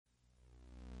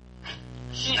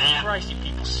Christ, you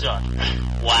people suck.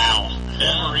 Wow.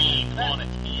 Wolverine on it.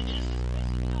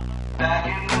 Back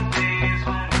in the days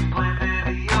when we played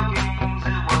video games,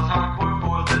 it was hardcore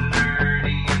for the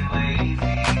nerdy and lazy.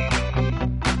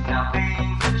 Now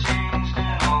things have changed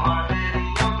and all our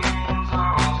video games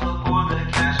are also for the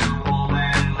casual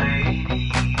and lady.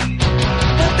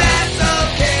 But that's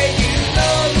okay, you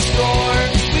know the score.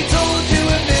 We told you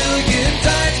a million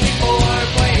times before.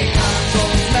 Playing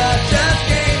consoles, not just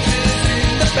games, is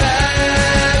in the past.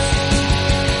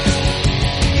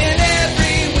 And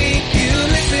every week you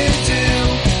listen to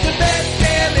the best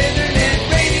damn internet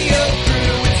radio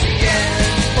crew. It's the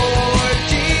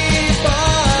N4G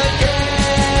podcast.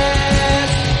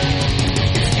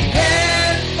 It's the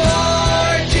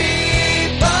N4G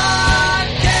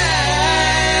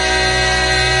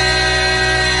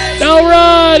podcast.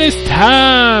 Alright, it's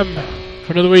time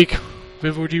for another week of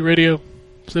N4G Radio.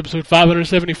 It's episode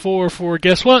 574 for,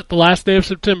 guess what? The last day of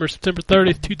September, September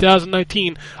 30th,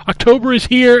 2019. October is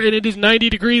here and it is 90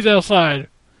 degrees outside.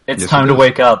 It's time to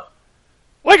wake up.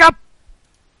 Wake up!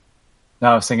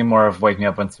 No, I was thinking more of waking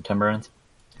up when September ends.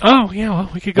 Oh, yeah, well,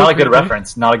 we could go Not a good Green Day.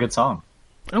 reference, not a good song.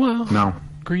 Oh, well. No.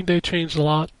 Green Day changed a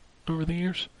lot over the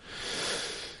years.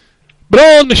 But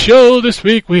on the show this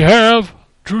week we have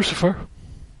Drucifer.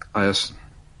 Yes.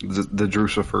 The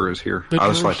Drucifer is here. The I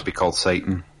just Druc- like to be called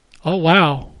Satan Oh,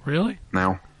 wow. Really?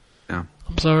 now. Yeah.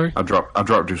 I'm sorry. I dropped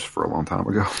Drucifer a long time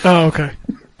ago. Oh, okay.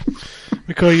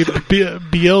 We call you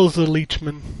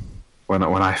Beelzeleachman. When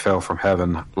I fell from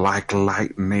heaven like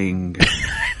lightning.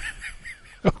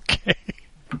 Okay.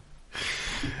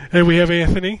 And we have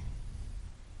Anthony.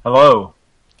 Hello.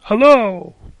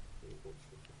 Hello.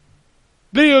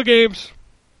 Video games.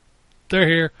 They're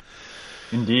here.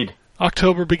 Indeed.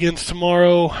 October begins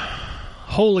tomorrow.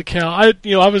 Holy cow. I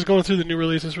was going through the new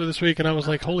releases for this week and I was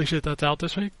like, holy shit, that's out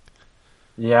this week?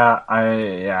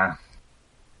 Yeah.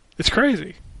 It's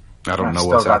crazy. I don't I've know still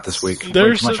what's got out this week.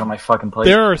 There's too much on my fucking plate.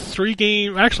 There are 3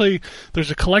 games. Actually, there's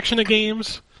a collection of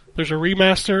games, there's a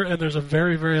remaster, and there's a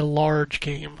very, very large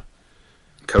game.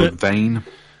 Code Vein.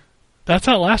 That's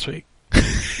out last week.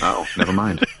 Oh, never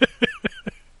mind.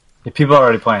 Yeah, people are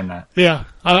already playing that. Yeah,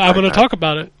 I'm going to Okay. talk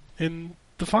about it in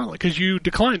the final, because you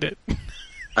declined it.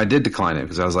 I did decline it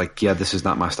because I was like, yeah, this is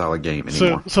not my style of game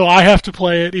anymore. So I have to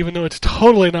play it, even though it's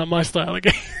totally not my style of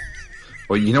game.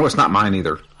 Well, you know it's not mine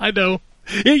either. I know.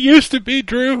 It used to be,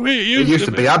 Drew. It It used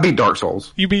to be. I beat Dark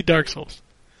Souls. You beat Dark Souls.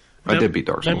 I did beat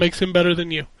Dark Souls. That makes him better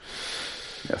than you.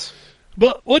 Yes.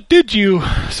 But what did you...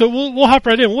 So we'll hop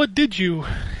right in. What did you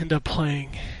end up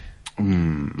playing?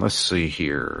 Let's see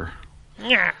here.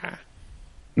 Yeah.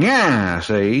 Yeah,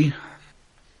 see.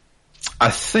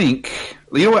 I think...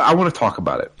 You know what? I want to talk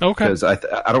about it. Okay. Because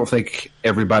I don't think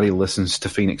everybody listens to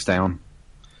Phoenix Down.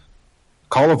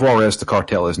 Call of Juarez the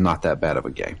Cartel is not that bad of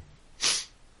a game.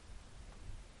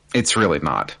 It's really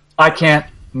not. I can't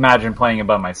imagine playing it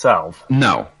by myself.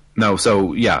 No.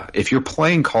 So, yeah, if you're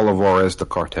playing Call of Juarez the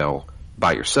Cartel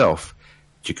by yourself,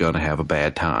 you're going to have a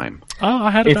bad time. Oh, I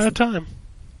had a It's- bad time.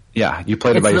 Yeah, you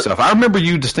played it by It's yourself. I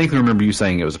distinctly remember you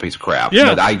saying it was a piece of crap.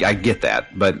 Yeah. But I get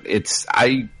that. But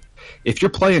if you're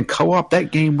playing co-op,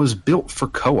 that game was built for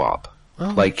co-op.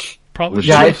 Well, Like, probably legit.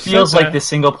 Yeah, Sure, it feels so like bad. the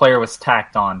single player was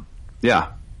tacked on. Yeah.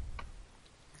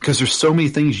 Because there's so many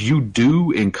things you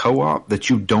do in co-op that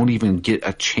you don't even get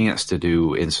a chance to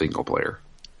do in single player.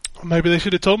 Maybe they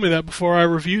should have told me that before I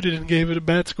reviewed it and gave it a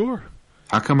bad score.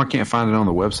 How come I can't find it on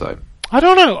the website? I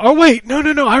don't know. Oh, wait. No.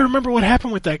 I remember what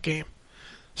happened with that game.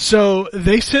 So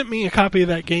they sent me a copy of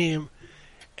that game,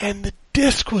 and the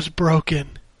disc was broken.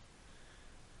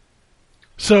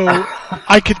 So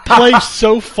I could play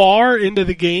so far into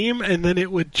the game, and then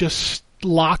it would just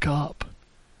lock up.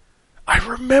 I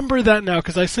remember that now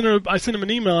because I sent him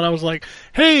an email, and I was like,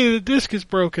 "Hey, the disc is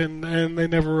broken," and they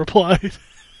never replied.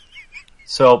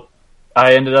 So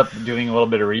I ended up doing a little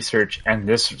bit of research, and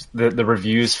the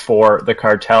reviews for the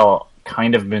Cartel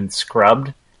kind of been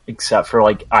scrubbed, except for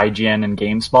like IGN and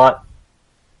GameSpot.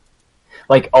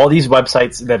 Like all these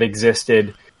websites that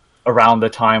existed around the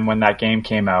time when that game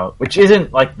came out, which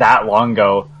isn't like that long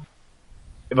ago,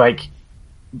 like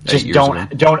just 8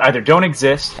 years don't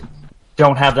exist,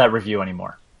 don't have that review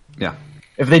anymore. Yeah.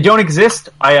 If they don't exist,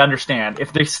 I understand.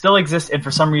 If they still exist and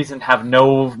for some reason have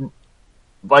no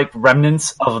like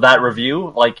remnants of that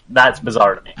review, like that's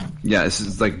bizarre to me. Yeah,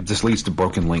 this leads to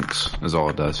broken links is all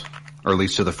it does. Or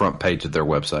leads to the front page of their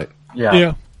website. Yeah.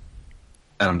 Yeah.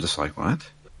 And I'm just like, what?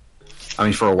 I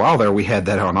mean, for a while there, we had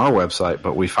that on our website,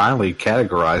 but we finally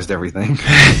categorized everything.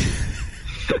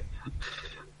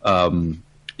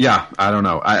 Yeah, I don't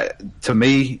know. To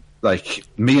me, like,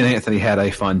 me and Anthony had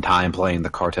a fun time playing the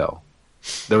Cartel.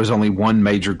 There was only one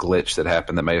major glitch that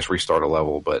happened that made us restart a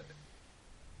level, but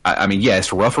I mean, yeah,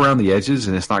 it's rough around the edges,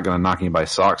 and it's not going to knock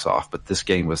anybody's socks off, but this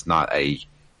game was not a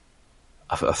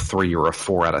 3 or a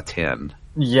 4 out of 10.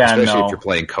 Yeah, especially if you're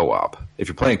playing co-op. If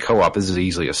you're playing co-op, this is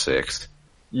easily a 6.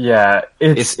 Yeah,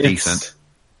 it's decent.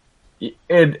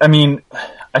 I mean,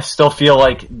 I still feel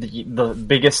like the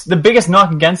biggest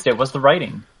knock against it was the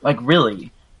writing. Like,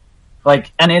 really.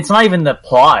 Like, and it's not even the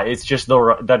plot, it's just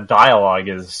the dialogue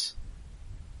is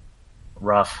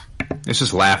rough. It's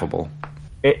just laughable.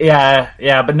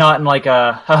 Yeah, but not in like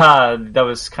a, haha, that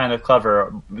was kind of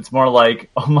clever. It's more like,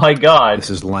 oh my god.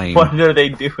 This is lame. What are they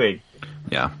doing?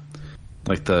 Yeah.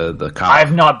 Like the cop.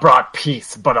 I've not brought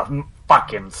peace, but a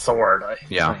fucking sword.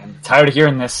 I'm tired of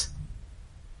hearing this.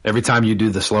 Every time you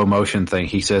do the slow motion thing,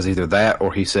 he says either that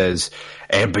or he says,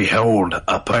 and behold,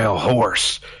 a pale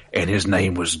horse, and his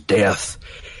name was Death,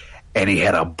 and he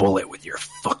had a bullet with your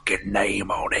fucking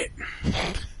name on it.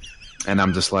 And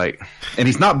I'm just like, and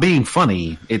he's not being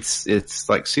funny. It's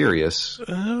like serious.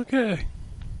 Okay.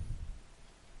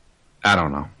 I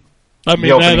don't know. I mean,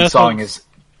 the opening song is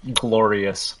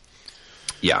glorious.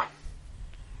 Yeah.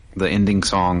 The ending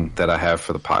song that I have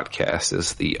for the podcast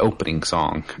is the opening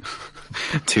song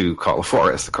to Call of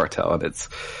Forest, the Cartel, and it's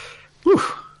whew.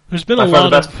 There's been a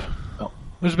lot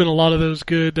of those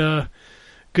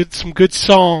some good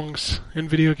songs in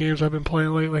video games I've been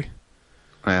playing lately.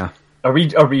 Yeah. Are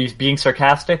we being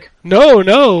sarcastic? No.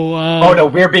 Oh no,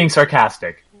 we're being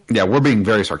sarcastic. Yeah, we're being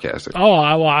very sarcastic. Oh,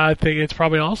 I think it's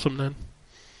probably awesome then.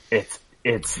 It's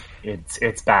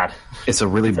bad. It's a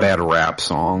really bad rap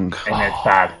song. And it's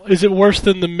bad. Is it worse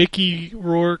than the Mickey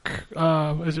Rourke?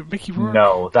 Is it Mickey Rourke?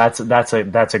 No, that's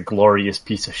a glorious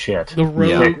piece of shit. The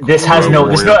Rogue. This has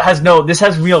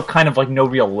real kind of like no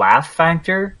real laugh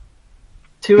factor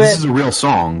to it. This is a real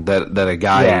song that a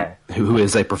guy who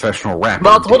is a professional rapper.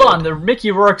 Well, hold on. The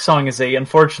Mickey Rourke song is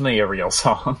unfortunately a real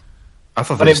song. I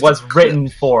thought, but it was written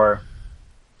for.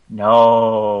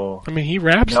 No. I mean, he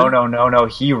raps. No.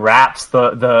 He raps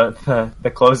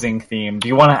the closing theme. Do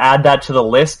you want to add that to the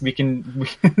list? We can.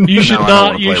 You should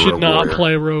not. You should not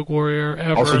play Rogue Warrior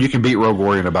ever. Also, you can beat Rogue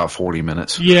Warrior in about 40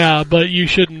 minutes. Yeah, but you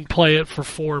shouldn't play it for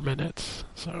 4 minutes.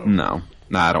 So no,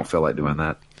 I don't feel like doing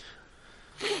that.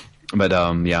 But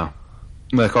yeah,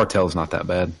 the Cartel's not that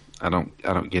bad. I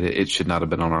don't get it. It should not have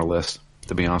been on our list,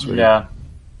 to be honest with you. Yeah.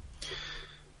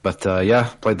 But yeah,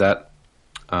 played that.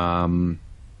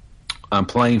 I'm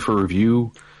playing for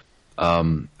review.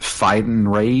 Fight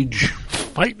and Rage.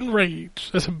 Fight and Rage.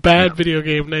 That's a bad video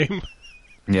game name.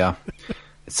 Yeah,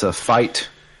 it's a Fight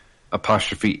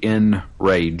 'N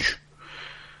Rage.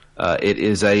 It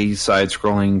is a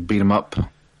side-scrolling beat 'em up.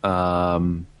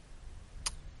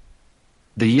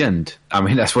 The end. I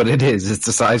mean, that's what it is. It's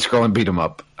a side-scrolling beat 'em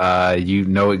up. You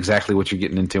know exactly what you're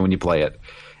getting into when you play it.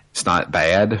 It's not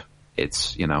bad.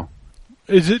 It's,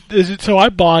 Is it? So I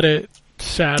bought it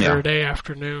Saturday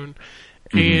afternoon,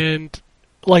 and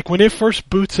like when it first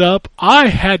boots up, I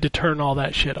had to turn all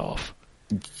that shit off.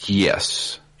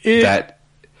 Yes.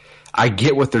 I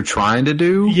get what they're trying to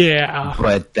do. Yeah.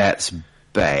 But that's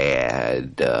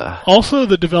bad. Also,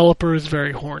 the developer is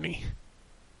very horny.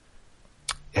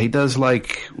 He does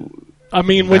like. I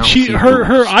mean, when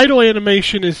her idle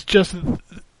animation is just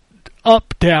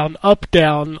up down,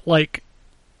 like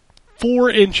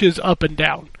 4 inches up and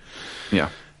down. Yeah,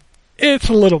 it's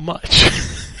a little much.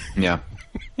 Yeah.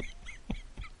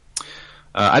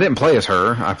 I didn't play as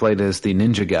her. I played as the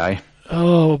ninja guy.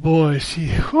 Oh boy,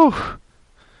 whew.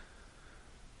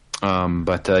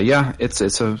 But yeah, it's a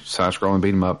side-scrolling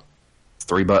beat 'em up.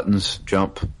 3 buttons: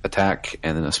 jump, attack,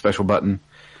 and then a special button.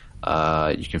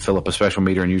 You can fill up a special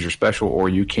meter and use your special, or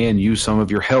you can use some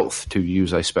of your health to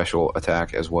use a special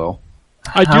attack as well.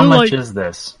 How much is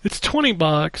this? It's $20.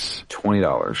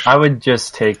 $20. I would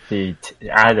just take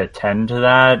add a 10 to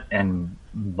that and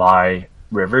buy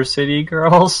River City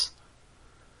Girls.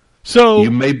 So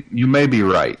you may be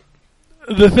right.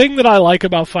 The thing that I like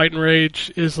about Fight and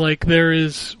Rage is like there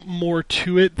is more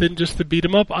to it than just the beat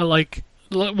 'em up. I like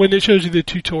when it shows you the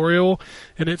tutorial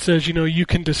and it says, you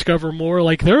can discover more.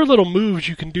 Like there are little moves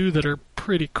you can do that are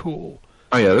pretty cool.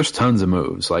 Oh yeah, there's tons of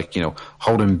moves like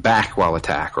holding back while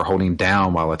attack, or holding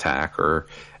down while attack, or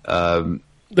the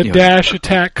dash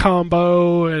attack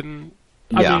combo, and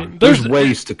I mean, there's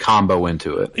ways to combo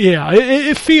into it. Yeah,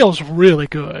 it feels really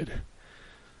good.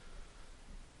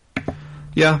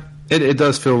 Yeah, it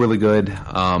does feel really good.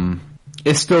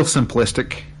 It's still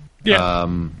simplistic. Yeah,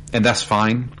 and that's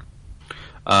fine.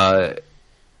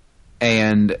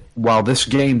 And while this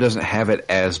game doesn't have it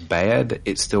as bad,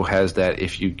 it still has that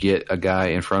if you get a guy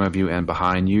in front of you and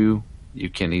behind you, you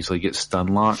can easily get stun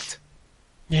locked.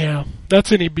 Yeah,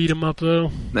 that's any beat 'em up though.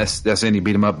 That's any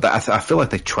beat 'em up. I feel like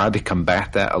they tried to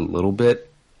combat that a little bit.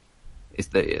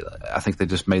 I think they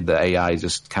just made the AI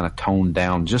just kind of toned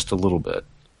down just a little bit.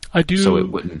 I do. So it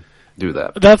wouldn't do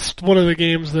that. That's one of the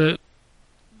games that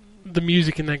the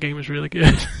music in that game is really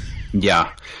good.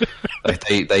 Yeah, like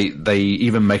they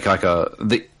even make like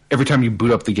every time you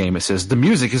boot up the game, it says the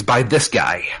music is by this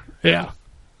guy. Yeah.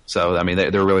 So I mean,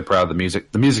 they're really proud of the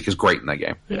music. The music is great in that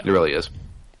game. Yeah. It really is.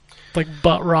 Like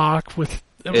butt rock with.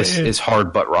 It's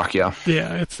hard butt rock, yeah.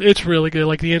 Yeah, it's really good.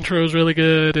 Like the intro is really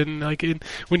good, and like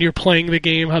when you're playing the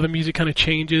game, how the music kind of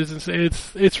changes, and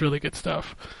it's really good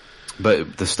stuff.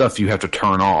 But the stuff you have to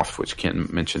turn off, which Ken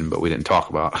mentioned, but we didn't talk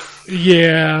about.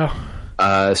 Yeah.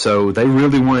 So they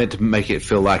really wanted to make it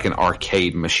feel like an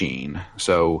arcade machine.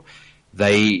 So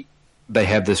they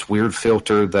have this weird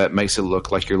filter that makes it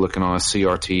look like you're looking on a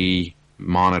CRT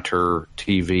monitor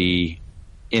TV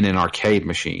in an arcade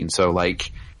machine. So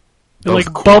like. It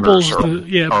like bubbles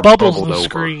bubbles the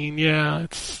screen. Yeah,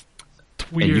 it's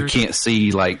weird. And you can't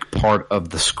see like part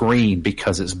of the screen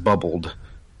because it's bubbled.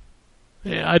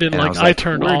 Yeah, I didn't like. I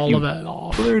turned all of that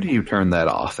off. Where do you turn that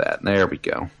off at? There we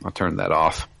go. I'll turn that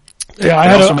off. Yeah,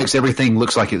 it also makes everything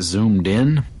looks like it's zoomed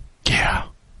in. Yeah,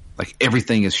 like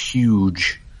everything is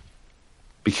huge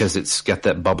because it's got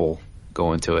that bubble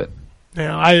going to it.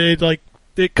 Yeah,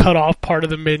 it cut off part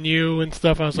of the menu and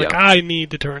stuff. I was like, I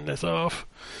need to turn this off.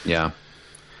 Yeah.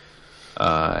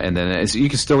 And then you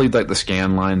can still leave like the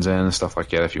scan lines in and stuff like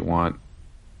that if you want.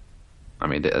 I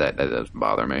mean, that doesn't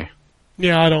bother me.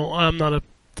 Yeah,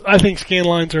 I think scan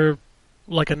lines are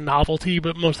like a novelty,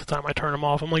 but most of the time I turn them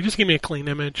off. I'm like, just give me a clean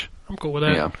image. I'm cool with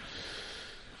that. Yeah.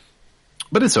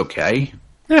 But it's okay.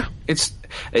 Yeah.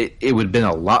 It would have been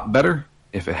a lot better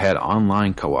if it had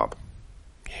online co-op.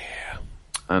 Yeah.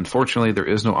 Unfortunately, there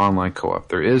is no online co-op.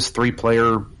 There is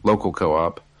 3-player local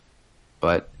co-op,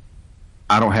 but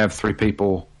I don't have 3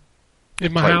 people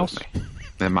in my house.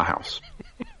 In my house.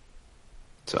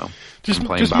 So just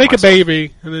make a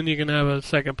baby, and then you can have a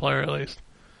second player at least.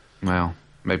 Well,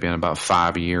 maybe in about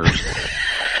 5 years,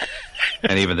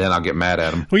 and even then I'll get mad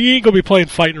at him. Well, you ain't gonna be playing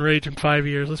Fight and Rage in 5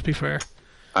 years. Let's be fair.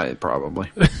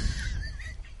 Probably.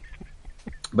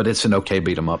 But it's an okay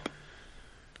beat 'em up.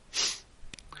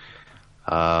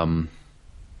 I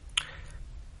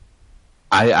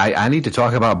need to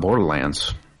talk about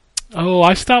Borderlands. Oh,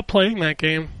 I stopped playing that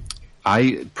game.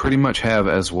 I pretty much have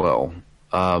as well.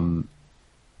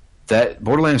 That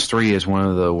Borderlands 3 is one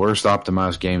of the worst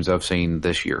optimized games I've seen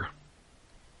this year.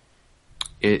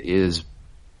 It is,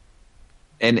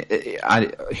 and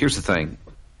here's the thing: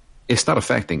 it's not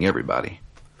affecting everybody.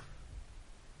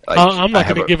 Like, I'm not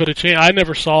going to give it a chance. I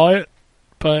never saw it,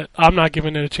 but I'm not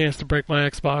giving it a chance to break my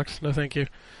Xbox. No, thank you.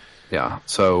 Yeah.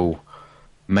 So,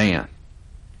 man,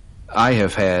 I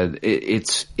have had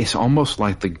it's almost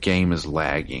like the game is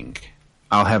lagging.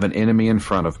 I'll have an enemy in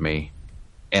front of me,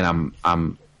 and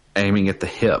I'm aiming at the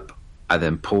hip. I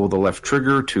then pull the left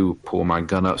trigger to pull my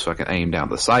gun up so I can aim down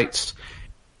the sights.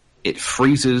 It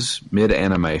freezes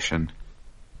mid-animation,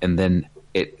 and then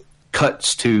it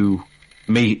cuts to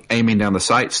me aiming down the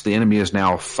sights. The enemy is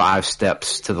now 5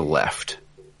 steps to the left.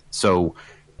 So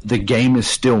the game is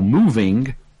still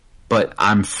moving, but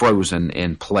I'm frozen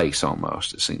in place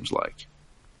almost, it seems like.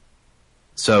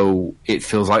 So it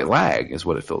feels like lag is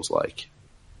what it feels like.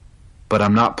 But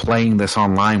I'm not playing this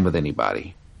online with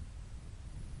anybody.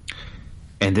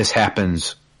 And this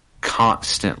happens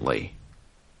constantly.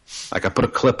 Like I put a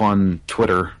clip on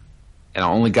Twitter and I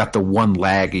only got the one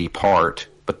laggy part,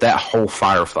 but that whole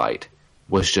firefight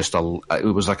was just it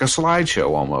was like a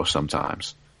slideshow almost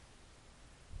sometimes.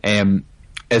 And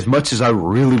as much as I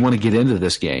really want to get into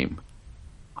this game,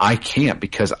 I can't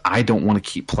because I don't want to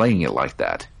keep playing it like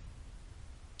that.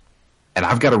 And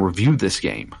I've got to review this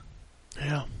game.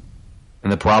 Yeah.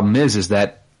 And the problem is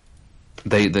that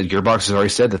the Gearbox has already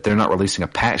said that they're not releasing a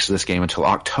patch to this game until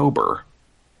October.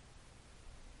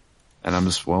 And I'm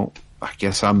just, I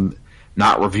guess I'm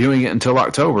not reviewing it until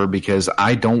October because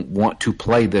I don't want to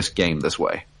play this game this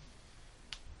way.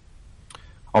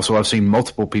 Also, I've seen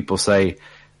multiple people say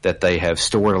that they have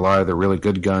stored a lot of their really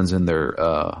good guns in their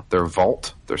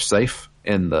vault, their safe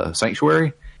in the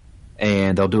sanctuary,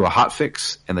 and they'll do a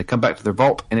hotfix, and they come back to their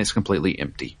vault, and it's completely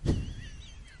empty.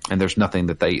 And there's nothing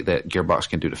that Gearbox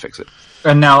can do to fix it.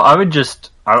 And now I would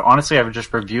just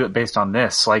review it based on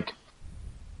this. Like,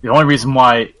 the only reason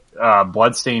why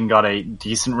Bloodstained got a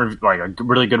decent a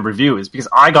really good review is because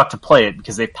I got to play it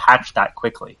because they patched that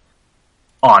quickly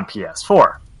on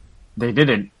PS4. They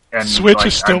didn't. And Switch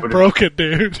is still broken,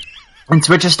 dude. And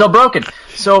Switch is still broken.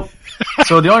 So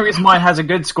So the only reason why it has a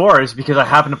good score is because I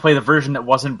happen to play the version that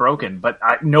wasn't broken. But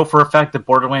I know for a fact that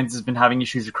Borderlands has been having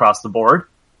issues across the board.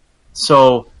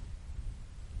 So,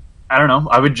 I don't know.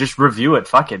 I would just review it.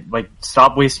 Fuck it. Like,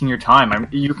 stop wasting your time.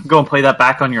 You can go and play that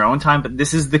back on your own time, but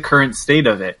this is the current state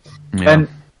of it. Yeah.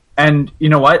 And you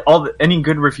know what? Any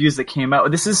good reviews that came out,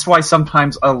 this is why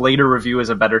sometimes a later review is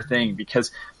a better thing,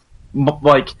 because,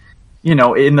 like, you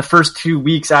know, in the first 2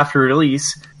 weeks after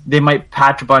release, they might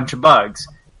patch a bunch of bugs.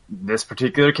 In this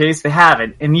particular case, they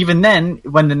haven't. And even then,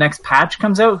 when the next patch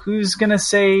comes out, who's gonna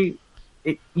say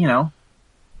it, you know,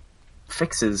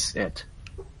 fixes it?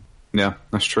 Yeah,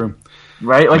 that's true.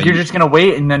 Right? Like, you're just gonna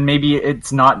wait, and then maybe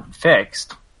it's not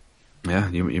fixed. Yeah,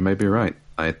 you may be right.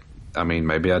 I mean,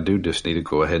 maybe I do just need to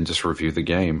go ahead and just review the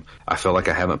game. I feel like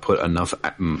I haven't put enough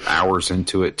hours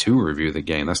into it to review the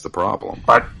game. That's the problem.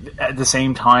 But at the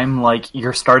same time, like,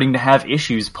 you're starting to have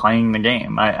issues playing the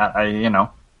game. I you know.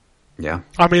 Yeah.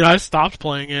 I mean, I stopped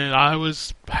playing it. I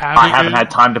haven't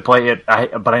had time to play it,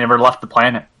 but I never left the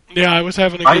planet. Yeah, I was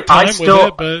having a good time with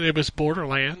it, but it was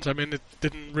Borderlands. I mean, it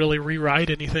didn't really rewrite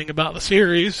anything about the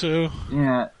series, so...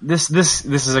 Yeah, this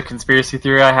is a conspiracy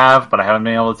theory I have, but I haven't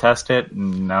been able to test it,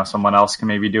 and now someone else can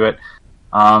maybe do it.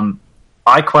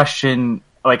 I question,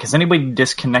 like, has anybody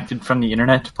disconnected from the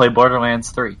internet to play Borderlands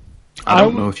 3? I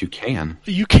don't know if you can.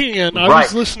 You can. I Right.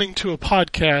 was listening to a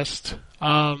podcast,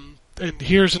 and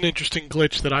here's an interesting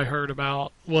glitch that I heard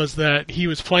about, was that he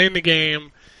was playing the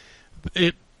game,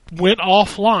 it went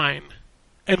offline,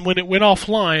 and when it went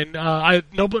offline,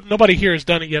 nobody here has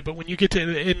done it yet, but when you get to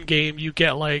the end game, you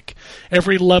get, like,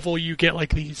 every level you get,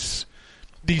 like, these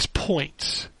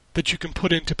points that you can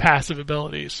put into passive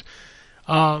abilities.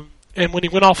 And when he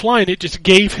went offline, it just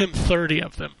gave him 30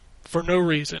 of them for no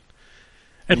reason.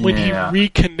 And when he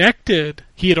reconnected,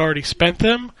 he had already spent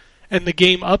them, and the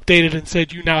game updated and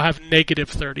said you now have negative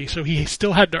 30. So he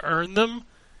still had to earn them,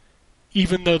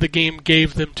 even though the game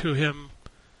gave them to him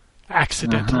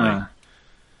accidentally.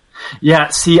 Yeah,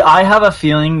 see, I have a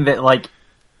feeling that, like,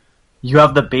 you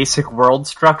have the basic world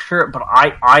structure, but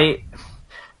I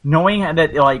knowing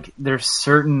that, like, there's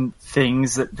certain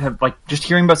things that have, like, just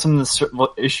hearing about some of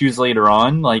the issues later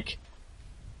on, like,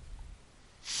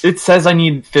 it says I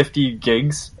need 50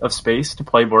 gigs of space to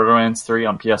play Borderlands 3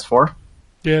 on PS4.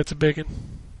 Yeah, it's a big one.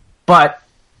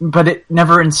 But it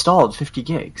never installed 50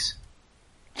 gigs.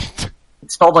 It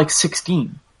installed, like,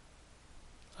 16.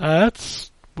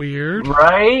 That's weird.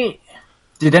 Right?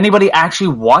 Did anybody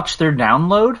actually watch their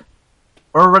download?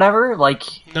 Or whatever? Like...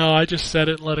 No, I just set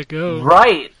it and let it go.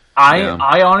 Right.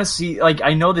 I honestly... Like,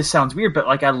 I know this sounds weird, but,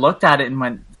 like, I looked at it and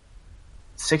went...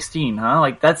 16, huh?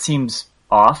 Like, that seems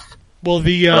off. Well,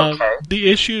 the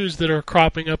issues that are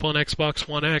cropping up on Xbox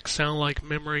One X sound like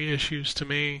memory issues to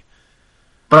me.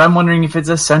 But I'm wondering if it's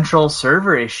a central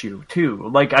server issue, too.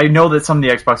 Like, I know that some of the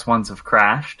Xbox Ones have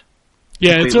crashed.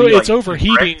 Yeah, it's like,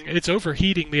 overheating. It's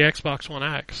overheating the Xbox One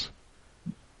X.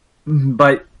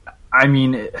 But I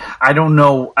mean, I don't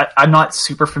know. I'm not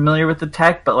super familiar with the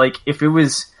tech, but like, if it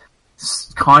was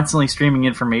constantly streaming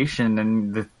information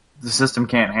and the system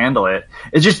can't handle it,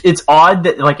 it's odd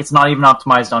that like it's not even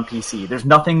optimized on PC. There's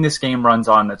nothing this game runs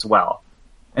on that's well,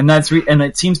 and and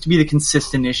it seems to be the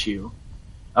consistent issue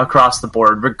across the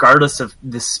board, regardless of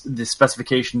the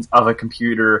specifications of a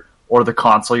computer or the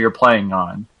console you're playing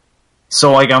on.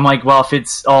 So, like, I'm like, well, if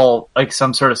it's all, like,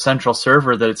 some sort of central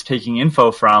server that it's taking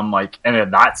info from, like, and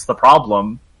if that's the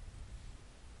problem,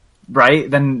 right,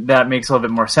 then that makes a little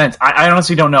bit more sense. I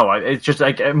honestly don't know. It's just,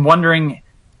 like, I'm wondering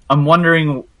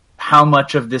how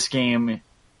much of this game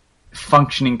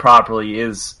functioning properly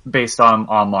is based on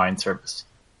online service.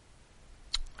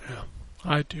 Yeah,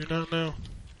 I do not know.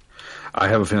 I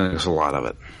have a feeling there's a lot of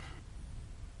it.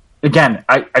 Again,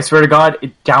 I swear to God,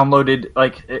 it downloaded,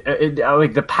 like,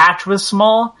 like the patch was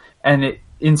small, and it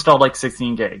installed, like,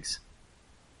 16 gigs.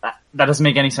 That doesn't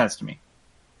make any sense to me.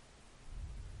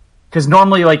 Because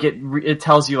normally, like, it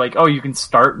tells you, like, oh, you can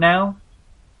start now,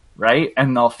 right?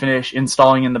 And they'll finish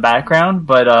installing in the background,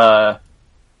 but,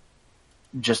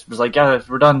 just was like, yeah,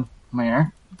 we're done. I'm like,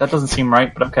 that doesn't seem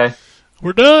right, but okay.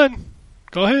 We're done.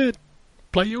 Go ahead.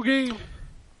 Play your game.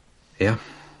 Yeah.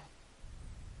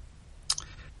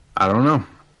 I don't know.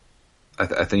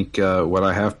 I think what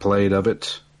I have played of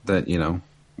it that, you know,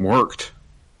 worked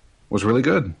was really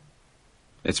good.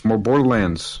 It's more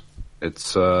Borderlands.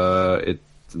 It's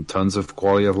tons of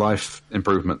quality of life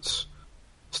improvements,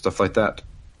 stuff like that.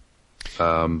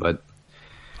 But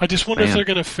I just wonder if they're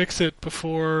going to fix it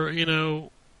before, you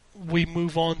know, we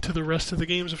move on to the rest of the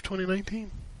games of 2019.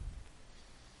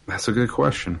 That's a good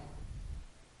question.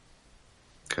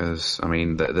 Because, I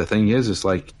mean, the thing is, it's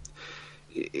like,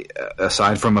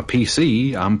 aside from a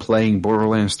PC, I'm playing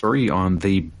Borderlands 3 on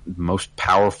the most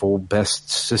powerful, best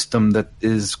system that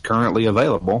is currently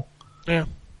available. Yeah.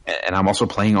 And I'm also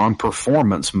playing on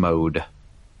performance mode.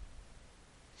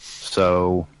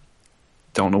 So,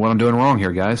 don't know what I'm doing wrong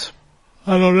here, guys.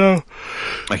 I don't know.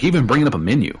 Like, even bringing up a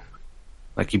menu.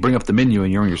 Like, you bring up the menu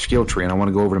and you're on your skill tree, and I want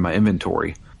to go over to my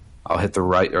inventory. I'll hit the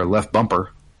right or left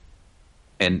bumper,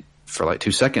 and for like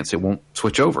 2 seconds, it won't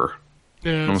switch over.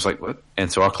 Yeah. And I was like, what?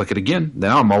 And so I'll click it again.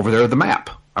 Now I'm over there at the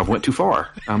map. I went too far.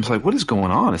 I was like, what is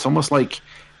going on? It's almost like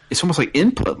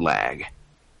input lag.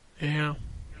 Yeah.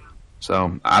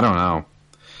 So I don't know.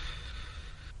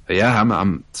 But yeah,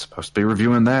 I'm supposed to be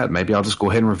reviewing that. Maybe I'll just go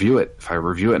ahead and review it. If I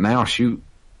review it now, shoot,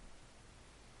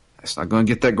 it's not going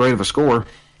to get that great of a score.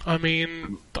 I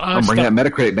mean, I'm bringing that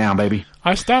Metacritic down, baby.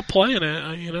 I stopped playing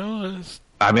it. You know.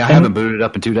 I mean, I haven't booted it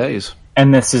up in 2 days.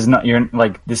 And this is not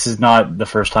this is not the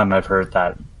first time I've heard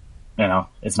that. You know,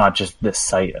 it's not just this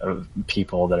site of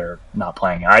people that are not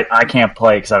playing. I can't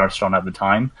play because I just don't have the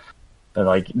time. But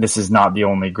like, this is not the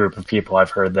only group of people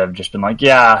I've heard that have just been like,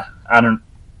 yeah, I don't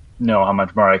know how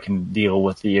much more I can deal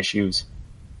with the issues.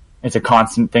 It's a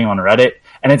constant thing on Reddit,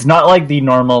 and it's not like the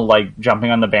normal like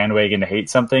jumping on the bandwagon to hate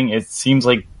something. It seems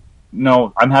like,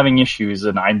 no, I'm having issues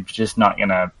and I'm just not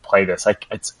gonna play this.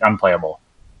 It's unplayable.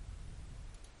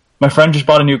 My friend just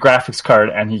bought a new graphics card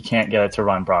and he can't get it to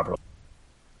run properly.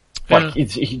 Like,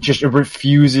 it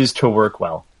refuses to work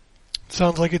well.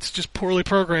 Sounds like it's just poorly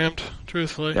programmed,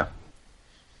 truthfully. Yeah.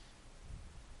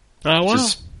 Well.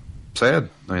 Just sad.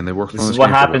 I mean, they worked on This this is what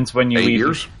game for, happens when you 8 leave.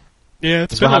 years? Yeah,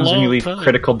 This is what happens when you leave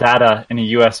critical data in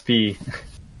a USB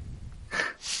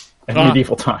in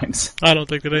medieval times. I don't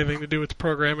think it had anything to do with the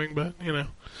programming, but, you know.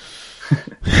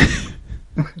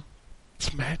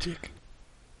 It's magic.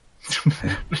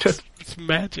 It's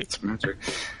magic. It's magic.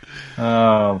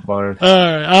 Oh, Bart.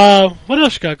 Alright, what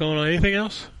else you got going on? Anything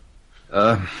else?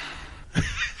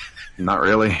 Not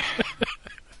really.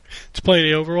 Just play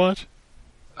any Overwatch?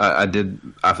 I did.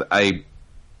 I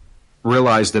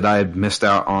realized that I had missed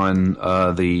out on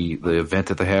the event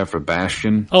that they have for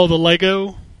Bastion. Oh, the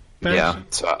Lego Bastion? Yeah,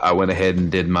 so I went ahead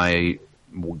and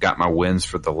got my wins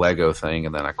for the Lego thing,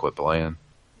 and then I quit playing.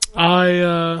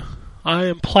 I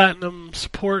am Platinum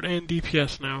Support and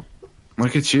DPS now.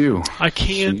 Look at you. I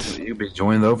can't... So you'll be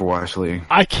joining the Overwatch League.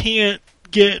 I can't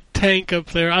get tank up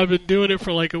there. I've been doing it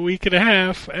for like a week and a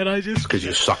half, and I just... Because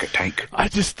you suck at tank. I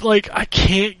just, like, I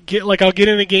can't get... Like, I'll get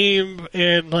in a game,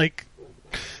 and, like...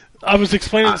 I was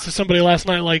explaining this to somebody last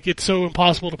night, like, it's so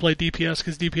impossible to play DPS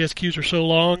because DPS queues are so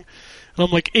long. And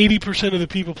I'm like, 80% of the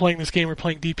people playing this game are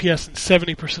playing DPS, and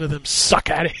 70% of them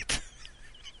suck at it.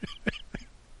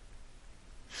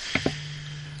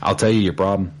 I'll tell you your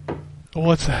problem.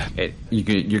 What's that?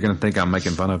 You're going to think I'm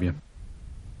making fun of you.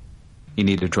 You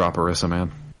need to drop Orisa,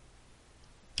 man.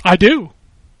 I do.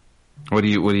 What do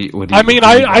you? I mean,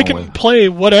 I can play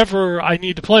whatever I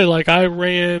need to play. Like, I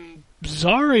ran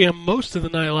Zarya most of the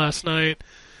night last night.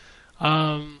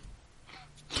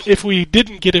 If we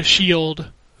didn't get a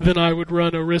shield, then I would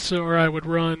run Orisa or I would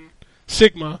run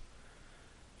Sigma.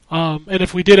 And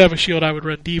if we did have a shield, I would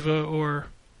run Diva or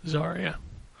Zarya.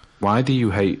 Why do you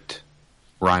hate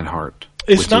Reinhardt?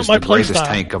 It's not my the greatest playstyle.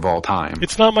 tank of all time.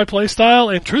 It's not my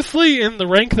playstyle, and truthfully, in the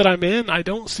rank that I'm in, I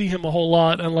don't see him a whole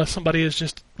lot unless somebody is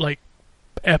just, like,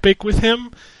 epic with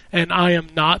him, and I am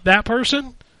not that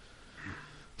person.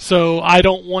 So I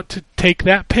don't want to take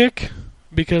that pick,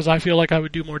 because I feel like I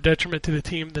would do more detriment to the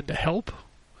team than to help.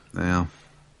 Yeah.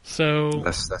 So...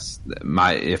 That's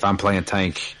if I'm playing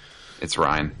tank, it's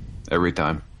Ryan. Every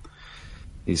time.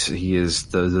 He is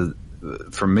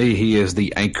for me, he is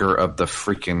the anchor of the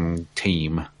freaking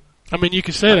team. I mean, you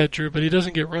could say that, Drew, but he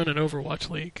doesn't get run in Overwatch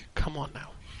League. Come on now.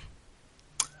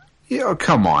 Yeah,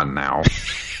 come on now.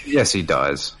 Yes, he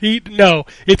does. No,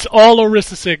 it's all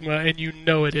Orisa Sigma, and you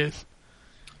know it is.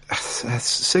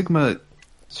 Sigma's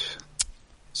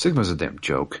a damn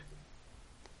joke.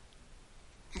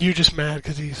 You're just mad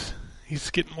because he's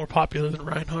getting more popular than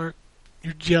Reinhardt.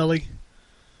 You're jelly.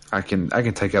 I can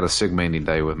take out a Sigma any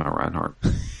day with my Reinhardt.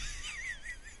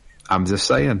 I'm just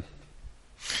saying.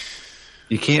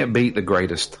 You can't beat the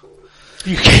greatest.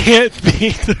 You can't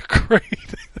beat the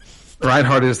greatest.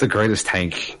 Reinhardt is the greatest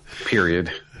tank,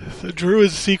 period. So Drew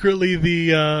is secretly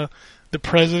the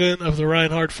president of the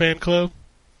Reinhardt fan club.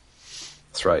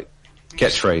 That's right.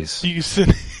 Catchphrase. Do you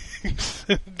send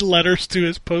letters to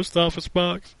his post office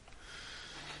box?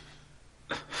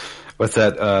 What's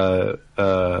that?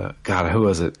 God, who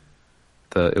was it?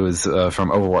 It was from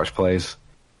Overwatch Plays.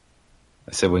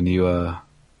 I said when you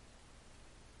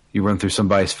run through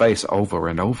somebody's face over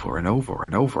and over and over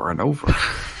and over and over.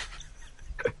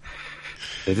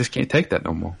 They just can't take that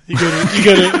no more. You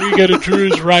go to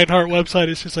Drew's Reinhardt website.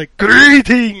 It's just like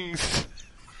greetings.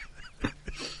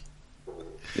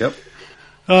 Yep.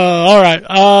 All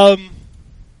right.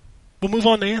 We'll move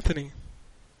on to Anthony.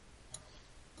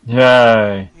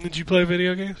 Yay. Did you play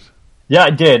video games? Yeah, I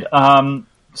did.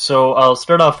 So I'll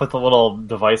start off with a little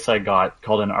device I got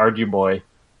called an Arduboy.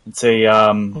 It's a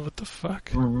What the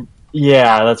fuck?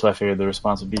 yeah, that's what I figured the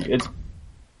response would be. It's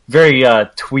very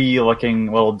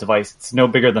twee-looking little device. It's no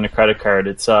bigger than a credit card.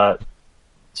 It's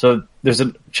so there's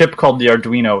a chip called the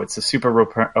Arduino. It's a super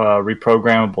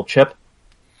reprogrammable chip.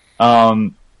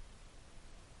 And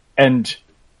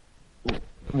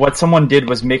what someone did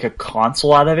was make a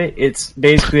console out of it. It's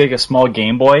basically like a small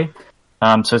Game Boy.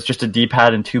 So it's just a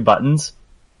D-pad and 2 buttons.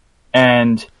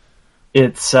 And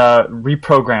it's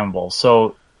reprogrammable.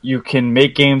 So you can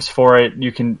make games for it.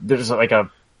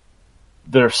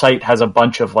 Their site has a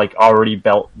bunch of like already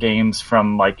built games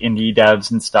from like indie devs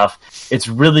and stuff. It's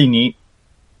really neat.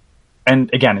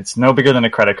 And again, it's no bigger than a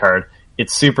credit card.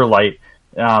 It's super light.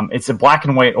 It's a black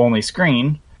and white only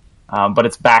screen, but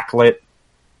it's backlit.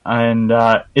 And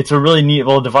it's a really neat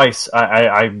little device.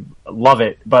 I love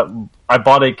it. But I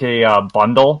bought like a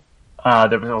bundle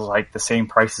that was like the same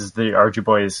price as the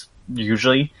Arduboy is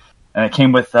usually. And it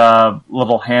came with a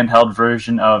little handheld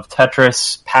version of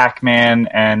Tetris, Pac-Man,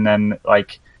 and then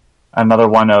like another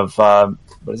one of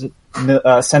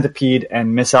Centipede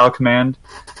and Missile Command.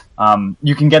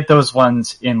 You can get those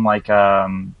ones in like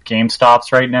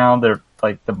GameStops right now. They're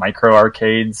like the micro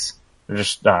arcades. They're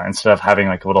just instead of having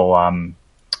like a little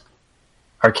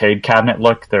arcade cabinet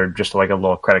look, they're just like a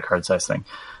little credit card size thing.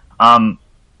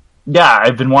 Yeah,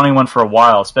 I've been wanting one for a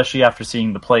while, especially after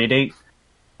seeing the play date.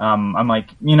 I'm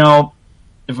like,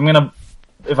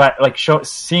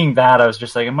 seeing that, I was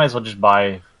just like, I might as well just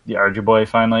buy the Arduboy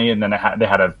finally, and then they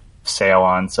had a sale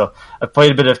on. So I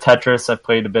played a bit of Tetris. I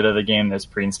played a bit of the game that's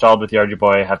pre-installed with the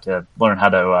Arduboy. I have to learn how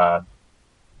to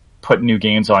put new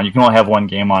games on. You can only have one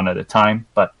game on at a time,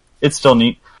 but it's still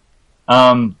neat.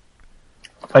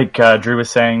 Like Drew was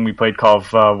saying, we played Call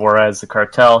of Juarez, the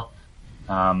Cartel.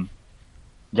 Again,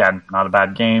 not a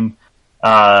bad game.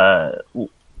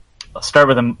 I'll start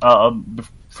with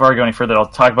before I go any further, I'll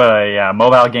talk about a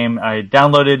mobile game I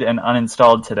downloaded and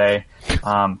uninstalled today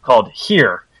called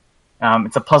Here.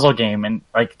 It's a puzzle game, and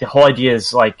like the whole idea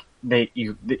is like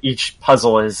each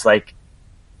puzzle is like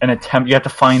an attempt. You have to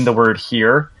find the word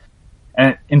here, and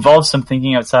it involves some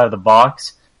thinking outside of the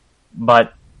box.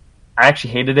 But I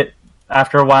actually hated it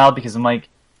after a while because I'm like,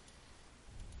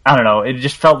 I don't know. It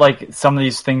just felt like some of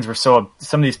these puzzles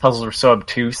were so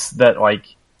obtuse that like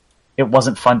it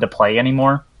wasn't fun to play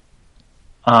anymore.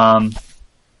 And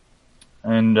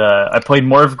I played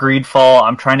more of Greedfall.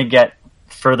 I'm trying to get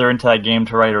further into that game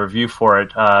to write a review for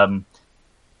it.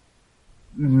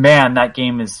 Man, that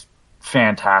game is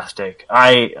fantastic.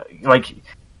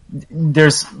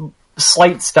 There's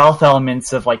slight stealth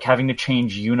elements of like having to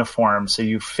change uniforms so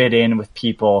you fit in with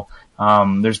people.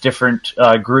 There's different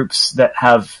groups that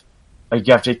have like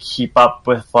you have to keep up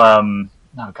with.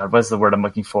 What's the word I'm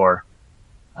looking for?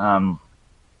 In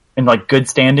like good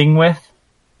standing with.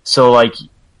 So like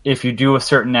if you do a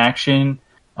certain action,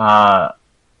 a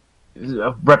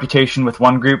reputation with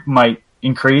one group might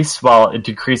increase while it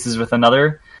decreases with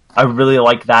another. I really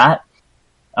like that.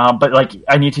 But like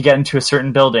I need to get into a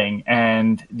certain building,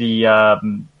 and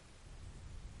the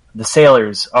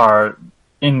sailors are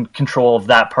in control of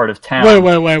that part of town.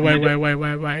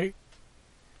 Wait.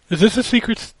 Is this a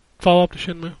secret follow-up to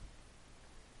Shenmue?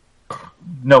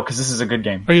 No, because this is a good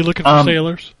game. Are you looking for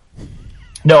sailors?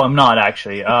 No, I'm not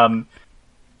actually.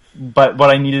 But what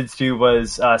I needed to do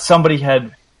was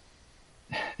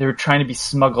they were trying to be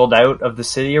smuggled out of the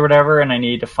city or whatever, and I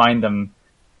needed to find them,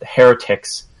 the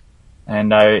heretics.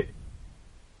 And I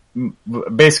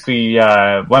basically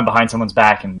went behind someone's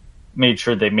back and made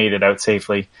sure they made it out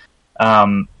safely.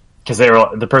 Because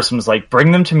the person was like,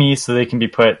 bring them to me so they can be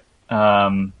put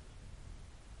to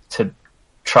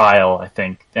trial, I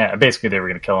think. Yeah, basically, they were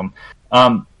going to kill him.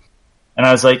 And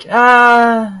I was like,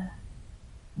 why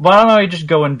don't I just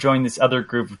go and join this other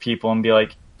group of people and be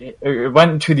like, it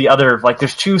went to the other, like,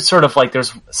 there's two sort of, like,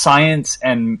 there's science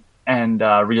and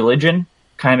religion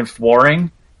kind of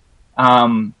warring.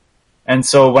 And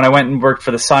so when I went and worked for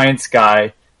the science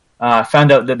guy, I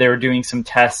found out that they were doing some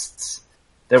tests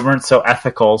that weren't so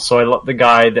ethical. So I let the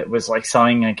guy that was like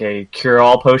selling like a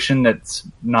cure-all potion that's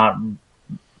not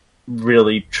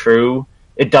really true.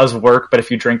 It does work, but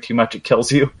if you drink too much, it kills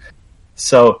you.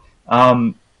 So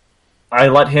I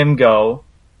let him go.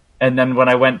 And then when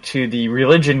I went to the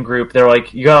religion group, they're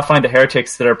like, you gotta find the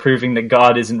heretics that are proving that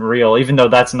God isn't real, even though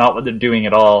that's not what they're doing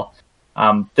at all.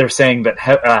 they're saying that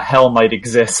hell might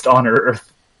exist on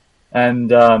Earth.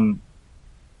 And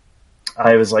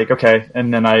I was like, okay.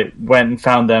 And then I went and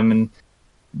found them, and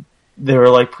they were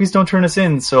like, please don't turn us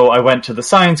in. So I went to the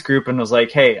science group and was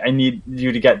like, hey, I need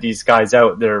you to get these guys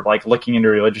out. They're like looking into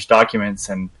religious documents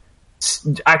and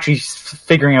actually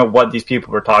figuring out what these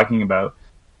people were talking about.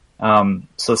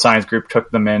 So the science group took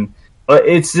them in. But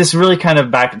it's this really kind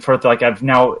of back and forth. Like, I've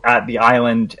now at the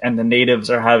island, and the natives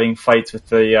are having fights with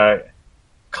the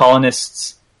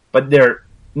colonists, but they're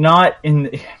not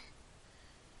in.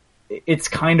 It's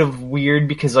kind of weird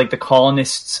because, like, the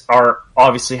colonists are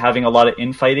obviously having a lot of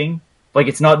infighting. Like,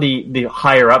 it's not the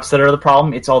higher ups that are the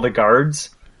problem; it's all the guards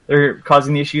that are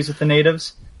causing the issues with the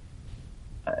natives.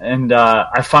 And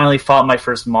I finally fought my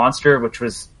first monster, which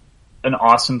was an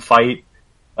awesome fight.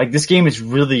 Like, this game is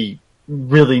really,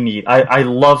 really neat. I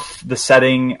love the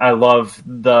setting. I love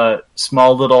the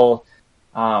small little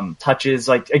touches.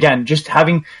 Like, again, just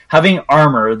having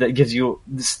armor that gives you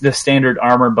the standard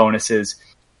armor bonuses,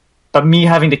 but me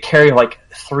having to carry like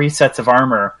 3 sets of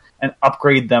armor and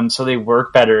upgrade them so they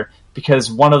work better,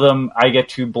 because one of them I get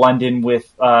to blend in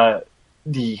with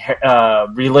the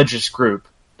religious group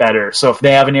better. So if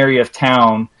they have an area of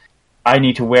town, I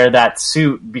need to wear that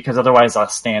suit because otherwise I'll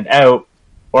stand out.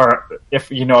 Or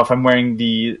if I'm wearing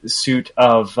the suit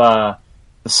of the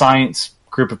science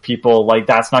group of people, like,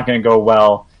 that's not going to go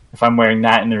well if I'm wearing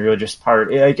that in the religious part.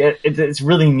 It's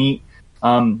really neat.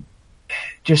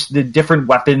 Just the different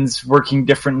weapons working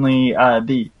differently.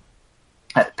 The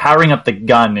powering up the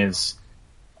gun is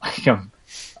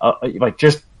like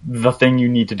just the thing you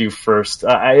need to do first.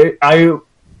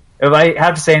 If I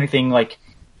have to say anything, like,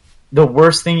 the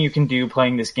worst thing you can do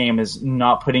playing this game is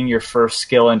not putting your first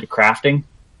skill into crafting,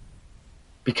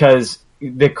 because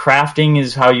the crafting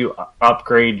is how you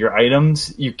upgrade your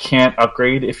items. You can't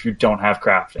upgrade if you don't have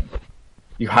crafting.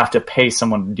 You have to pay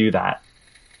someone to do that.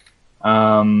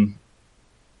 Like,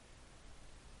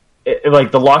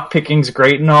 the lockpicking's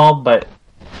great and all, but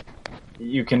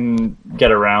you can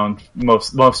get around.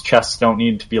 Most chests don't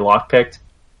need to be lockpicked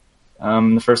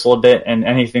the first little bit, and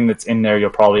anything that's in there you'll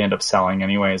probably end up selling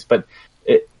anyways. But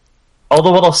all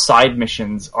the little side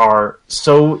missions are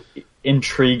so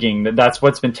intriguing that's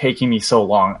what's been taking me so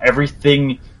long.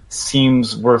 Everything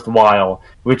seems worthwhile,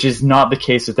 which is not the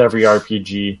case with every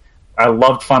RPG. I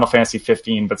loved Final Fantasy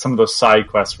 15, but some of those side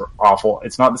quests were awful.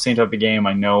 It's not the same type of game,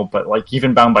 I know, but like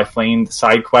even Bound by Flame, the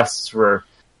side quests were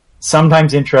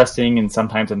sometimes interesting and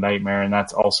sometimes a nightmare, and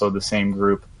that's also the same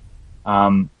group.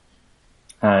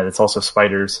 It's also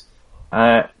spiders.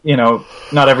 Not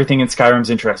everything in Skyrim's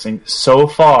interesting. So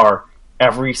far,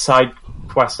 every side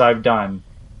quest I've done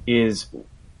is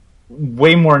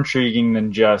way more intriguing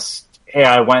than just, hey,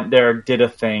 I went there, did a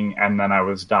thing, and then I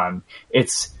was done.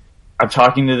 I'm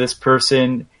talking to this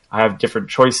person, I have different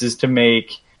choices to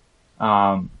make.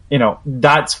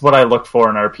 That's what I look for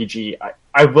in RPG.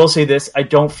 I will say this, I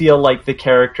don't feel like the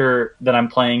character that I'm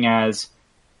playing as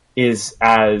is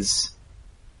as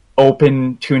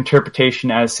open to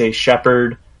interpretation as, say,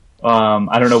 Shepard.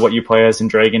 I don't know what you play as in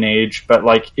Dragon Age, but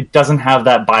like, it doesn't have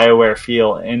that BioWare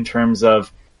feel in terms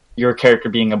of your character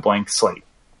being a blank slate.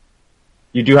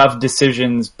 You do have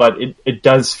decisions, but it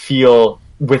does feel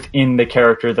within the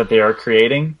character that they are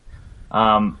creating.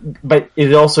 But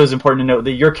it also is important to note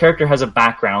that your character has a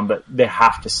background that they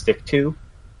have to stick to.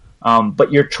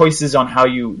 But your choices on how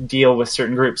you deal with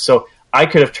certain groups. So I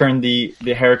could have turned the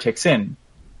heretics in.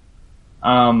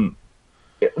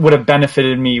 It would have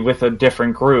benefited me with a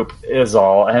different group is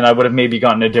all, and I would have maybe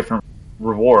gotten a different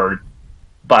reward.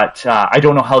 But I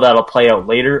don't know how that'll play out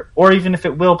later, or even if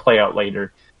it will play out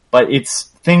later. But it's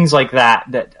things like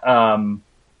that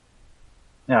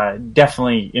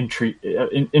definitely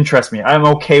interest me. I'm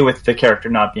okay with the character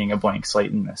not being a blank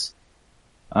slate in this.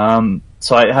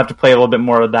 So I have to play a little bit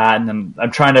more of that, and then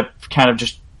I'm trying to kind of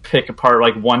just pick apart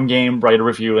like one game, write a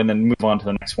review, and then move on to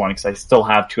the next one, because I still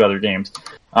have 2 other games.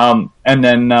 And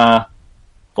then the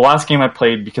last game I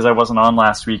played, because I wasn't on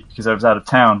last week because I was out of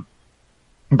town,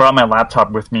 brought my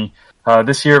laptop with me.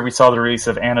 This year we saw the release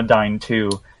of Anodyne 2,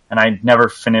 and I never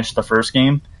finished the first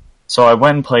game. So I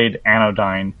went and played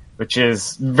Anodyne, which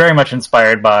is very much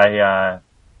inspired by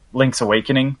Link's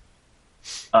Awakening,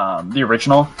 the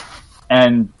original.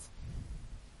 And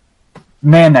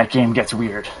man, that game gets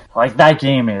weird. Like, that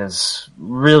game is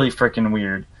really freaking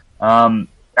weird.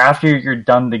 After you're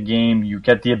done the game, you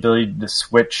get the ability to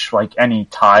switch like any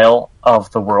tile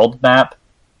of the world map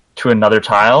to another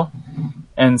tile.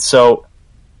 And so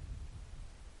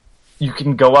you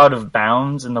can go out of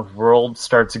bounds and the world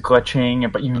starts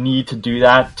glitching, but you need to do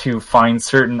that to find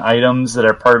certain items that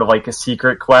are part of like a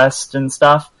secret quest and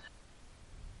stuff.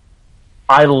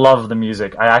 I love the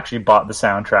music. I actually bought the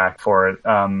soundtrack for it.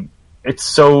 It's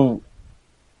so...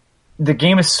 The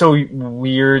game is so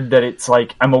weird that it's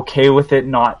like, I'm okay with it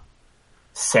not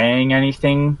saying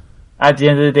anything at the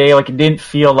end of the day. Like, it didn't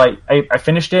feel like... I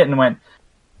finished it and went,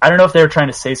 I don't know if they were trying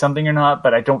to say something or not,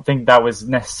 but I don't think that was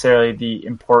necessarily the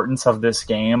importance of this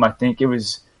game. I think it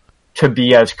was to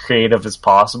be as creative as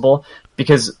possible.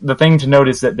 Because the thing to note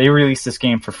is that they released this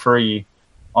game for free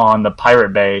on the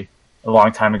Pirate Bay a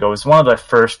long time ago. It was one of the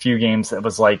first few games that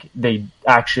was like, they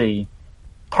actually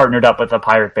partnered up with the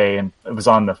Pirate Bay, and it was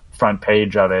on the front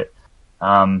page of it.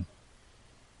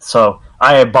 So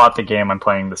I had bought the game. I'm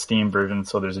playing the Steam version,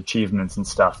 so there's achievements and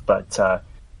stuff, but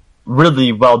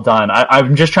really well done.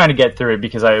 I'm just trying to get through it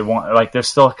because I want, like, there's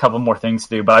still a couple more things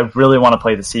to do, but I really want to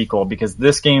play the sequel because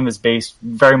this game is based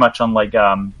very much on like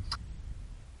an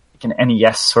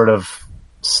NES sort of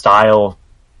style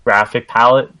graphic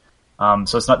palette.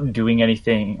 So it's not doing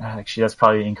anything. Actually, that's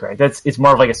probably incorrect. It's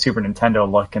more of like a Super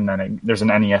Nintendo look, and then there's an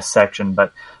NES section.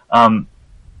 But the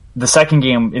second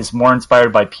game is more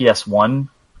inspired by PS1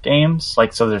 games.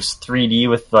 Like, so there's 3D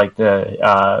with like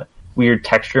the weird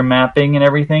texture mapping and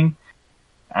everything.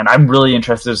 And I'm really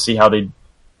interested to see how they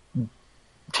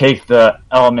take the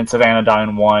elements of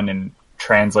Anodyne 1 and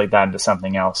translate that into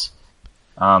something else.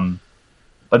 But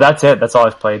that's it. That's all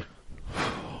I've played.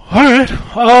 All right.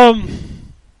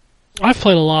 I've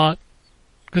played a lot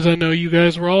because I know you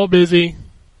guys were all busy,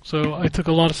 so I took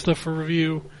a lot of stuff for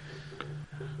review.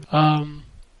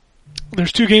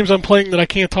 There's 2 games I'm playing that I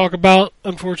can't talk about,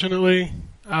 unfortunately.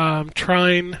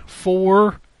 Trine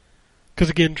 4, because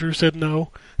again, Drew said no.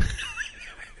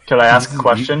 Could I ask a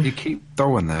question? You keep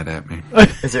throwing that at me.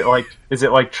 Is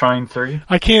it like Trine 3?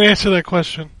 I can't answer that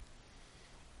question.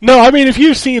 No, I mean, if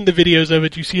you've seen the videos of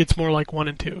it, you see it's more like 1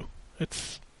 and 2.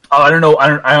 It's... Oh, I don't know.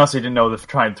 I honestly didn't know that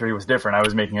Trine 3 was different. I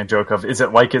was making a joke of, is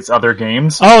it like its other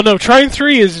games? Oh, no, Trine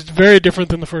 3 is very different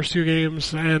than the first 2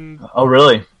 games. And oh,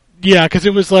 really? yeah, because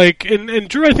it was like... And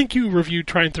Drew, I think you reviewed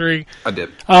Trine 3. I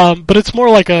did. But it's more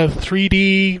like a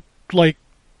 3D, like...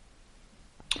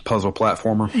 Puzzle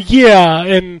platformer. Yeah,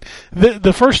 and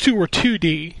the first 2 were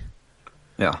 2D.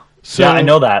 Yeah. So yeah, I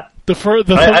know that.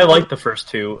 I like the first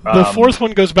 2. The fourth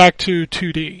one goes back to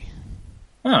 2D.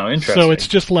 Oh, interesting. So it's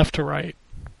just left to right.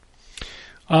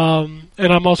 And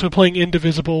I'm also playing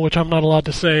Indivisible, which I'm not allowed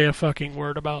to say a fucking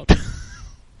word about.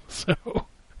 So...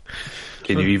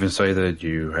 Can you even say that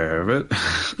you have it?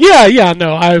 Yeah,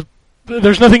 no,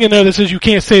 there's nothing in there that says you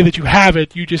can't say that you have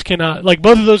it, you just cannot... Like,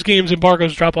 both of those games'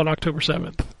 embargoes drop on October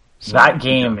 7th. So, that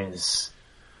game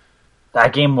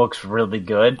looks really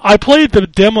good. I played the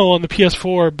demo on the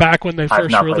PS4 back when they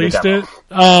first released it,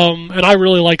 and I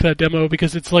really like that demo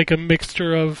because it's like a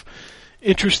mixture of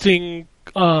interesting...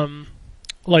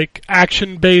 like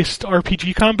action-based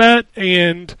RPG combat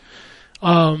and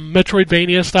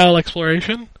Metroidvania-style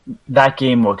exploration. That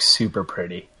game looks super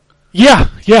pretty. Yeah.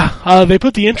 They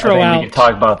put the intro out. We can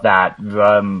talk about that.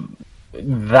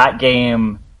 That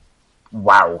game,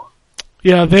 wow.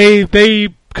 Yeah, they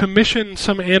commissioned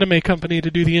some anime company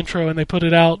to do the intro, and they put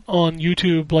it out on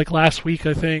YouTube like last week,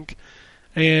 I think.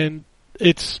 And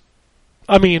it's,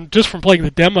 I mean, just from playing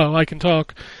the demo, I can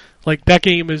talk. Like, that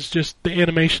game is just, the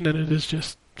animation in it is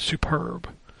just superb.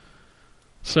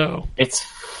 So it's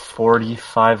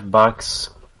 $45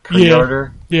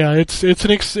 pre-order. Yeah, it's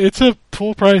a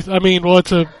full price. I mean, well,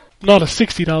 it's not a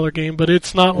 $60 game, but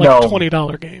it's not like a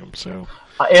 $20 game. So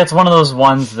it's one of those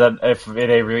ones that if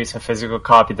they release a physical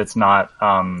copy that's not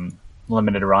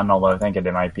limited run, although I think it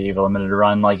might be limited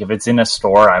run. Like if it's in a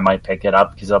store, I might pick it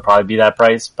up because it'll probably be that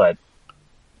price. But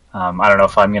I don't know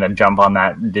if I'm going to jump on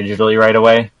that digitally right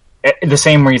away. The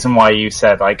same reason why you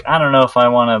said, like, I don't know if I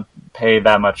want to pay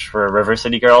that much for River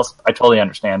City Girls. I totally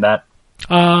understand that.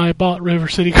 I bought River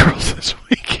City Girls this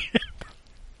weekend.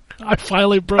 I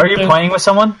finally broke. Are you playing with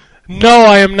someone? No,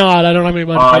 I am not. I don't have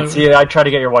anybody to play with. See, I try to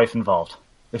get your wife involved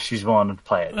if she's willing to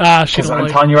play it. Because I'm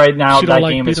telling you right now, that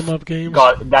game is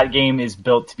that game is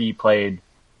built to be played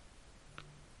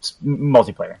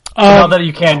multiplayer. Not that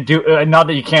you can't not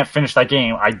that you can't finish that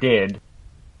game. I did.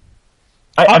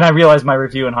 And I realize my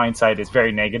review in hindsight is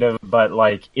very negative, but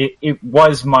like it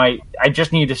was I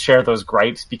just need to share those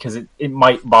gripes because it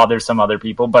might bother some other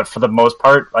people, but for the most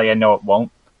part, like I know it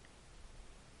won't.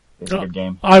 It's a good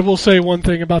game. I will say one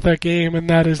thing about that game, and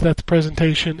that is that the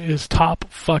presentation is top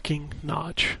fucking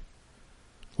notch.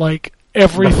 Like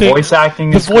everything,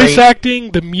 the voice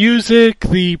acting, the music,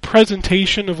 the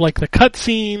presentation of like the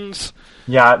cutscenes.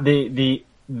 Yeah, the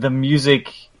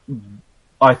music.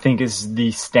 I think is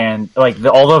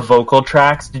all the vocal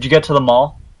tracks. Did you get to the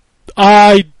mall?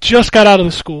 I just got out of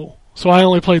the school, so I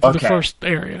only played through the first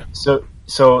area. So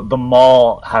So the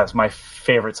Mall has my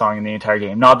favorite song in the entire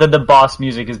game. Not that the boss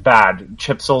music is bad.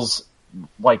 Chipsel's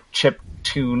like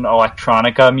chiptune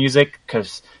electronica music,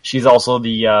 because she's also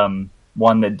the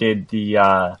one that did the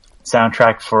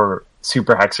soundtrack for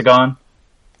Super Hexagon,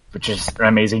 which is an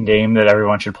amazing game that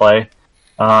everyone should play.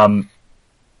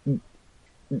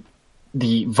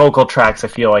 The vocal tracks, I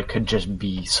feel like, could just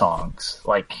be songs.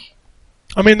 Like,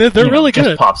 I mean, they're really just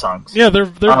good. pop songs. Yeah, they're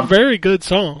very good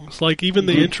songs. Like even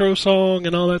the intro song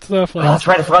and all that stuff. Like, oh, that's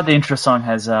right. I forgot the intro song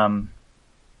has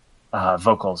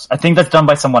vocals. I think that's done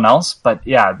by someone else. But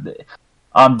yeah,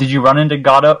 did you run into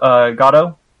Gato?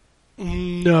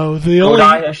 No,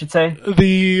 Godai, I should say.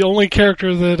 The only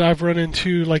character that I've run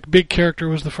into, like big character,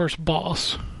 was the first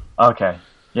boss. Okay.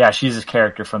 Yeah, she's a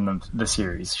character from the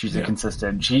series. She's a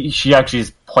consistent. She actually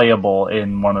is playable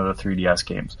in one of the 3DS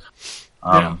games.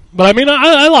 Yeah, but I mean,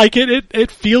 I like it.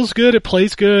 It feels good. It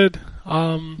plays good.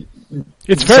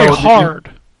 It's very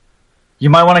hard. You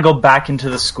might want to go back into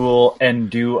the school and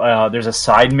do. There's a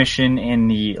side mission in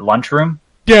the lunchroom.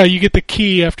 Yeah, you get the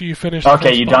key after you finish.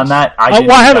 Okay, you done that? I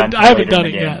haven't done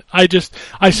it yet.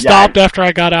 I stopped after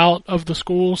I got out of the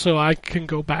school, so I can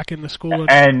go back in the school.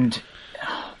 And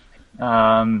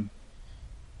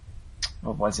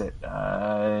what was it?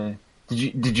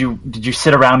 Did you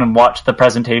sit around and watch the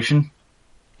presentation?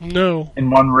 No.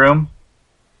 In one room?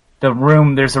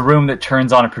 There's a room that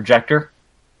turns on a projector.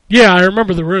 Yeah, I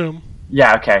remember the room.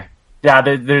 Yeah, okay. Yeah,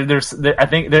 I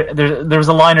think there's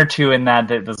a line or two in that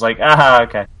was like,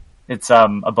 okay. It's a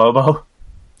Bobo.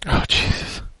 Oh,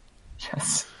 Jesus.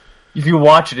 Yes. If you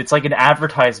watch it, it's like an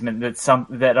advertisement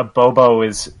that a Bobo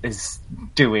is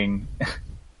doing.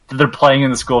 That they're playing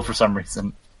in the school for some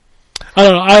reason. I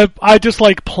don't know. I just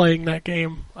like playing that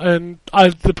game, and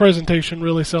the presentation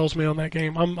really sells me on that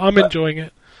game. I'm enjoying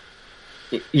it.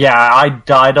 Yeah, I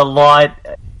died a lot.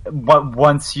 But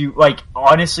once you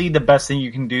honestly, the best thing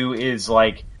you can do is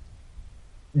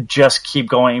just keep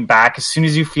going back. As soon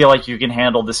as you feel like you can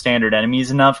handle the standard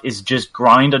enemies enough, is just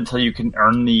grind until you can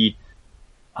earn the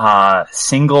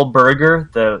single burger,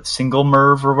 the single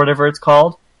merv or whatever it's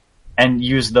called, and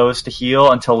use those to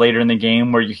heal until later in the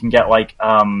game where you can get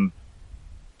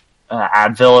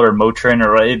Advil or Motrin,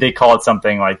 or they call it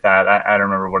something like that. I don't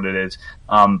remember what it is.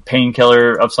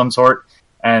 Painkiller of some sort.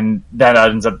 And that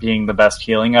ends up being the best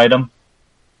healing item,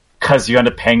 because you end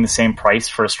up paying the same price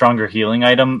for a stronger healing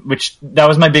item, that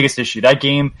was my biggest issue. That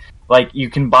game, you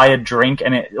can buy a drink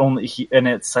and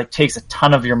it's takes a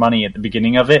ton of your money at the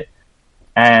beginning of it,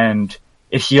 and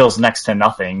it heals next to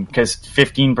nothing, because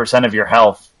 15% of your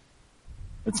health,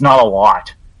 it's not a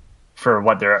lot for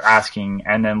what they're asking.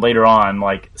 And then later on,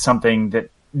 something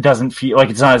that doesn't feel like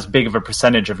it's not as big of a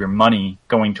percentage of your money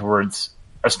going towards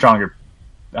a stronger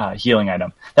healing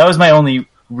item. That was my only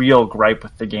real gripe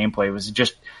with the gameplay, was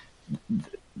just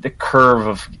the curve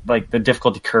of the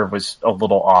difficulty curve was a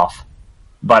little off.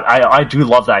 But I do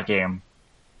love that game.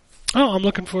 Oh, I'm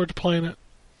looking forward to playing it.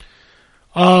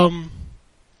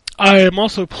 I am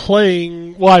also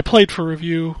playing. Well, I played for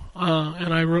review,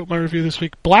 and I wrote my review this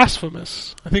week.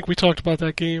 Blasphemous. I think we talked about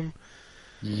that game.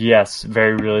 Yes,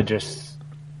 very religious,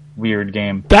 weird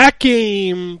game. That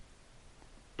game.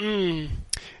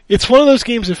 It's one of those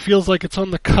games that feels like it's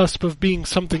on the cusp of being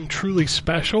something truly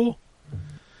special.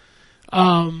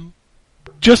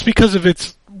 Just because of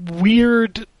its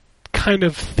weird kind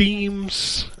of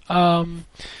themes.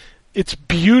 It's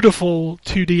beautiful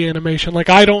 2D animation.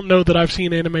 I don't know that I've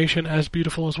seen animation as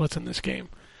beautiful as what's in this game.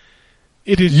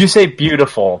 It is. You say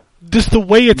beautiful. Just the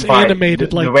way it's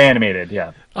animated. The way animated,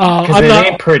 yeah. Because it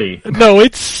ain't pretty. No,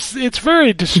 it's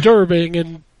very disturbing,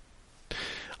 and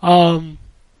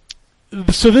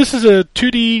so this is a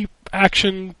 2D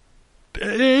action.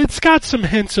 It's got some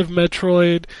hints of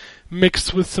Metroid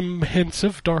mixed with some hints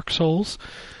of Dark Souls.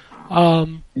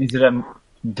 Is it a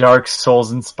Dark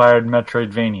Souls-inspired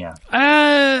Metroidvania?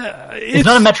 It's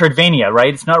not a Metroidvania,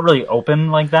 right? It's not really open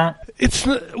like that?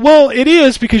 It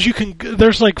is, because you can.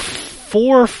 There's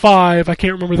 4 or 5, I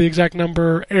can't remember the exact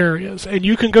number, areas, and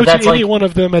you can go to any one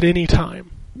of them at any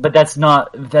time. But that's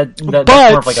not that's more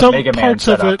of some a Mega Man parts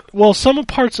setup. of it. Well, some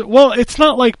parts. Well, it's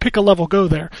not pick a level, go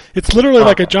there. It's literally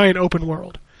like a giant open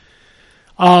world.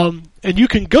 And you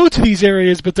can go to these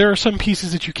areas, but there are some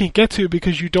pieces that you can't get to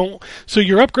because you don't. So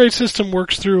your upgrade system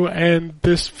works through, and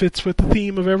this fits with the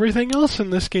theme of everything else in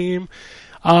this game.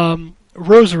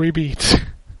 Rosary beads.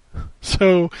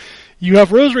 So you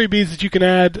have rosary beads that you can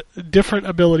add different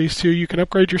abilities to. You can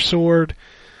upgrade your sword.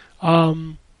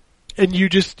 And you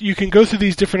can go through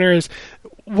these different areas.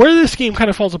 Where this game kind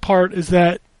of falls apart is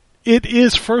that it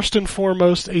is first and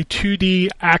foremost a 2D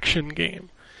action game.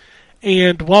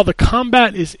 And while the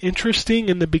combat is interesting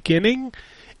in the beginning,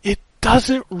 it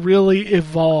doesn't really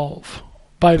evolve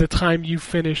by the time you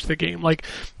finish the game. Like,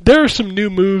 there are some new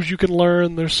moves you can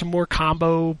learn. There's some more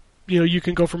combo. You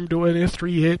can go from doing a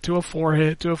 3-hit to a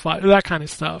 4-hit to a 5, that kind of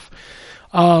stuff.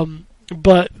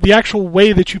 But the actual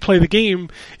way that you play the game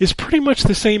is pretty much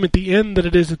the same at the end that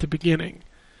it is at the beginning.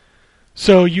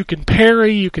 So you can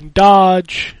parry, you can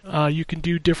dodge, you can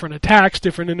do different attacks.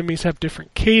 Different enemies have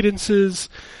different cadences.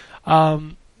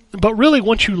 But really,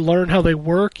 once you learn how they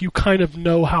work, you kind of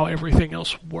know how everything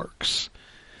else works.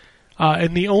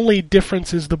 And the only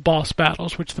difference is the boss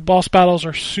battles, which the boss battles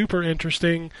are super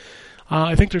interesting.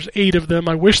 I think there's 8 of them.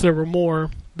 I wish there were more,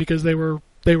 because they were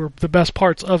the best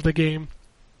parts of the game.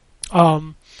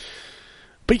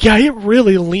 But yeah, it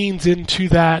really leans into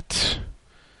that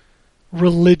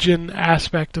religion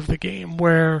aspect of the game,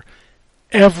 where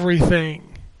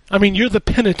everything... I mean, you're the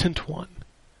penitent one.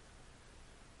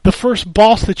 The first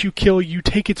boss that you kill, you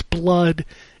take its blood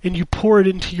and you pour it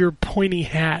into your pointy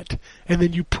hat, and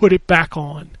then you put it back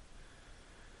on.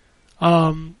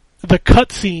 The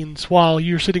cutscenes, while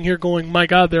you're sitting here going, my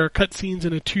god, there are cutscenes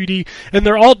in a 2D, and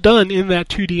they're all done in that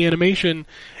 2D animation,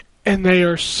 and they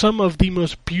are some of the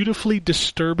most beautifully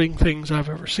disturbing things I've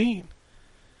ever seen.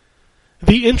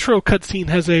 The intro cutscene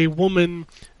has a woman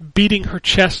beating her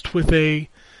chest with a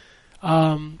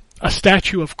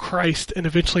statue of Christ, and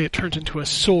eventually it turns into a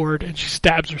sword, and she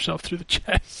stabs herself through the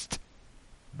chest.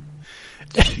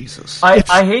 Jesus.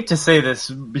 I hate to say this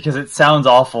because it sounds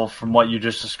awful from what you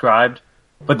just described,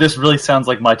 but this really sounds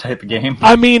like my type of game.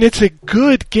 I mean, it's a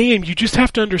good game. You just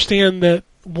have to understand that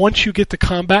once you get the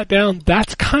combat down,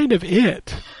 that's kind of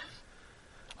it.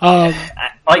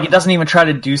 Like, it doesn't even try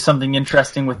to do something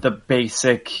interesting with the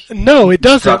basic. No, it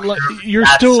doesn't. structure. You're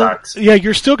That still, sucks. yeah,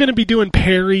 you're still going to be doing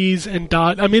parries and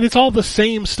dot. I mean, it's all the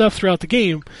same stuff throughout the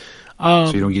game.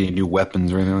 So you don't get any new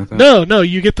weapons or anything like that? No,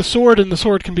 you get the sword, and the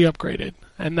sword can be upgraded,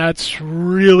 and that's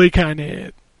really kind of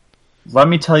it. Let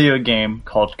me tell you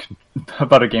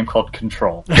about a game called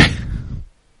Control,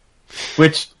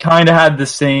 which kind of had the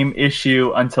same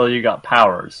issue until you got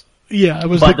powers. Yeah, it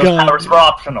was But the the gun. powers were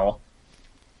optional.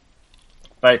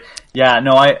 But yeah,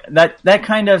 no, that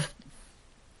kind of,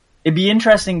 it'd be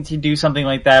interesting to do something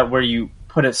like that where you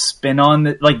put a spin on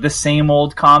the same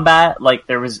old combat, like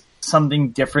there was something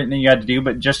different that you had to do,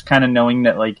 but just kind of knowing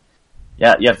that, like,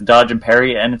 yeah, you have to dodge and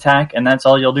parry and attack, and that's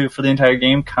all you'll do for the entire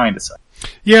game, kind of sucks.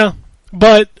 Yeah,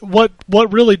 but what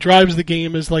really drives the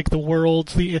game is like the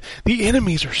worlds. The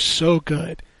enemies are so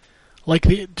good. Like,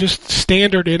 just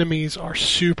standard enemies are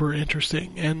super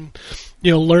interesting, and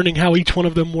learning how each one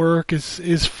of them work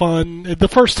is fun. The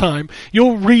first time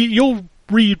you'll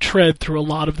retread through a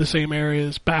lot of the same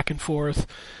areas back and forth.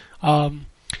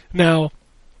 Now,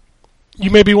 you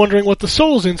may be wondering what the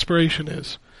Souls inspiration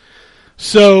is.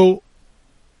 So,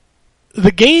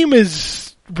 the game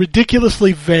is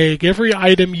ridiculously vague. Every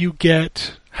item you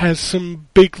get has some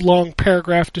big long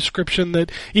paragraph description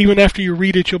that even after you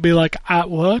read it, you'll be like,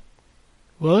 what?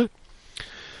 What?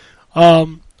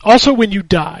 Also, when you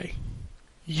die,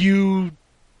 you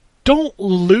don't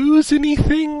lose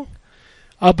anything,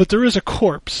 but there is a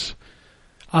corpse.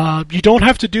 You don't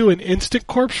have to do an instant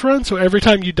corpse run, so every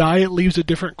time you die, it leaves a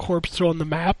different corpse on the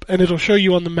map, and it'll show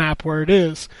you on the map where it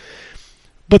is.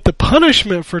 But the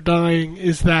punishment for dying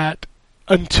is that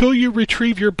until you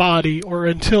retrieve your body, or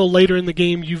until later in the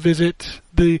game you visit,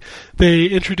 they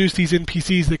introduce these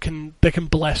NPCs that can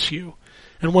bless you.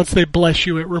 And once they bless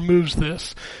you, it removes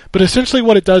this. But essentially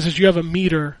what it does is you have a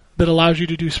meter that allows you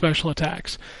to do special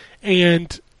attacks.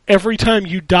 And every time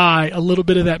you die, a little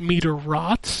bit of that meter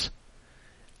rots,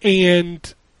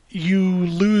 and you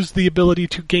lose the ability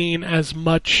to gain as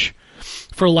much,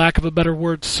 for lack of a better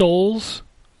word, souls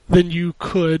than you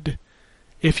could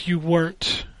if you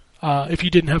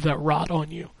didn't have that rot on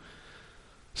you.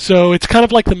 So it's kind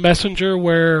of like the Messenger,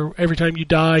 where every time you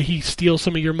die, he steals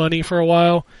some of your money for a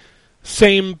while.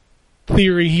 Same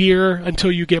theory here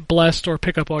until you get blessed or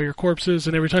pick up all your corpses,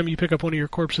 and every time you pick up one of your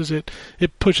corpses, it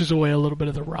pushes away a little bit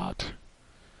of the rot.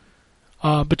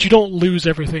 But you don't lose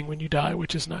everything when you die,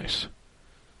 which is nice.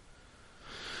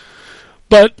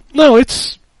 But no,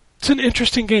 it's an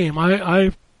interesting game.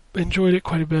 I enjoyed it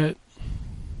quite a bit.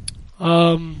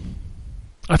 I'll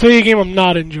tell you a game I'm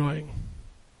not enjoying,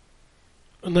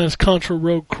 and that's Contra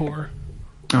Rogue Core.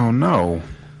 Oh no.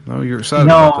 No, you're excited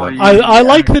No, about that. I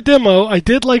like the demo. I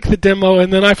did like the demo,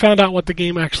 and then I found out what the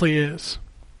game actually is.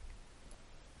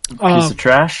 Piece of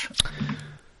trash?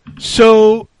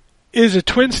 So, is a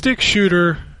twin-stick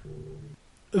shooter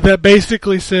that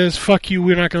basically says, fuck you,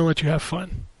 we're not going to let you have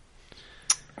fun.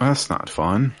 That's not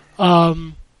fun.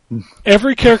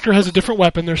 every character has a different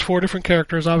weapon. There's 4 different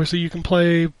characters. Obviously, you can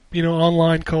play,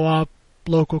 online co-op,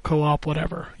 local co-op,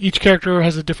 whatever. Each character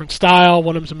has a different style.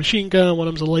 One of them's a machine gun. One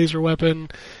of them's a laser weapon.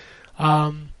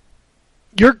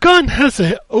 Your gun has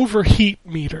an overheat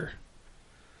meter.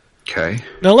 Okay.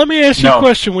 Now let me ask you a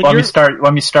question. Let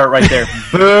me start right there.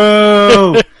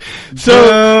 Boo!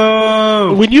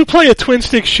 So, when you play a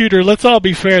twin-stick shooter, let's all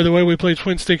be fair, the way we play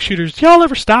twin-stick shooters, do y'all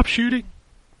ever stop shooting?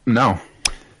 No.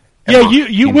 Yeah,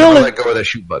 you will. Never let go of that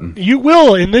shoot button. You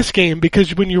will in this game,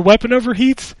 because when your weapon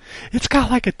overheats, it's got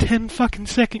like a 10 fucking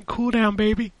second cooldown,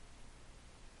 baby.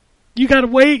 You gotta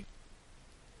wait.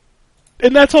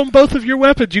 And that's on both of your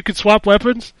weapons. You can swap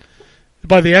weapons.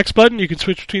 By the X button, you can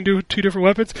switch between two different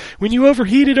weapons. When you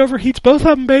overheat, it overheats both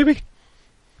of them, baby.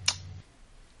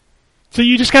 So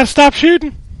you just gotta stop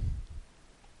shooting.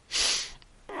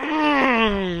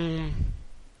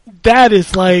 That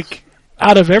is like,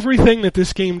 out of everything that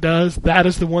this game does, that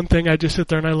is the one thing I just sit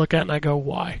there and I look at and I go,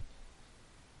 why?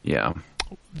 Yeah.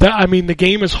 The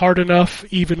game is hard enough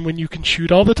even when you can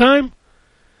shoot all the time.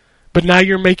 But now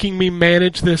you're making me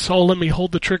manage this. Oh, let me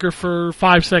hold the trigger for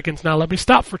 5 seconds. Now let me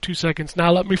stop for 2 seconds.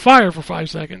 Now let me fire for 5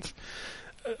 seconds.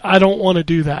 I don't want to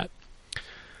do that.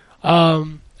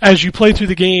 As you play through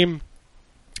the game,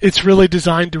 it's really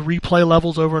designed to replay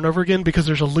levels over and over again because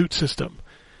there's a loot system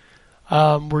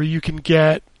where you can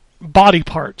get body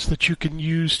parts that you can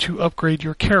use to upgrade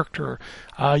your character.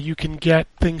 You can get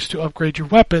things to upgrade your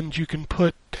weapons. You can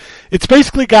put... It's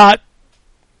basically got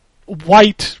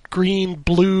white, green,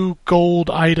 blue, gold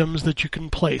items that you can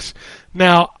place.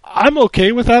 Now, I'm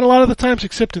okay with that a lot of the times,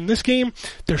 except in this game,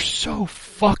 there's so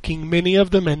fucking many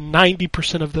of them, and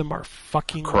 90% of them are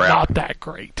fucking not that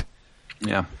great.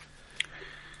 Yeah.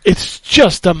 It's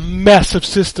just a mess of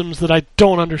systems that I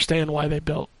don't understand why they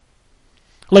built.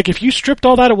 Like, if you stripped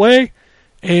all that away,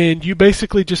 and you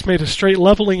basically just made a straight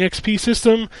leveling XP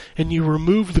system, and you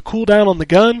removed the cooldown on the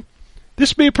gun,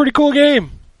 this would be a pretty cool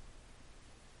game.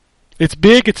 It's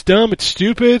big, it's dumb, it's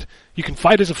stupid. You can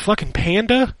fight as a fucking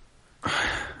panda.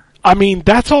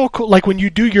 That's all cool. Like when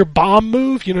you do your bomb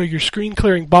move, your screen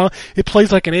clearing bomb, it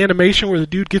plays like an animation where the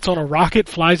dude gets on a rocket,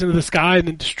 flies into the sky, and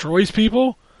then destroys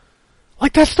people.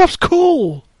 Like, that stuff's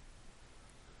cool.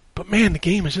 But man, the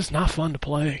game is just not fun to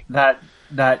play.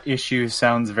 That issue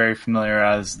sounds very familiar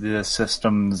as the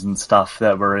systems and stuff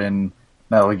that were in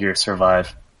Metal Gear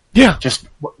Survive. Yeah. Just,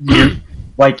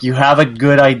 you have a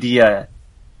good idea,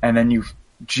 and then you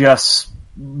just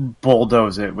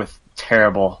bulldoze it with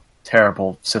terrible,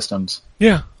 terrible systems.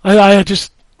 Yeah, I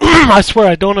just, I swear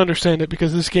I don't understand it,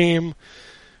 because this game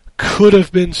could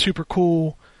have been super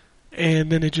cool, and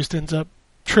then it just ends up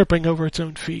tripping over its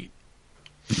own feet.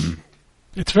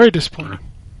 It's very disappointing.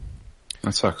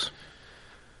 That sucks.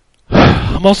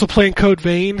 I'm also playing Code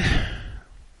Vein.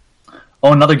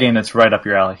 Oh, another game that's right up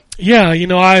your alley. Yeah,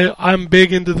 I'm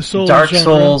big into the Souls Dark genre.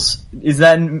 Souls,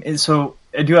 so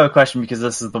I do have a question, because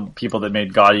this is the people that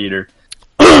made God Eater.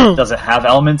 Does it have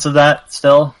elements of that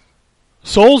still?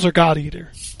 Souls or God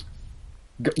Eater?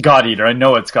 God Eater. I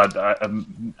know it's got.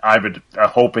 I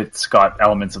hope it's got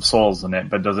elements of Souls in it,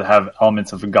 but does it have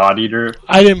elements of a God Eater?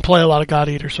 I didn't play a lot of God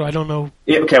Eater, so I don't know.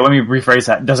 Okay, let me rephrase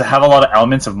that. Does it have a lot of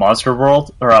elements of Monster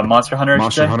World or Monster Hunter?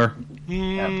 Monster Hunter.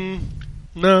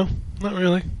 No, not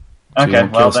really. So Okay, you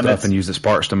don't well kill then stuff it's and use the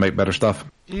sparks to make better stuff.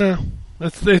 No,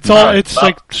 it's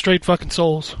like straight fucking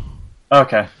Souls.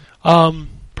 okay.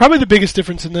 Probably the biggest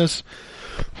difference in this.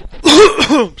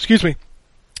 Excuse me.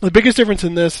 The biggest difference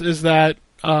in this is that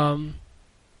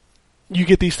you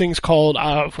get these things called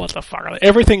what the fuck are they?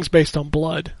 Everything's based on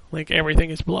blood. Like, everything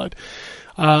is blood,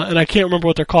 and I can't remember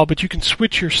what they're called. But you can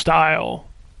switch your style,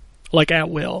 like, at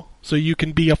will. So you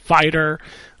can be a fighter,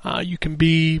 you can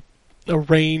be a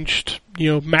ranged,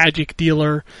 magic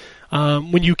dealer.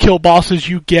 When you kill bosses,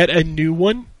 you get a new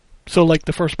one. So, like,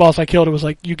 the first boss I killed, it was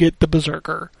like, you get the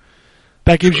Berserker.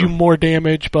 That gives you more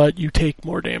damage, but you take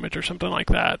more damage or something like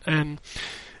that. And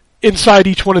inside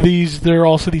each one of these, there are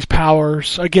also these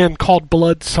powers, again, called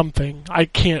blood something. I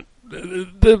can't...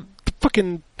 The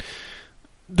fucking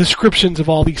descriptions of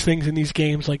all these things in these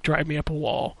games, like, drive me up a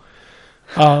wall.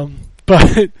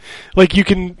 But, like, you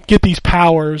can get these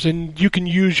powers, and you can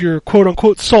use your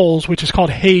quote-unquote souls, which is called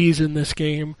haze in this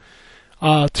game,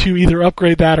 to either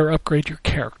upgrade that or upgrade your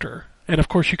character. And, of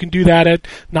course, you can do that at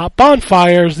not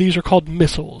bonfires. These are called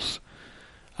missiles.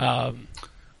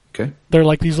 Okay. They're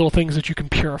like these little things that you can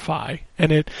purify.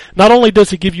 And it not only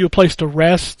does it give you a place to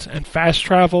rest and fast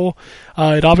travel,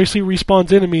 it obviously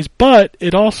respawns enemies, but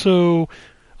it also,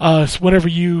 whenever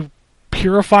you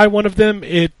purify one of them,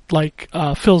 it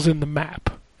fills in the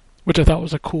map, which I thought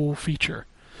was a cool feature.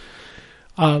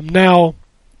 Now,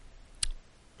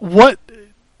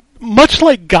 much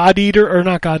like God Eater, or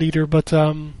not God Eater, but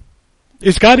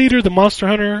is God Eater the Monster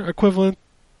Hunter equivalent?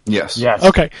 Yes. Yes.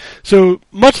 Okay, so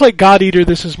much like God Eater,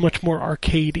 this is much more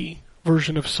arcadey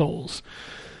version of Souls.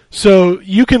 So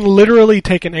you can literally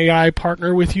take an AI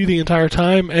partner with you the entire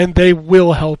time, and they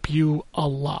will help you a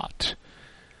lot.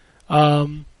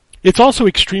 It's also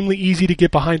extremely easy to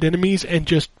get behind enemies and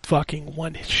just fucking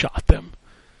one-shot them.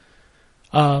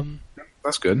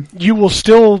 That's good. You will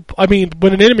still, I mean,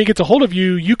 when an enemy gets a hold of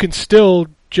you, you can still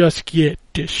just get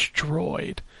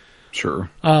destroyed. Sure.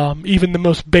 Even the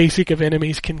most basic of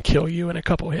enemies can kill you in a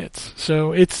couple hits.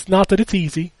 So it's not that it's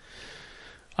easy.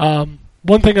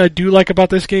 One thing I do like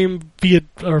about this game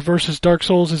versus Dark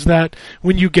Souls is that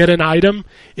when you get an item,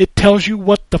 it tells you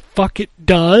what the fuck it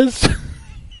does.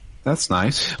 That's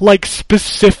nice. Like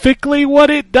specifically what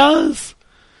it does.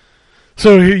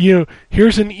 So,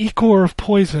 here's an E-core of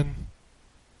poison.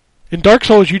 In Dark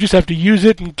Souls, you just have to use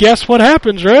it and guess what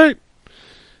happens, right?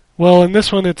 Well, in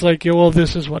this one, it's like,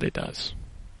 this is what it does.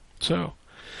 So,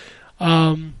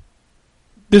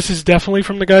 this is definitely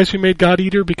from the guys who made God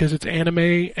Eater because it's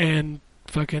anime and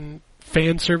fucking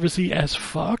fan servicey as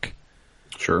fuck.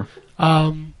 Sure.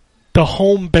 The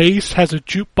home base has a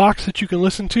jukebox that you can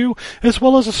listen to, as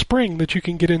well as a spring that you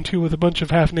can get into with a bunch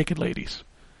of half-naked ladies.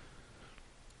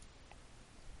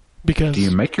 Because do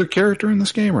you make your character in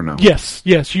this game or no? Yes,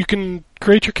 you can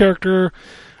create your character,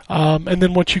 and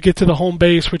then once you get to the home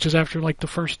base, which is after like the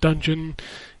first dungeon,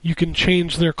 you can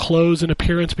change their clothes and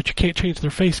appearance, but you can't change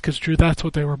their face because, Drew, that's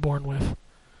what they were born with.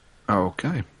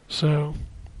 Okay. So,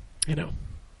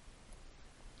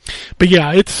 But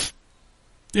yeah, it's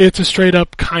a straight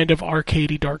up kind of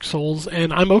arcadey Dark Souls,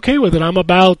 and I'm okay with it. I'd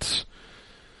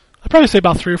probably say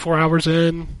about 3 or 4 hours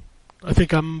in. I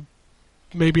think I'm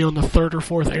maybe on the 3rd or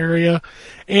 4th area.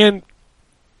 And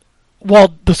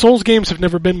while the Souls games have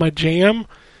never been my jam,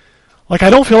 like I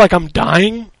don't feel like I'm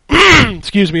dying,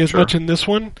 excuse me, as much in this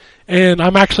one. And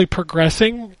I'm actually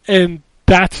progressing, and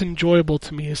that's enjoyable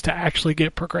to me, is to actually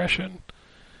get progression.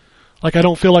 Like I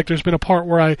don't feel like there's been a part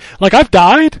where I've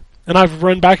died, and I've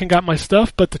run back and got my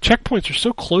stuff, but the checkpoints are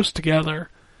so close together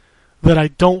that I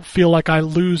don't feel like I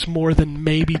lose more than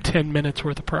maybe 10 minutes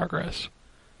worth of progress.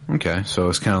 Okay, so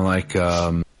it's kind of like,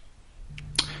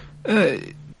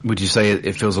 would you say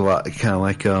it feels a lot kind of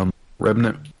like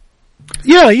Remnant?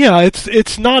 Yeah,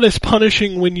 it's not as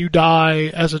punishing when you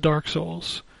die as a Dark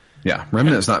Souls. Yeah,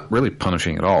 Remnant is not really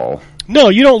punishing at all. No,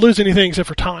 you don't lose anything except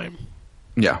for time.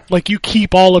 Yeah. Like, you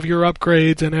keep all of your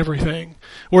upgrades and everything.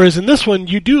 Whereas in this one,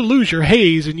 you do lose your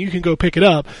haze and you can go pick it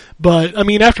up. But, I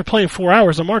mean, after playing 4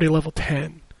 hours, I'm already level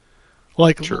 10.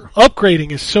 Like,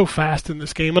 upgrading is so fast in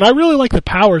this game. And I really like the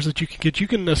powers that you can get. You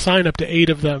can assign up to 8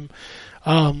 of them.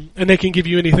 And they can give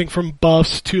you anything from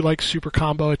buffs to, like, super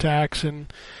combo attacks.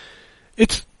 And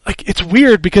it's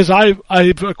weird because I've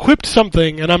equipped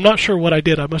something, and I'm not sure what I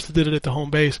did. I must have did it at the home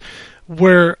base,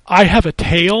 where I have a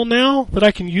tail now that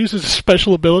I can use as a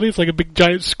special ability. It's like a big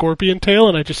giant scorpion tail,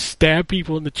 and I just stab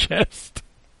people in the chest.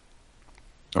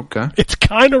 Okay. It's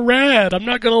kind of rad, I'm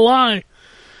not going to lie.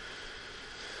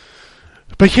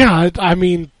 But yeah, I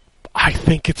mean, I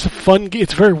think it's a fun game.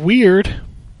 It's very weird,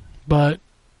 but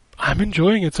I'm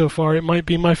enjoying it so far. It might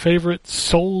be my favorite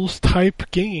Souls-type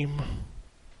game.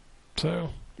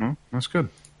 So... Well, that's good.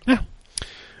 Yeah.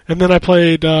 And then I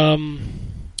played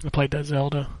that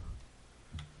Zelda.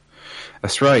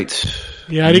 That's right.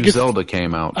 Yeah, Zelda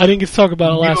came out. I didn't get to talk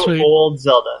about it last week. Old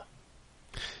Zelda.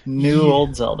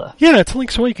 Old Zelda. Yeah, it's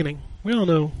Link's Awakening. We all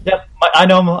know. Yep, I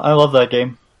know. I love that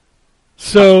game.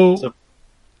 So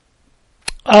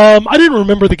I didn't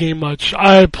remember the game much.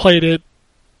 I played it,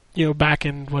 back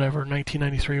in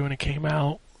 1993 when it came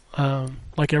out,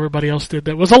 like everybody else did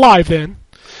that was alive then.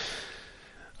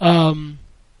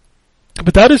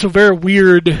 But that is a very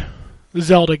weird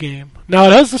Zelda game. Now,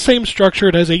 it has the same structure.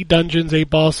 It has 8 dungeons, 8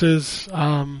 bosses.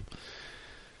 The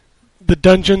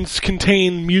dungeons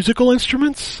contain musical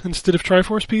instruments instead of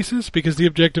Triforce pieces because the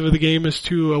objective of the game is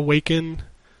to awaken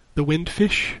the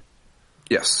windfish.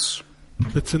 Yes.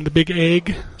 That's in the big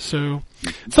egg. So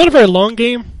it's not a very long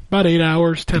game. About 8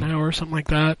 hours, 10 hours, something like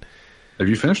that. Have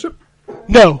you finished it?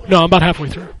 No, I'm about halfway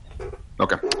through.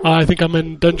 Okay. I think I'm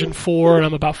in Dungeon 4, and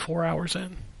I'm about 4 hours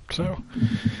in. So,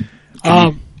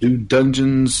 do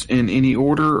dungeons in any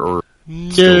order, or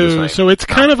no? So it's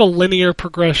kind of a linear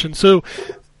progression. So,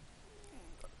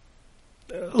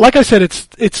 like I said,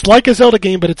 it's like a Zelda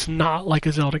game, but it's not like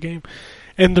a Zelda game.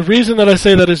 And the reason that I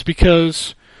say that is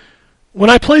because when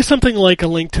I play something like A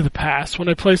Link to the Past, when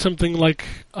I play something like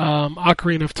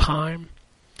Ocarina of Time,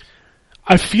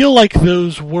 I feel like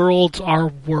those worlds are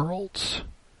worlds.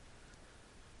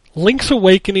 Link's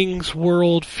Awakening's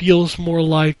world feels more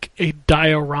like a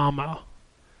diorama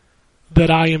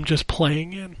that I am just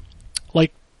playing in.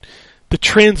 Like, the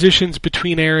transitions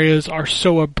between areas are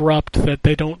so abrupt that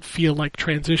they don't feel like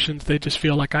transitions, they just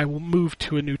feel like I will move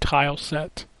to a new tile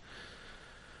set.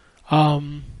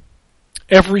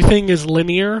 Everything is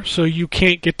linear, so you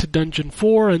can't get to Dungeon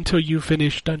 4 until you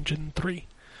finish Dungeon 3.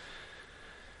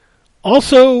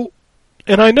 Also,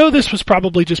 and I know this was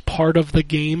probably just part of the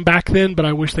game back then, but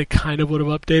I wish they kind of would have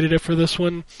updated it for this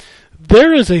one.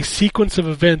 There is a sequence of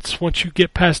events once you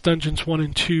get past Dungeons 1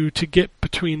 and 2 to get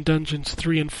between Dungeons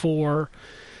 3 and 4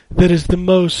 that is the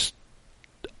most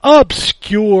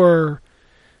obscure.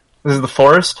 This is the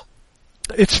forest?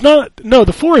 It's not. No,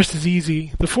 the forest is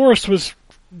easy. The forest was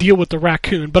deal with the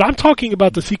raccoon. But I'm talking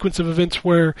about the sequence of events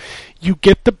where you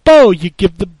get the bow, you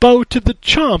give the bow to the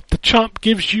chomp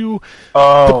gives you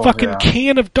the fucking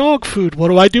can of dog food. What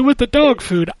do I do with the dog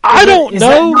food? I don't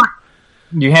know.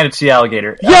 You hand it to the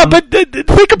alligator. Yeah, but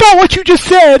think about what you just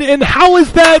said, and how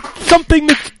is that something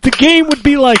that the game would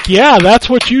be like, yeah, that's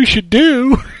what you should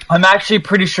do? I'm actually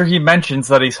pretty sure he mentions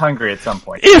that he's hungry at some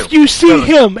point. If you see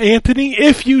him, Anthony,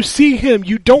 if you see him,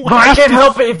 you don't have to... I can't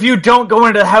help it if you don't go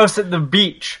into the house at the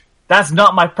beach. That's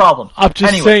not my problem. I'm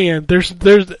just saying, there's,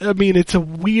 I mean, it's a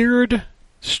weird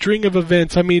string of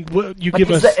events. I mean, you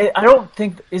give us... I don't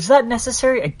think... Is that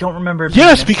necessary? I don't remember.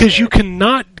 Yes, because you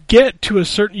cannot get to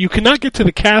you cannot get to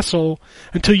the castle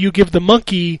until you give the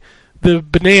monkey the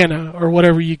banana or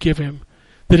whatever you give him.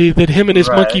 That him and his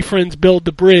monkey friends build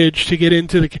the bridge to get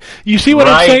into the... You see what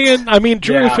I'm saying? I mean,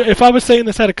 Drew, if I was saying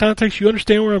this out of context, you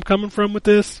understand where I'm coming from with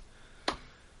this?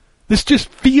 This just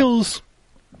feels...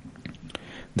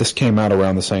 This came out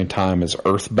around the same time as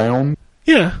Earthbound.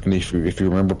 Yeah. And if you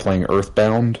remember playing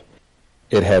Earthbound,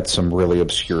 it had some really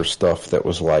obscure stuff that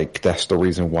was like, that's the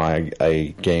reason why a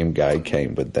game guide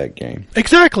came with that game.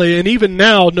 Exactly, and even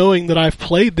now, knowing that I've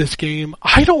played this game,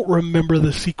 I don't remember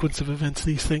the sequence of events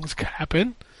these things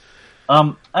happen.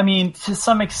 I mean, to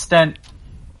some extent,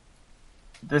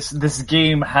 this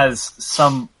game has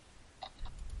some...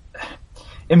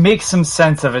 It makes some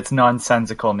sense of its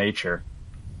nonsensical nature.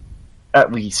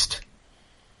 At least.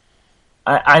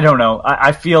 I don't know.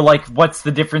 I feel like what's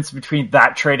the difference between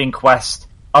that trading quest,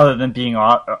 other than being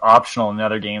optional in the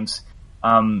other games,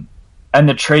 and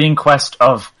the trading quest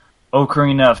of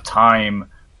Ocarina of Time,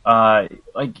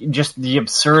 like just the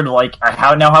absurd, like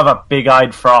I now have a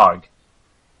big-eyed frog.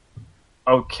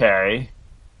 Okay.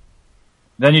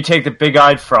 Then you take the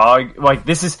big-eyed frog. Like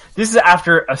this is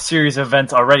after a series of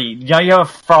events already. Now you have a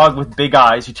frog with big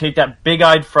eyes. You take that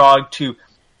big-eyed frog to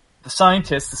the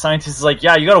scientist is like,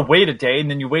 yeah, you gotta wait a day, and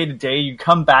then you wait a day, you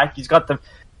come back, he's got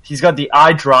the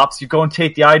eye drops, you go and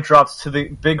take the eye drops to the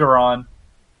Bigoron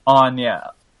on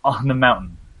the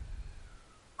mountain.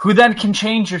 Who then can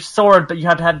change your sword, but you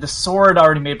have to have the sword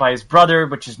already made by his brother,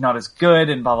 which is not as good,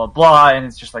 and blah blah blah, and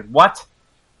it's just like, what?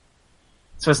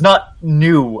 So it's not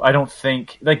new, I don't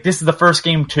think. Like, this is the first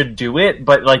game to do it,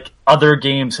 but like other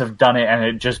games have done it and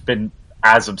it's just been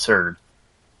as absurd.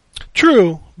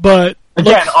 True, but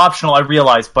again, optional, I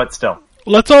realize, but still.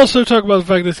 Let's also talk about the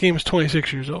fact this game is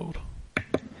 26 years old.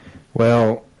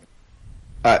 Well,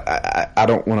 I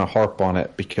don't want to harp on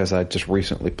it because I just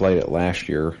recently played it last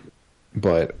year,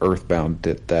 but Earthbound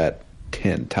did that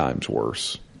 10 times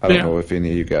worse. I don't know if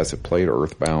any of you guys have played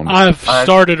Earthbound. I've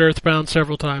started Earthbound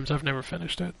several times. I've never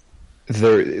finished it.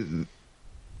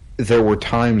 There were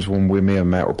times when me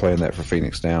and Matt were playing that for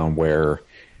Phoenix Down where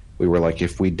we were like,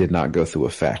 if we did not go through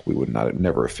a fact, we would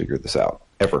never have figured this out,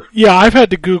 ever. Yeah, I've had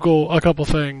to Google a couple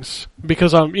things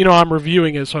because I'm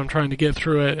reviewing it, so I'm trying to get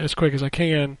through it as quick as I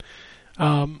can.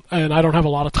 And I don't have a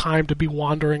lot of time to be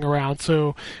wandering around.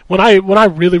 So when I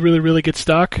really, really, really get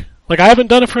stuck, like I haven't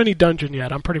done it for any dungeon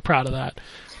yet. I'm pretty proud of that.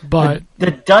 But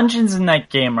the dungeons in that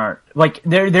game are like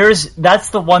that's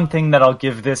the one thing that I'll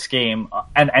give this game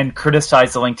and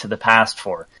criticize The Link to the Past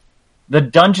for. The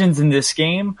dungeons in this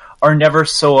game are never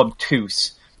so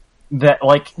obtuse that,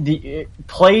 like,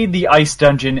 play the ice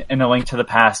dungeon in A Link to the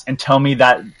Past and tell me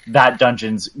that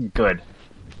dungeon's good.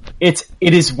 It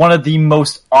is one of the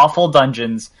most awful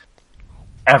dungeons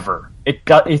ever.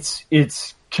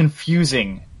 It's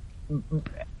confusing.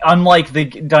 Unlike the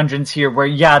dungeons here,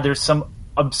 where there's some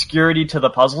obscurity to the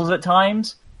puzzles at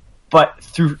times, but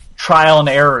through trial and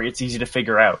error, it's easy to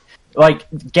figure out. Like,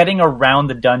 getting around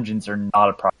the dungeons are not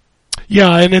a problem.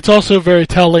 Yeah, and it's also very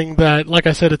telling that, like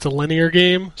I said, it's a linear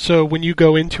game, so when you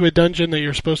go into a dungeon that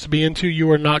you're supposed to be into, you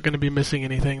are not going to be missing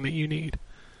anything that you need.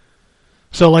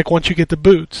 So, like, once you get the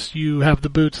boots, you have the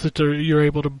boots that you're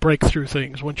able to break through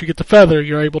things. Once you get the feather,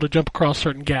 you're able to jump across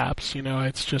certain gaps.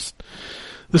 It's just...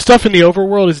 The stuff in the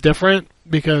overworld is different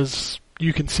because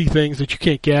you can see things that you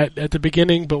can't get at the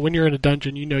beginning, but when you're in a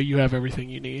dungeon, you know you have everything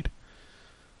you need.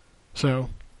 So,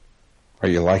 Are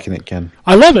you liking it, Ken?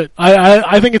 I love it.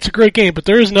 I think it's a great game, but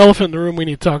there is an elephant in the room we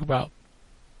need to talk about.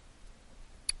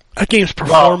 That game's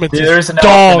performance is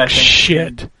dog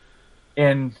shit.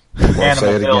 In Well,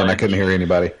 say it again. Village. I couldn't hear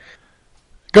anybody.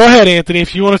 Go ahead, Anthony,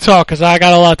 if you want to talk, because I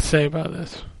got a lot to say about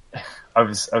this. I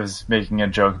was making a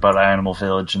joke about Animal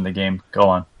Village in the game. Go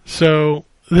on. So,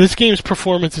 this game's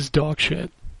performance is dog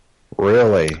shit.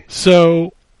 Really?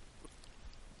 So,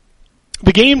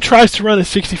 the game tries to run at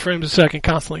 60 frames a second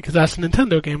constantly, because that's a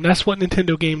Nintendo game. That's what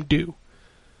Nintendo games do.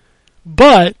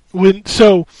 But,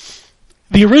 the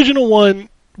original one,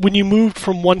 when you moved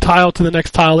from one tile to the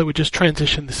next tile, it would just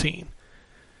transition the scene.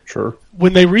 Sure.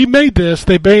 When they remade this,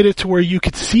 they made it to where you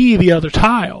could see the other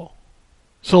tile.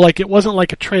 So, like, it wasn't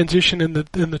like a transition in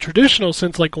the traditional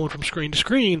sense, like going from screen to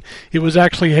screen. It was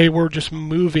actually, hey, we're just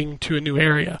moving to a new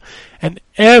area. And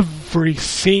every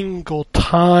single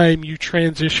time you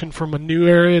transition from an old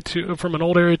area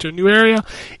to a new area,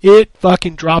 it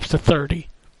fucking drops to 30.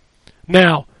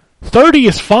 Now, 30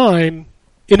 is fine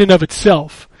in and of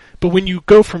itself, but when you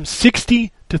go from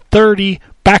 60 to 30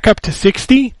 back up to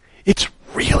 60, it's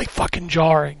really fucking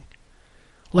jarring.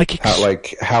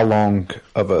 How long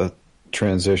of a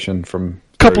transition from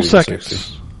couple 30 to seconds.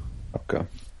 60? Okay.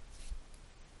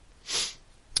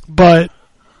 But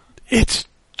it's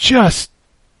just,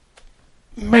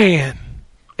 man.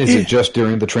 Is it just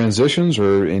during the transitions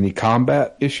or any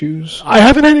combat issues? I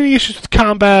haven't had any issues with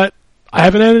combat. I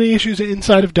haven't had any issues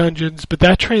inside of dungeons, but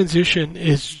that transition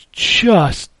is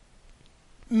just,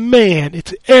 man,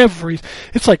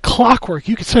 it's like clockwork.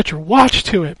 You can set your watch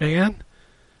to it, man.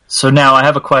 So now I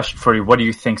have a question for you. What do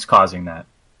you think's causing that?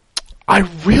 I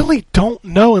really don't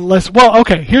know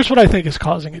here's what I think is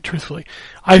causing it, truthfully.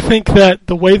 I think that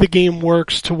the way the game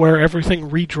works to where everything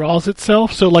redraws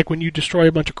itself, so like when you destroy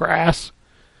a bunch of grass,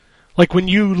 like when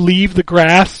you leave the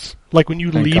grass, like when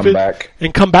you leave it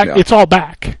and come back, yeah. It's all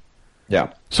back.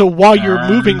 Yeah. So while you're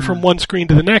moving from one screen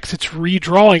to the next, it's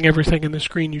redrawing everything in the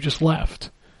screen you just left.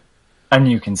 And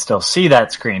you can still see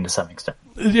that screen to some extent.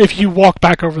 If you walk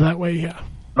back over that way, yeah.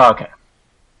 Okay.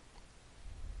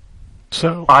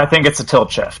 So I think it's a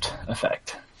tilt shift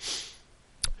effect.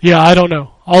 Yeah, I don't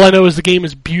know. All I know is the game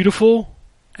is beautiful,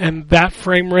 and that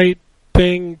frame rate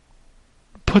thing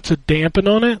puts a dampen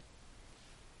on it,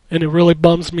 and it really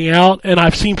bums me out. And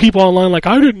I've seen people online like,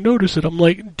 I didn't notice it. I'm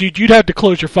like, dude, you'd have to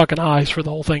close your fucking eyes for the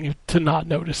whole thing to not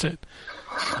notice it.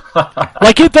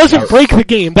 Like, it doesn't break the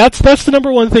game. That's the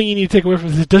number one thing you need to take away from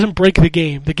this. It doesn't break the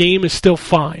game. The game is still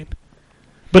fine.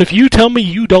 But if you tell me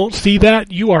you don't see that,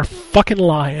 you are fucking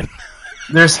lying.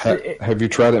 Have you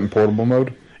tried it in portable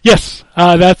mode? Yes,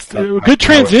 that's a good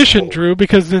transition, Drew,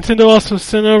 because Nintendo also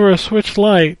sent over a Switch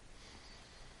Lite.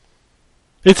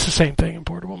 It's the same thing in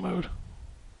portable mode.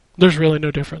 There's really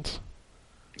no difference.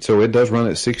 So it does run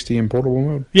at 60 in portable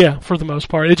mode? Yeah, for the most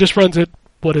part. It just runs at,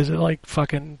 what is it, like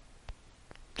fucking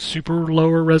super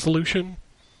lower resolution?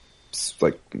 It's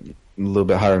like a little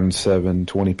bit higher than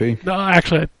 720p? No,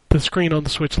 actually, the screen on the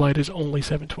Switch Lite is only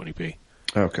 720p.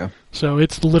 Okay. So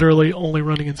it's literally only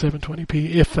running in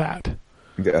 720p, if that.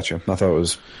 Gotcha. I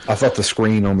thought the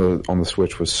screen on the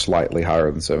Switch was slightly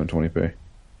higher than 720p.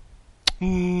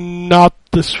 Not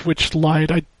the Switch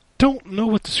Lite. I don't know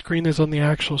what the screen is on the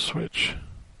actual Switch.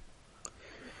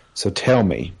 So tell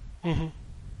me,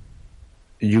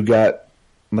 you got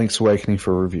Link's Awakening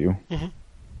for review. Mm-hmm.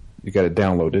 You got it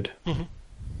downloaded. Mm-hmm.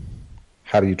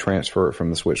 How do you transfer it from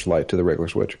the Switch Lite to the regular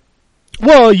Switch?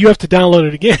 Well, you have to download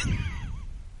it again.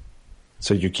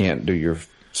 So you can't do your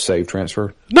save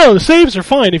transfer? No, the saves are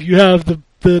fine if you have the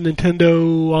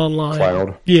Nintendo Online.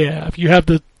 Cloud? Yeah, if you have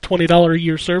the $20 a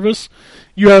year service,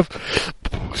 you have,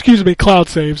 cloud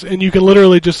saves, and you can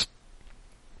literally just...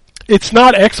 It's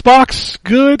not Xbox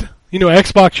good. You know,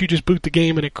 Xbox, you just boot the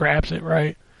game and it grabs it,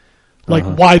 right? Like,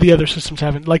 why the other systems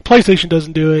haven't... Like, PlayStation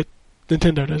doesn't do it.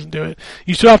 Nintendo doesn't do it.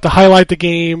 You still have to highlight the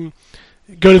game,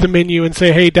 go to the menu, and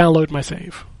say, hey, download my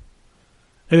save.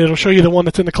 And it'll show you the one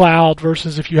that's in the cloud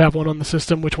versus if you have one on the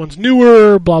system, which one's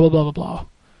newer, blah, blah, blah, blah, blah.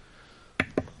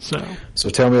 So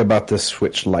tell me about the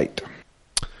Switch Lite.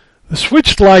 The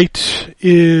Switch Lite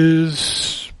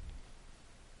is...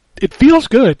 It feels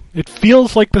good. It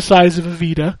feels like the size of a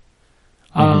Vita.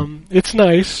 It's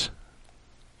nice.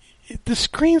 The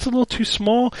screen's a little too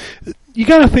small. You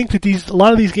gotta think that a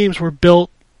lot of these games were built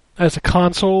as a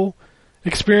console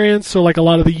experience, so like a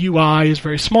lot of the UI is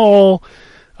very small.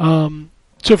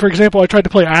 So, for example, I tried to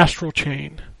play Astral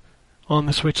Chain on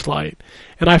the Switch Lite,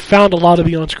 and I found a lot of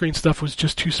the on-screen stuff was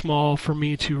just too small for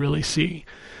me to really see.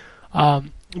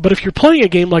 But if you're playing a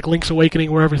game like Link's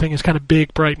Awakening where everything is kind of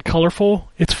big, bright, and colorful,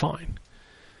 it's fine.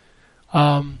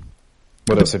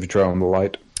 What else have you tried on the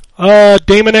light?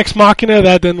 Daemon X Machina,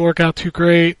 that didn't work out too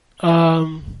great.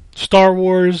 Star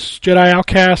Wars Jedi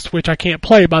Outcast, which I can't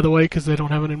play, by the way, because they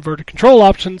don't have an inverted control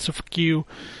option, so fuck you.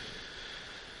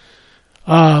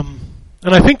 And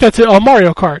I think that's it. Oh,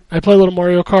 Mario Kart. I play a little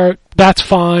Mario Kart. That's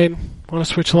fine on a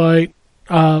Switch Lite.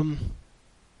 How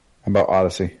about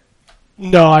Odyssey?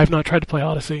 No, I have not tried to play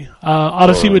Odyssey.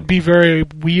 Odyssey would be very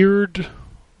weird.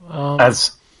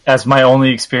 As my only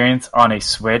experience on a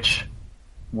Switch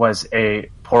was a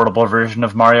portable version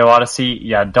of Mario Odyssey,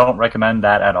 yeah, don't recommend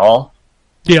that at all.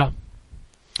 Yeah.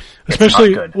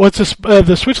 Especially,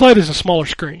 the Switch Lite is a smaller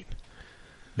screen.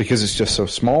 Because it's just so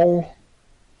small?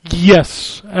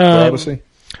 Yes. Odyssey?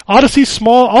 Odyssey's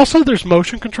small. Also, there's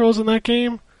motion controls in that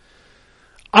game.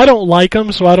 I don't like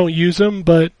them, so I don't use them,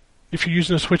 but if you're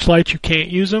using a Switch Lite, you can't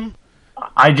use them.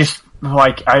 I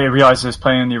realized I was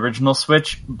playing on the original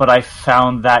Switch, but I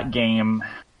found that game,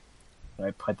 how do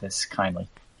I put this kindly?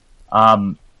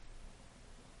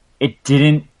 It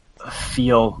didn't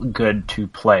feel good to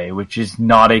play, which is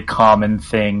not a common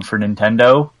thing for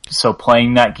Nintendo. So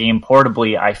playing that game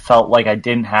portably, I felt like I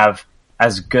didn't have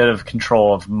as good of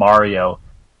control of Mario.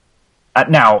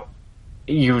 Now,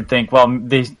 you would think, well,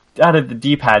 they added the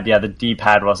D-pad. Yeah, the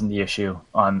D-pad wasn't the issue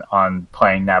on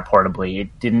playing that portably.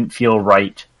 It didn't feel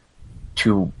right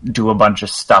to do a bunch of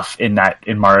stuff in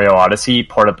Mario Odyssey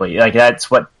portably. Like, that's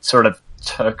what sort of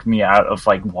took me out of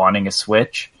like wanting a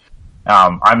Switch.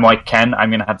 I'm like Ken, I'm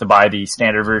gonna have to buy the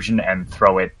standard version and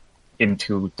throw it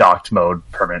into docked mode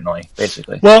permanently,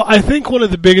 basically. Well, I think one of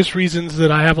the biggest reasons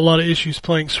that I have a lot of issues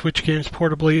playing Switch games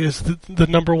portably is the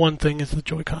number one thing is the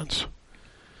Joy-Cons.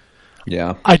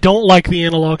 Yeah. I don't like the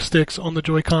analog sticks on the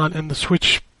Joy-Con, and the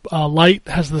Switch Lite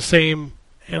has the same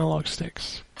analog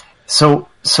sticks. So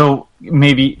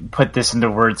maybe put this into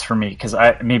words for me, because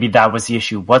maybe that was the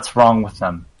issue. What's wrong with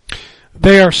them?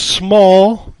 They are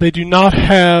small. They're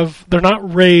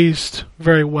not raised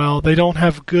very well. They don't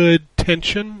have good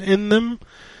tension in them.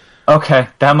 Okay,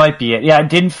 that might be it. Yeah, it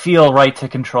didn't feel right to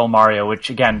control Mario, which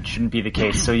again shouldn't be the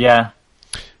case. So yeah.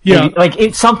 Maybe,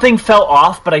 like something fell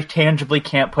off, but I tangibly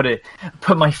can't put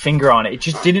my finger on it. It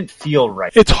just didn't feel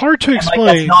right. It's hard to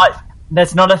explain. Like,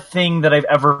 that's not a thing that I've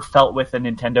ever felt with a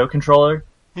Nintendo controller.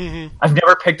 Mm-hmm. I've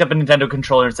never picked up a Nintendo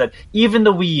controller and said, even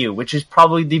the Wii U, which is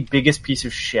probably the biggest piece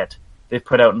of shit they've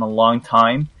put out in a long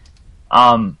time,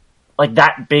 like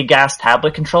that big ass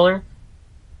tablet controller,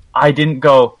 I didn't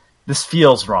go, this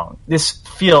feels wrong. This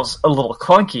feels a little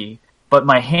clunky, but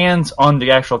my hands on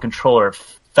the actual controller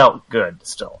felt good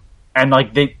still. And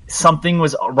like something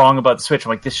was wrong about the Switch. I'm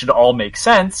like, this should all make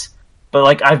sense, but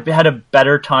like I've had a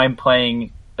better time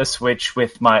playing a Switch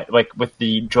with with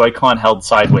the Joy-Con held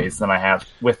sideways than I have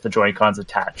with the Joy-Cons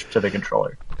attached to the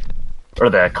controller or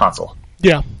the console.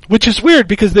 Yeah, which is weird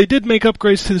because they did make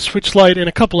upgrades to the Switch Lite in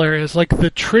a couple areas. Like the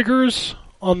triggers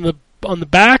on the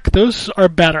back, those are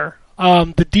better.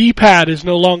 The D-pad is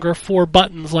no longer 4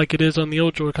 buttons like it is on the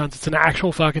old Joy-Cons. It's an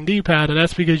actual fucking D-pad, and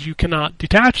that's because you cannot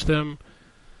detach them.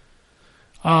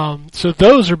 So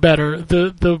those are better.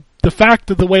 The fact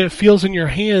that the way it feels in your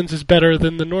hands is better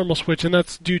than the normal Switch, and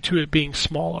that's due to it being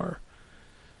smaller.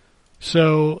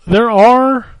 So there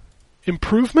are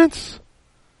improvements.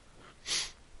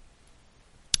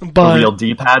 But, the real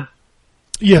D-pad?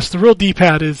 Yes, the real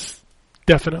D-pad is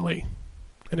definitely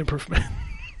an improvement.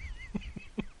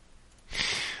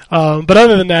 But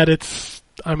other than that, it's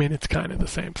kind of the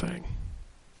same thing.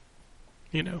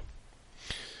 You know.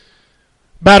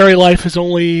 Battery life is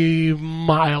only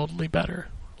mildly better.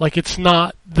 Like, it's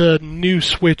not the new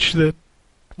Switch that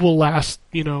will last,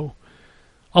 a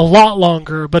lot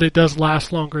longer, but it does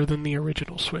last longer than the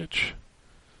original Switch.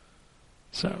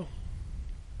 So.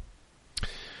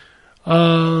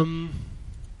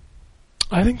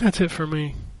 I think that's it for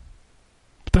me.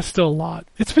 But that's still a lot.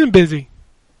 It's been busy.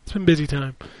 It's been busy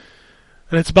time.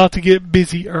 And it's about to get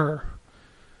busier.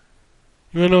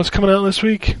 You want to know what's coming out this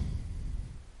week?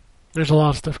 There's a lot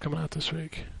of stuff coming out this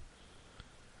week.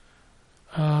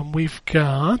 We've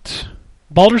got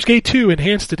Baldur's Gate 2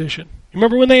 Enhanced Edition. You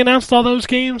remember when they announced all those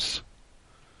games?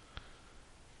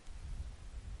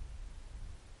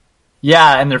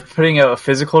 Yeah, and they're putting out a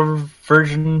physical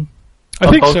version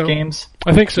of both games.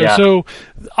 I think so. Yeah. So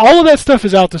all of that stuff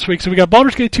is out this week. So we got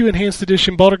Baldur's Gate 2 Enhanced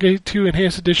Edition, Baldur's Gate 2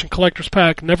 Enhanced Edition Collector's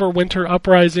Pack, Neverwinter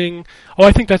Uprising. Oh,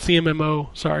 I think that's the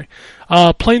MMO. Sorry.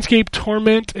 Planescape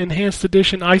Torment Enhanced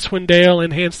Edition, Icewind Dale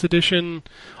Enhanced Edition.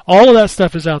 All of that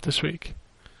stuff is out this week.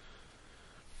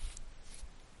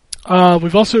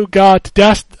 We've also got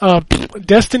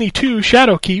Destiny 2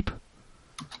 Shadowkeep.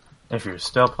 If you're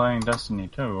still playing Destiny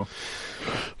 2.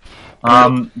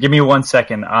 Give me 1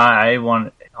 second. I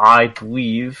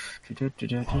believe...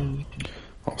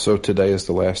 Also, today is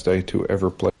the last day to ever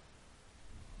play.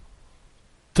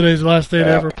 Today's the last day to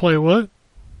ever play what?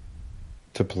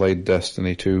 To play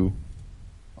Destiny 2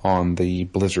 on the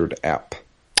Blizzard app.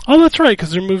 Oh, that's right,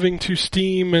 because they're moving to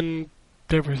Steam and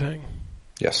everything.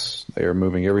 Yes, they are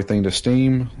moving everything to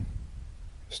Steam.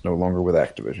 It's no longer with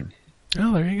Activision.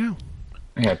 Oh, there you go.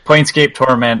 Yeah, Planescape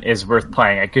Torment is worth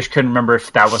playing. I just couldn't remember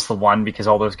if that was the one because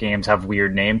all those games have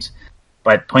weird names.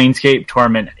 But Planescape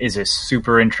Torment is a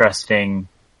super interesting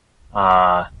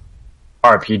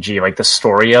RPG, like the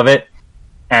story of it.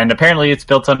 And apparently it's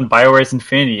built on BioWare's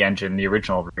Infinity Engine, the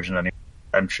original version. Anyway.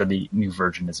 I'm sure the new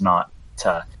version is not.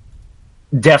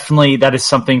 Definitely, that is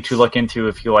something to look into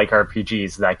if you like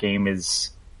RPGs. That game is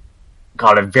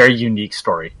got a very unique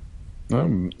story.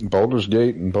 Baldur's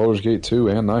Gate and Baldur's Gate 2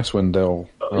 and Icewind Dale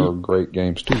are great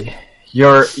games too.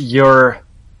 You're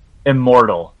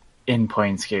immortal in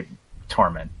Planescape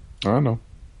Torment. I know.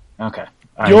 Okay.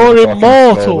 You're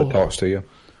immortal. That talks to you.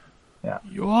 Yeah.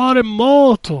 You are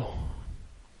immortal.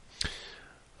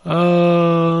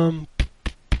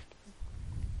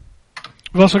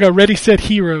 We've also got Ready, Set,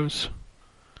 Heroes.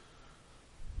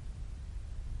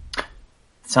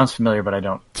 Sounds familiar, but I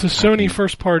don't. It's a Sony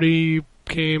first-party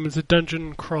game. It's a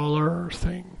dungeon crawler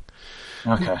thing.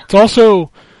 Okay. It's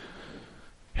also...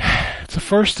 It's the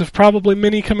first of probably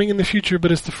many coming in the future,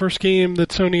 but it's the first game that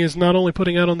Sony is not only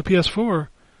putting out on the PS4,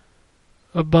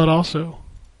 but also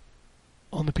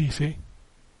on the PC.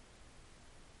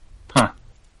 Huh.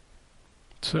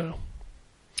 So...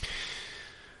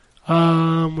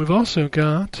 we've also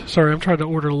got... Sorry, I'm trying to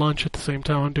order lunch at the same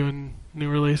time I'm doing new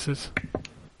releases.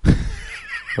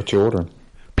 What you ordering?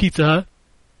 Pizza Hut.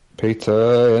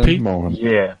 Pizza in the morning.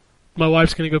 Yeah. My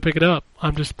wife's going to go pick it up.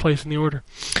 I'm just placing the order.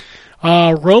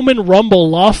 Roman Rumble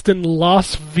Lost in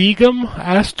Las Vegas,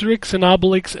 Asterix and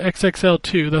Obelix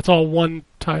XXL2. That's all one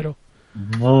title.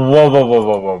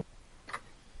 Whoa.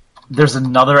 There's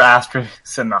another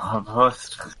Asterix and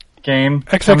Obelix game.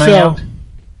 XXL.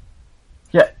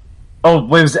 Yeah. Oh, it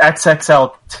was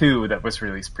XXL2 that was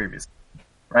released previously,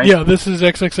 right? Yeah, this is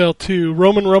XXL2.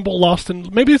 Roman Rumble Lost in...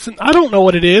 Maybe it's... I don't know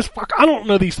what it is. Fuck, I don't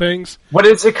know these things. What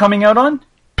is it coming out on?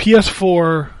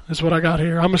 PS4 is what I got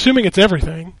here. I'm assuming it's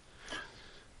everything.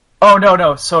 Oh,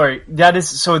 no, sorry. That is...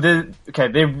 So,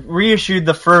 they reissued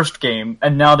the first game,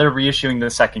 and now they're reissuing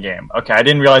the second game. Okay, I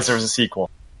didn't realize there was a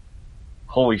sequel.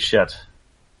 Holy shit.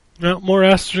 No, more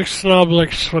Asterix and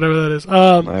Obelix, whatever that is.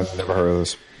 I've never heard of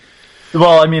this.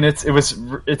 Well, I mean,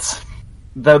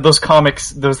 those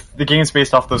comics, the games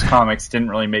based off those comics didn't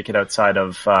really make it outside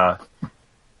of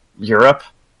Europe,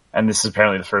 and this is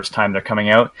apparently the first time they're coming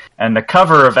out. And the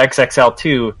cover of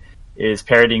XXL2 is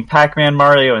parodying Pac-Man,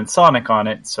 Mario, and Sonic on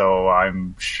it, so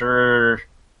I'm sure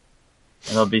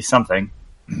it'll be something.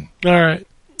 All right.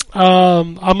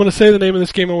 I'm going to say the name of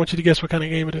this game. I want you to guess what kind of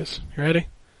game it is. You ready?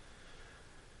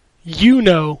 You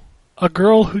know, a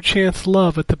girl who chants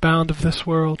love at the bound of this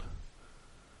world.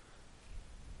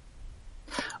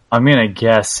 I'm gonna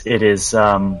guess it is,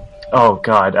 visual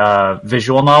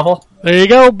novel? There you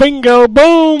go, bingo,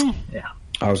 boom! Yeah.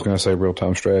 I was going to say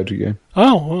real-time strategy game.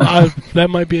 Oh, well, that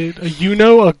might be it. You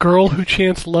know a girl who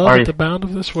chants love at the bound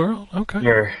of this world?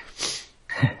 Okay.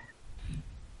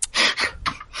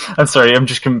 I'm sorry, I'm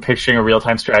just picturing a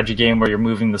real-time strategy game where you're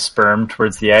moving the sperm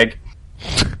towards the egg.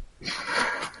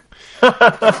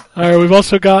 Alright, we've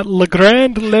also got Le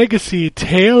Grand Legacy,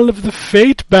 Tale of the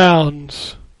Fate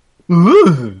Bounds.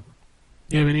 Ooh.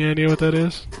 You have any idea what that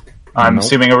is? I'm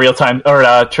assuming a real-time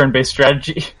or turn-based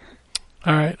strategy.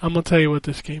 Alright, I'm going to tell you what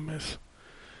this game is.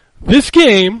 This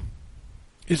game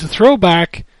is a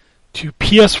throwback to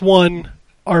PS1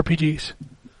 RPGs.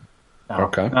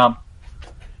 Okay.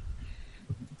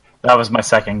 That was my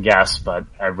second guess, but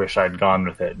I wish I'd gone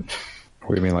with it.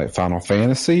 What do you mean, like Final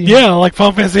Fantasy? Yeah, like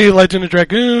Final Fantasy, Legend of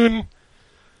Dragoon.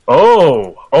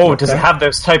 Oh, does it have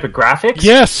those type of graphics?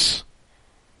 Yes!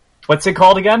 What's it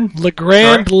called again? Le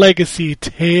Grand Legacy,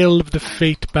 Tale of the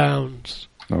Fate Bounds.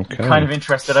 Okay. Kind of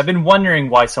interested. I've been wondering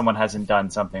why someone hasn't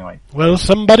done something like... Well,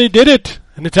 somebody did it,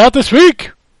 and it's out this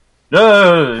week!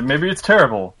 Maybe it's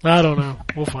terrible. I don't know.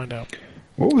 We'll find out.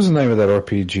 What was the name of that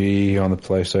RPG on the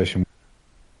PlayStation?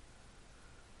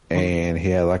 And he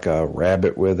had like a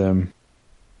rabbit with him.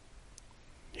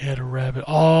 He had a rabbit.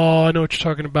 Oh, I know what you're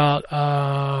talking about.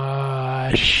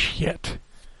 Shit.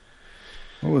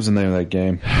 What was the name of that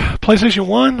game? PlayStation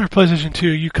 1 or PlayStation 2?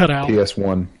 You cut out.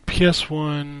 PS1.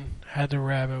 PS1 had the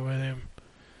rabbit with him.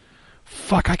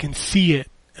 Fuck, I can see it.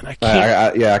 And I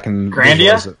can't. I can.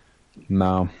 Grandia?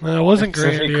 No. No, it wasn't So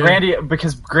Grandia.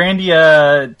 because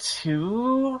Grandia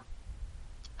 2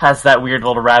 has that weird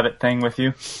little rabbit thing with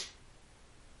you.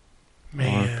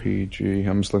 Man. RPG.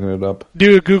 I'm just looking it up.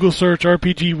 Do a Google search,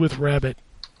 RPG with rabbit.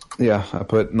 Yeah, I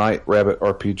put Night Rabbit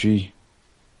RPG.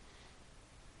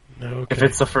 Okay. If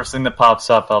it's the first thing that pops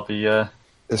up, I'll be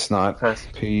It's not Press.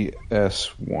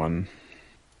 PS1.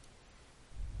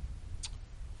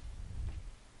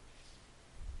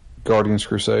 Guardians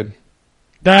Crusade.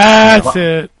 That's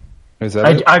it. Is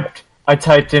that it? I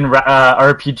typed in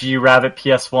RPG Rabbit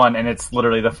PS1, and it's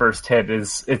literally the first hit.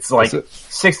 It's like That's it.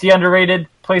 60 underrated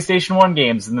PlayStation 1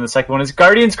 games, and then the second one is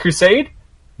Guardians Crusade.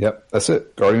 Yep, that's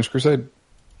it. Guardians Crusade.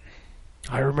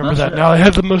 I remember that now. It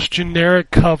had the most generic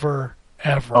cover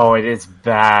ever. Oh, it is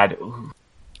bad. Ooh.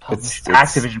 It's-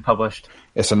 Activision published.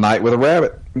 It's a knight with a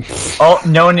rabbit. Oh,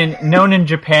 known in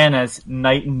Japan as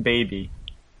Night and Baby.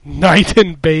 Night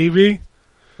and Baby.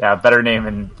 Yeah, better name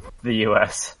in the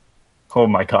U.S. Oh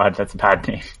my god, that's a bad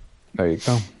name. There you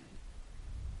go.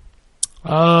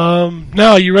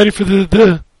 Now, you ready for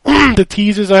the the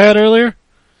teases I had earlier?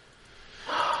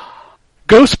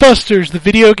 Ghostbusters, the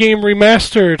video game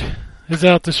remastered, is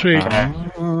out this week.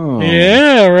 Oh.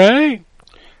 Yeah, right?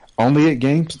 Only at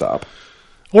GameStop.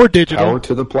 Or digital. Power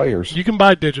to the players. You can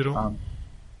buy digital.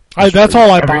 That's That's true.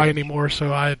 all I buy anymore,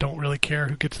 so I don't really care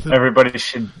who gets the... Everybody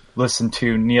should listen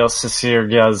to Neil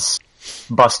Ciceria's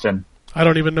Bustin'. I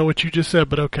don't even know what you just said,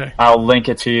 but okay. I'll link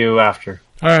it to you after.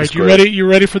 All right, That's you great. ready? You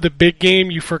ready for the big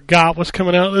game you forgot was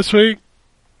coming out this week?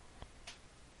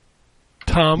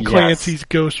 Tom Yes. Clancy's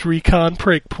Ghost Recon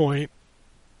Breakpoint.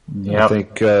 I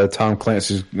think Tom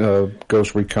Clancy's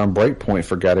Ghost Recon Breakpoint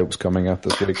forgot it was coming out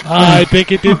this week. I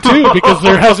think it did too, because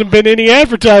there hasn't been any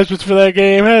advertisements for that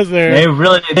game, has there? They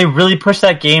really pushed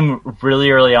that game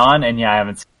really early on, and yeah, I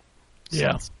haven't seen it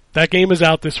Yeah, since. that game is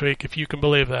out this week, if you can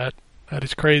believe that. That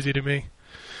is crazy to me.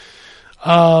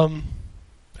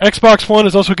 Xbox One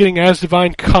is also getting As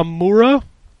Divine Kamura.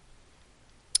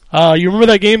 You remember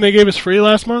that game they gave us free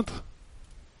last month?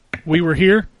 We Were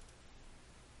Here?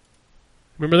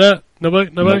 Remember that? Nobody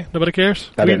Nope. cares?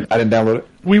 I didn't download it.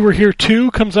 We Were Here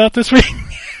 2 comes out this week.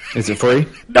 Is it free?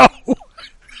 No. Well,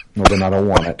 then I don't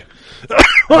want it.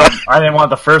 I didn't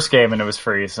want the first game, and it was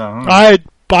free, so... I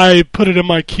put it in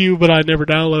my queue, but I never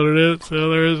downloaded it, so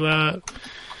there is that.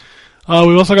 We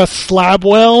also got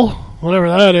Slabwell, whatever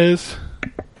that is.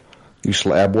 You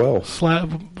slab well.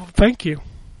 Thank you.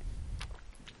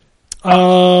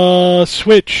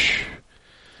 Switch.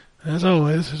 As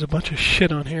always, there's a bunch of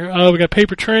shit on here. We got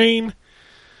Paper Train.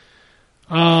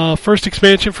 First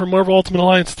expansion for Marvel Ultimate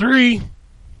Alliance 3.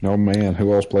 Oh man,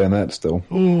 who else playing that still?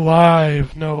 Ooh,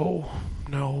 no.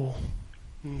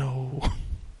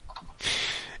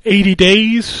 80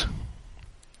 Days.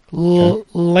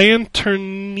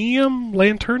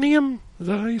 Lanternium? Is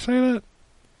that how you say that?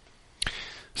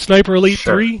 Sniper Elite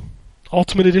Sure. 3.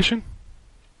 Ultimate Edition.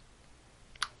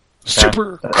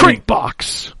 Super Crate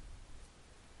Box.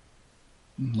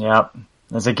 Yep.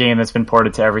 There's a game that's been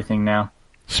ported to everything now.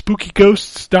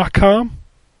 SpookyGhosts.com.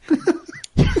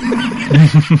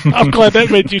 I'm glad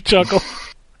that made you chuckle.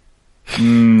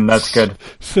 That's good.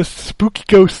 Says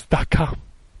SpookyGhosts.com.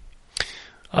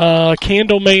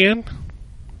 Candleman.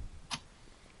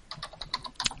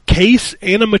 Case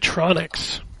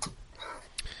Animatronics.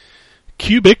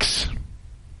 Cubics.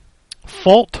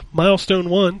 Fault Milestone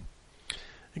 1.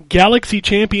 Galaxy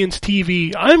Champions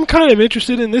TV. I'm kind of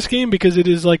interested in this game because it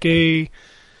is like a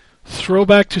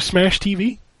throwback to Smash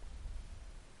TV.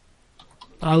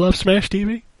 I love Smash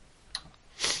TV.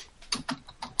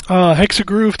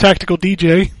 Hexagroove Tactical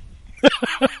DJ.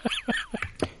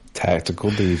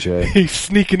 Tactical DJ. He's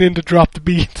sneaking in to drop the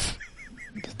beats.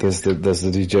 Does the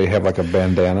DJ have like a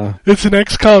bandana? It's an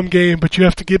XCOM game, but you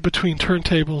have to get between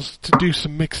turntables to do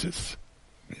some mixes.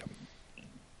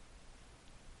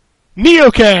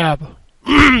 Neocab!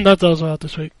 That's also out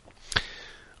this week.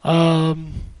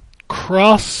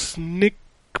 Crossnick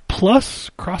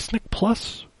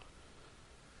Plus?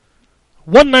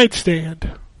 One Night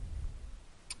Stand.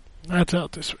 That's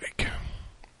out this week.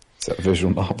 Is that a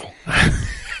visual novel?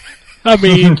 I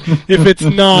mean, if it's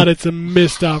not, it's a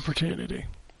missed opportunity.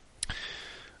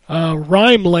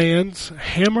 Rhymeland's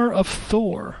Hammer of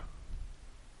Thor.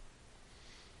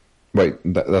 Wait,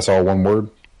 that's all one word?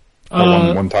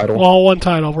 Or one title? All one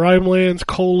title. Rhymeland's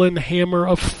Hammer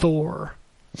of Thor.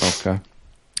 Okay.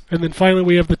 And then finally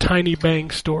we have the Tiny Bang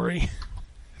Story.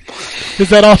 Is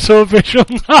that also a visual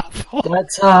novel?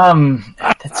 That's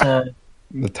a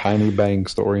The Tiny Bang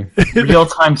Story.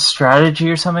 real-time strategy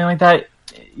or something like that.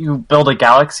 You build a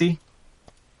galaxy.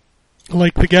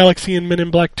 Like the Galaxy in Men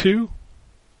in Black 2?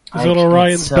 Is that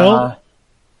Orion's Belt?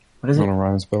 What is On it?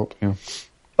 Orion's belt, yeah.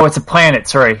 Oh, it's a planet.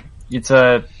 Sorry, it's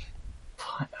a.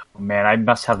 Oh, man, I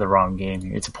must have the wrong game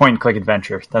here. It's a point-and-click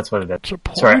adventure. That's what it is. It's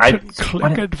a Sorry,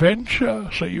 point-and-click adventure,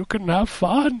 so you can have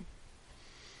fun.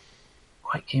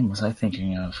 What game was I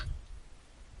thinking of?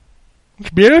 It's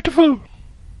beautiful.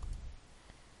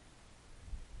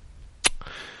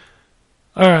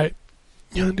 All right,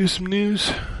 you want to do some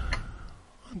news?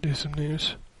 I'll do some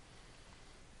news.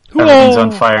 Everything's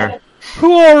on fire.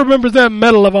 Who all remembers that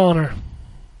Medal of Honor?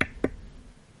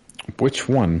 Which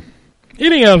one?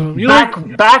 Any of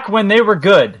them? Back when they were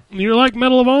good. You like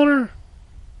Medal of Honor?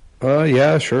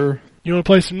 Yeah, sure. You want to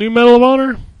play some new Medal of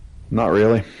Honor? Not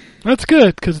really. That's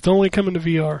good, because it's only coming to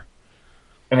VR.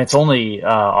 And it's only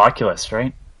Oculus,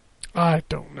 right? I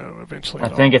don't know. Eventually, I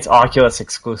think it's Oculus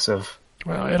exclusive.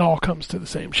 Well, it all comes to the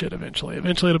same shit eventually.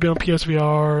 Eventually, it'll be on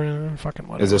PSVR and fucking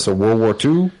whatever. Is this a World War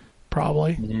II?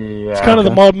 Probably. Yeah. It's kind of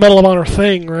the Medal of Honor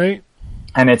thing, right?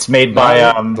 And it's made by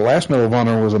The last Medal of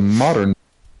Honor was a modern.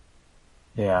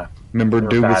 yeah. Remember They were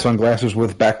dude with bad. sunglasses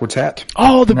with backwards hat?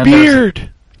 Oh, the And then there's- beard!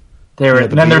 There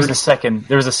the then there's beard. the second.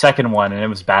 There was a second one, and it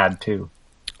was bad too.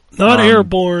 Not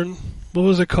Airborne. What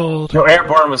was it called? No,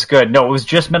 Airborne was good. No, it was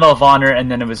just Medal of Honor, and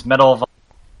then it was Medal of.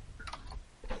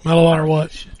 Medal of Honor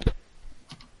what?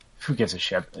 Who gives a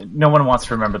shit? No one wants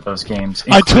to remember those games.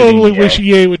 I totally including wish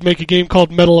EA would make a game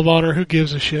called Medal of Honor. Who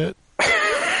gives a shit?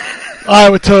 I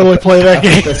would totally play that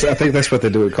game. I think that's what they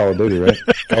do with Call of Duty, right?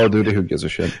 Call of Duty, who gives a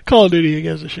shit? Call of Duty, who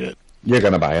gives a shit? You're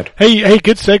gonna buy it. Hey,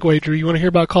 good segue, Drew. You want to hear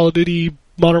about Call of Duty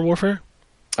Modern Warfare?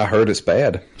 I heard it's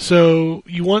bad. So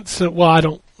you want some? Well, I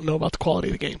don't know about the quality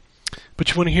of the game, but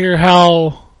you want to hear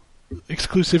how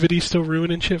exclusivity's still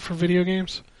ruining shit for video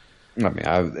games? I mean,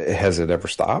 has it ever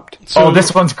stopped? So,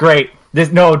 this one's great.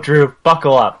 No, Drew,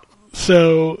 buckle up.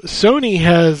 So Sony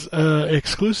has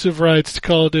exclusive rights to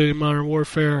Call of Duty Modern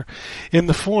Warfare in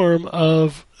the form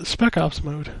of Spec Ops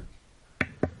mode.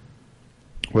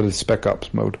 What is Spec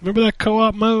Ops mode? Remember that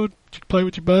co-op mode? You could play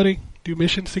with your buddy, do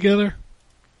missions together.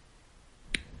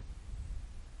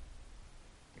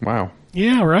 Wow.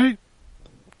 Yeah, right.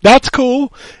 That's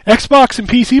cool. Xbox and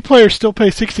PC players still pay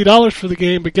 $60 for the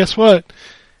game, but guess what?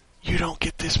 You don't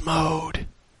get this mode.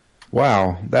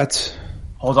 Wow, that's...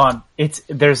 Hold on.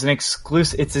 There's an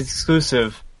exclusive. It's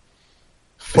exclusive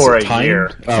for Is it a timed?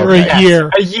 year. Oh, For okay. a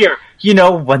year. A year. You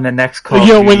know when the next Call.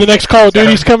 You know, of when the Duty next Call of comes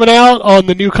Duty's out. coming out on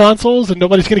the new consoles and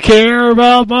nobody's going to care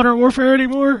about Modern Warfare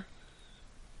anymore?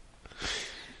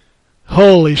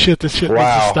 Holy shit, this shit needs to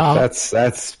Wow, stop.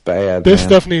 that's bad. This man.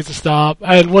 stuff needs to stop.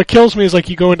 And what kills me is like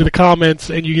you go into the comments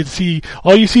and you can see,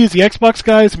 all you see is the Xbox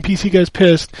guys and PC guys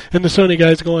pissed and the Sony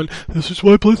guys going, this is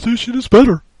why PlayStation is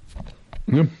better.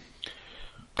 Yeah.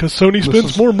 Because Sony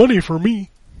spends more money for me.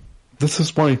 This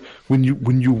is why when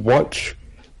you watch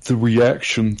the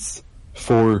reactions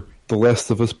for The Last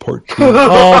of Us Part 2,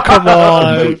 Oh, come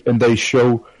on. and they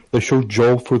show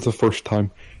Joel for the first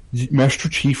time. Master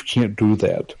Chief can't do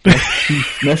that.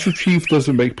 Master Chief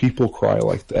doesn't make people cry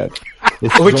like that.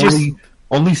 It's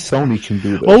only Sony can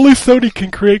do that. Only Sony can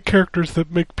create characters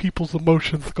that make people's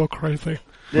emotions go crazy.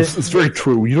 It's very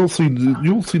true. You don't see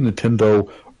Nintendo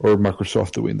or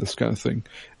Microsoft doing this kind of thing.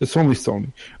 It's only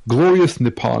Sony. Glorious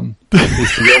Nippon is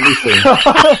the only thing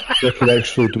that can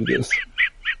actually do this.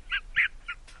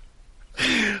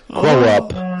 Grow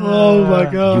up, Oh my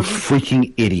you god.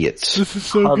 freaking idiots. This is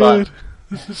so Hold good. on.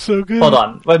 This is so good. Hold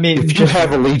on. Let me If you just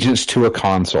have allegiance to a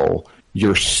console,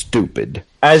 you're stupid.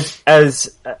 as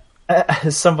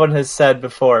someone has said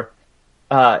before,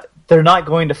 they're not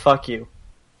going to fuck you.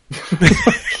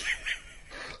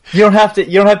 You don't have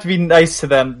to be nice to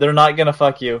them. They're not gonna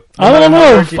fuck you. I don't No matter how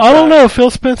know. hard you I don't try. know. Phil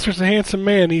Spencer's a handsome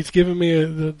man. He's given me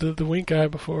the wink eye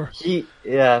before. He'll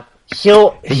gives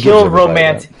everybody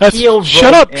romance. That's, He'll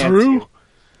shut up, romance Drew. you.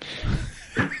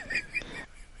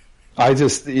 I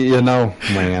just,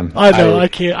 man. I know. I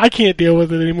can't deal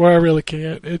with it anymore. I really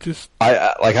can't. It just.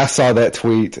 I saw that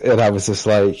tweet and I was just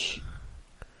like,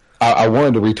 I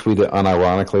wanted to retweet it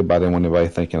unironically, but I didn't want anybody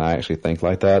thinking I actually think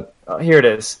like that. Oh, here it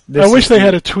is. I wish they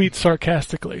had a tweet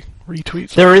sarcastically.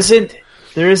 Retweet. There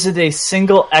isn't a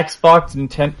single Xbox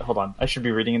Nintendo. Hold on, I should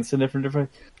be reading this in a different.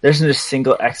 There isn't a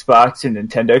single Xbox or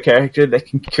Nintendo character that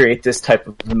can create this type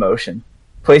of emotion.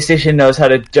 PlayStation knows how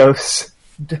to dose.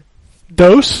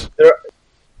 Dose?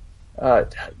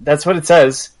 That's what it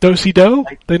says. Dosey do?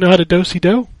 They know how to dosey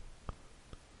do?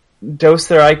 Dose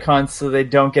their icons so they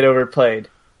don't get overplayed.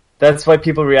 That's why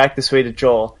people react this way to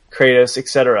Joel, Kratos,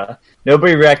 etc.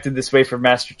 Nobody reacted this way for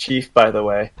Master Chief, by the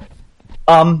way.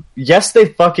 Yes, they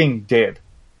fucking did.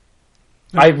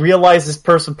 I realize this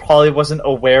person probably wasn't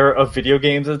aware of video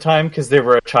games at the time because they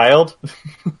were a child.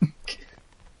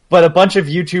 But a bunch of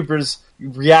YouTubers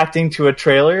reacting to a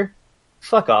trailer,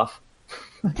 fuck off.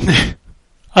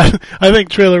 I think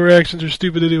trailer reactions are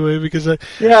stupid anyway because I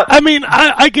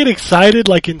get excited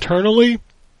like internally,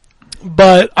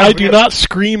 but I do not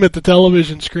scream at the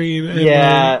television screen. And,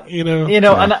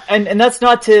 and that's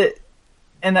not to,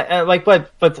 and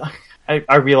but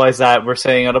I realize that we're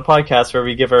saying on a podcast where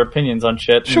we give our opinions on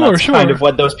shit. And that's kind of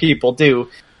what those people do,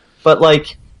 but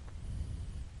like,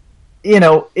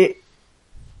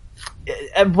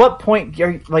 at what point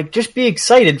are you, like, just be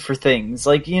excited for things,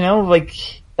 like,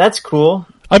 that's cool.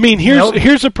 I mean,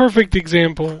 here's a perfect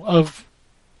example of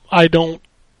I don't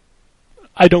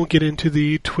get into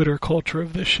the Twitter culture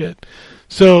of this shit.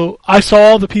 So I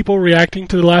saw the people reacting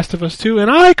to The Last of Us 2,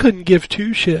 and I couldn't give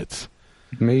two shits.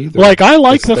 Me either. Like, I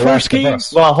like the first game.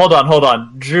 Well, hold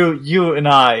on. Drew, you and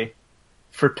I,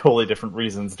 for totally different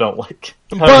reasons, don't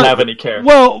have any care.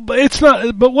 Well, it's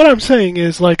not. But what I'm saying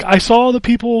is, like, I saw the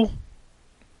people,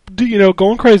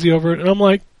 going crazy over it, and I'm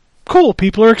like, cool,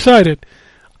 people are excited.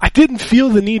 I didn't feel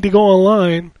the need to go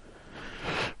online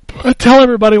and tell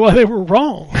everybody why they were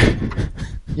wrong.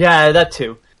 Yeah, that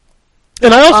too.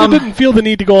 And I also didn't feel the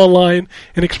need to go online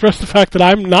and express the fact that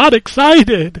I'm not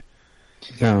excited.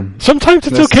 Yeah. Sometimes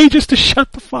it's okay just to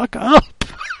shut the fuck up.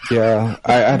 Yeah,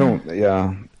 I don't.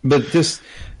 Yeah, but just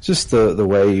the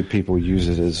way people use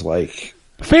it is like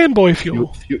fanboy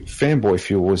fuel. Fanboy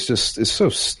fuel is so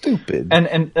stupid.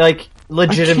 And like,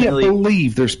 legitimately, I can't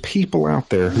believe there's people out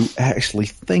there who actually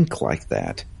think like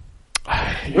that.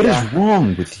 What is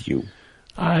wrong with you?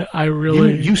 I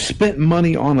really... You spent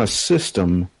money on a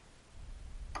system.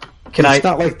 It's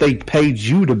not like they paid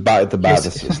you to buy the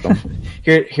system.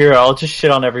 Here, I'll just shit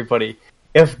on everybody.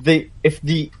 If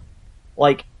the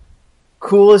like,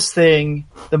 coolest thing,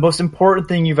 the most important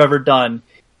thing you've ever done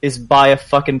is buy a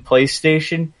fucking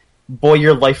PlayStation, boy,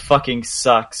 your life fucking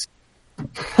sucks.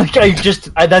 Like,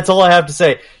 that's all I have to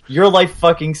say. Your life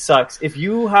fucking sucks. If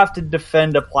you have to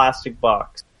defend a plastic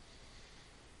box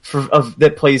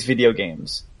that plays video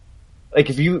games,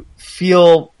 like, if you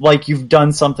feel like you've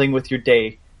done something with your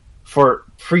day for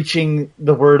preaching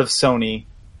the word of Sony,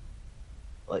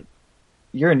 like,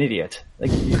 you're an idiot.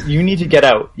 Like, you need to get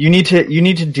out. You need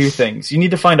to do things. You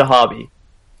need to find a hobby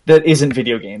that isn't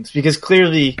video games, because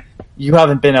clearly you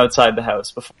haven't been outside the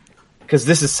house before. Because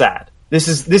this is sad. This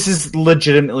is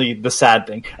legitimately the sad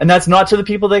thing. And that's not to the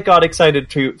people that got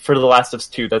excited for The Last of Us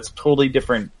 2. That's totally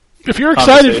different. If you're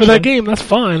excited for that game, that's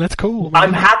fine. That's cool. Man.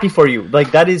 I'm happy for you.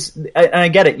 Like, that is, and I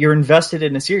get it. You're invested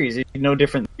in a series. It's no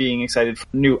different than being excited for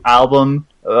a new album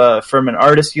from an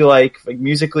artist you like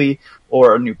musically,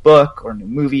 or a new book or a new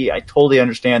movie. I totally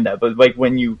understand that. But like,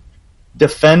 when you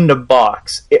defend a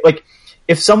box, like,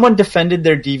 if someone defended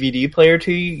their DVD player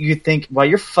to you, you'd think, "Wow,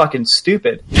 you're fucking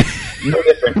stupid." No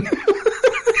different.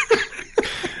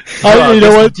 You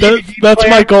know what? That's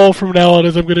my goal from now on.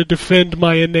 Is I'm going to defend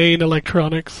my inane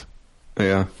electronics.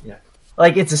 Yeah.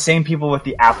 Like, it's the same people with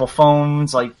the Apple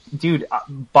phones. Like, dude,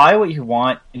 buy what you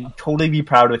want and totally be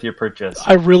proud with your purchase.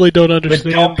 I really don't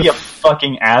understand. But don't be a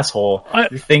fucking asshole.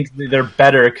 You think they're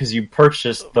better because you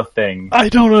purchased the thing. I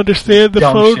don't understand the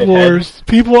phone wars.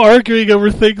 People arguing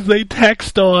over things they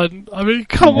text on. I mean,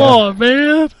 come on,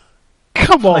 man.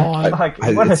 Come on.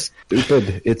 It's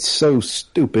stupid. It's so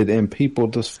stupid, and people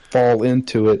just fall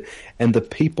into it. And the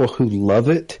people who love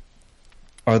it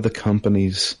are the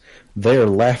companies. They're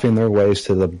laughing their ways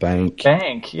to the bank.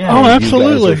 Yeah. Oh,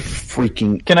 absolutely. You guys are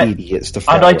freaking idiots to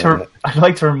fall I'd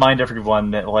like to remind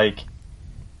everyone that, like,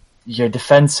 you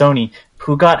defend Sony,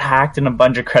 who got hacked and a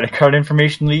bunch of credit card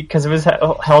information leaked because it was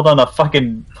held on a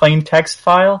fucking plain text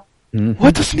file. Mm-hmm. Well,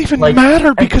 it doesn't even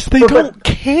matter because they don't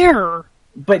care.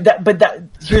 But that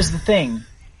here's the thing,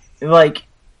 like,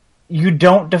 you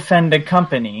don't defend a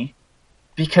company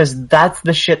because that's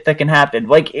the shit that can happen.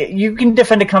 Like, you can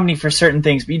defend a company for certain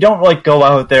things, but you don't, like, go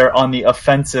out there on the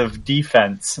offensive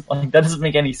defense. Like, that doesn't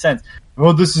make any sense.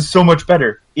 Oh, this is so much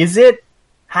better. Is it?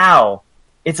 How?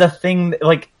 It's a thing that,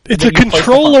 like, it's a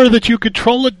controller that you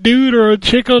control a dude or a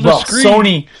chick on the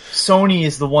screen. Sony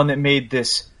is the one that made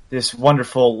this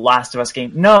wonderful Last of Us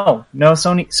game. No,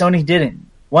 Sony didn't.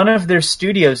 One of their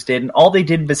studios did, and all they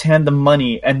did was hand the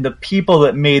money, and the people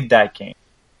that made that game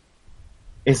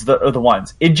are the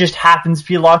ones. It just happens to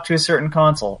be locked to a certain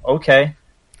console. Okay.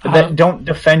 But then don't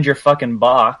defend your fucking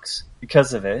box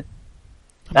because of it.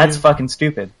 That's fucking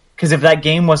stupid. Because if that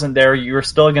game wasn't there, you were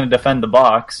still going to defend the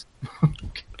box.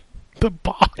 The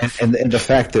box. And the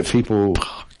fact that people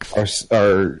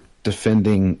are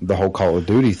defending the whole Call of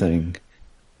Duty thing,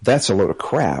 that's a load of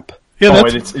crap. Yeah,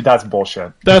 that's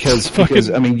bullshit.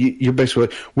 Because I mean, you're basically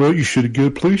like, well, you should have got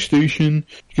a PlayStation.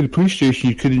 You get a PlayStation,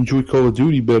 you could enjoy Call of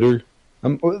Duty better.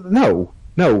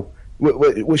 No.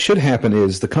 What should happen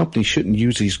is the company shouldn't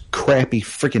use these crappy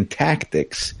freaking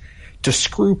tactics to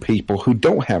screw people who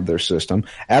don't have their system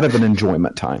out of an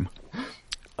enjoyment time.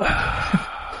 I'm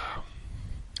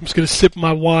just going to sip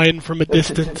my wine from a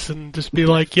distance and just be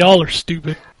like, y'all are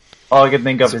stupid. All I can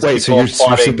think of is Wait, so people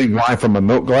you're sipping wine from a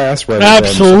milk glass?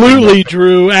 Absolutely,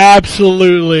 Drew.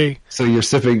 Absolutely. So you're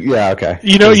sipping... Yeah, okay.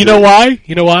 You know why?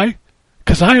 You know why?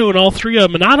 Because I own all three of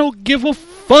them, and I don't give a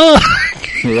fuck.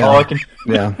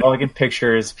 Yeah. All I can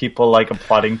picture is people like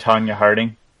applauding Tanya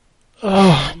Harding.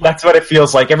 Oh, That's what it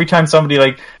feels like every time somebody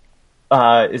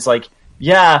is like,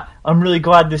 yeah, I'm really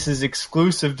glad this is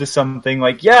exclusive to something.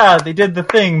 Like, yeah, they did the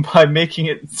thing by making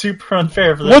it super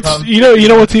unfair for the you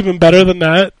know what's even better than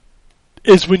that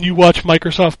is when you watch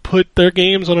Microsoft put their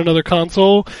games on another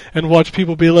console and watch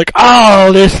people be like,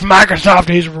 "Oh, this Microsoft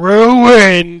is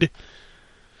ruined."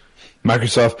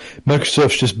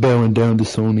 Microsoft's just bowing down to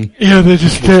Sony. Yeah, they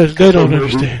don't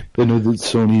understand. They know that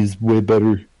Sony is way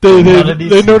better. They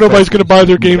know nobody's going to buy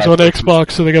their games on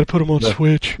Xbox, so they got to put them on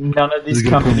Switch. None of these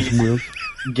companies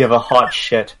give a hot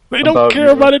shit. They don't care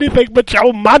about anything but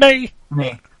your money.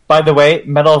 By the way,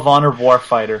 Medal of Honor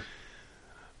Warfighter.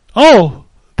 Oh,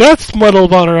 that's Medal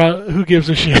of Honor. Who gives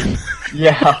a shit?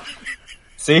 Yeah.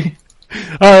 See?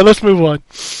 All right, let's move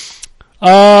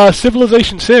on.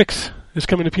 Civilization 6 is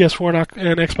coming to PS4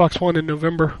 and Xbox One in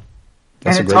November.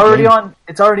 And it's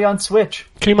already on Switch.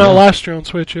 Came out last year on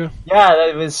Switch, yeah. Yeah,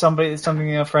 that was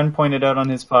something a friend pointed out on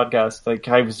his podcast. Like,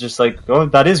 I was just like, oh,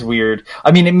 that is weird.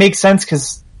 I mean, it makes sense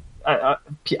because I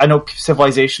know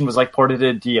Civilization was like ported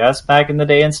to DS back in the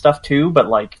day and stuff too, but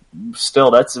like,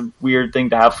 still, that's a weird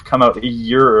thing to have come out a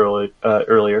year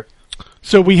earlier.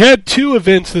 So we had 2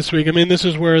 events this week. I mean, this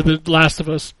is where the Last of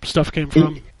Us stuff came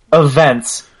from.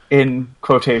 Events, in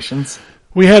quotations.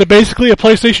 We had basically a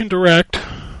PlayStation Direct,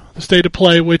 the State of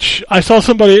Play, which I saw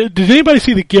somebody... Did anybody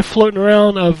see the GIF floating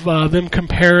around of them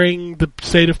comparing the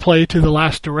State of Play to the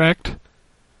last Direct?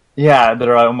 Yeah, that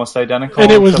are almost identical.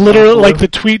 And it was literally, like, the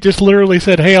tweet just literally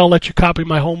said, "Hey, I'll let you copy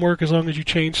my homework as long as you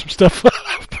change some stuff up."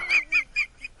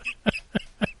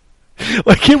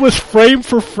 Like, it was frame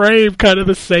for frame, kind of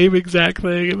the same exact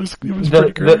thing. It was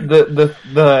pretty great.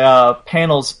 The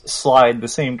panels slide the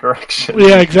same direction.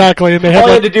 Yeah, exactly. And they all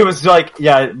you had to do was like,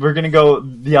 yeah, we're gonna go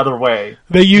the other way.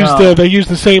 They used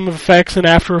the same effects in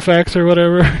After Effects or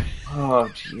whatever.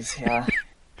 Oh, jeez, yeah.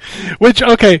 Which,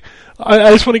 okay,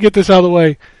 I just want to get this out of the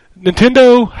way.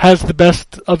 Nintendo has the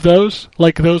best of those.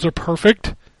 Like, those are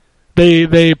perfect.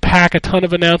 They pack a ton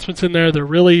of announcements in there. They're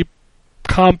really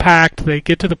compact, they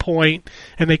get to the point,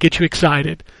 and they get you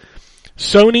excited.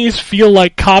 Sony's feel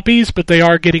like copies, but they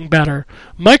are getting better.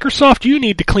 Microsoft, you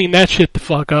need to clean that shit the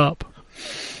fuck up.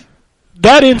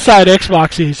 That Inside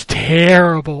Xbox is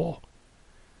terrible.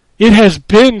 It has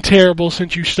been terrible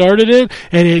since you started it,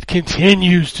 and it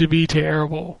continues to be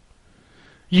terrible.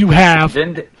 You have...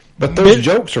 But those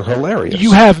jokes are hilarious.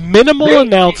 You have minimal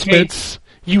announcements.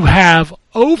 You have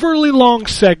overly long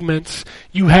segments.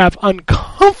 You have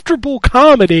uncomfortable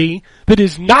comedy that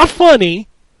is not funny.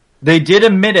 They did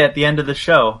admit at the end of the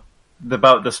show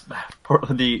about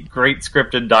the great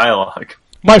scripted dialogue.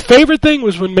 My favorite thing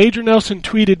was when Major Nelson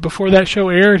tweeted before that show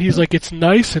aired, he's like, "It's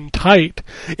nice and tight.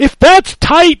 If that's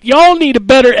tight, y'all need a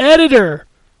better editor."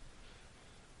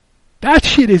 That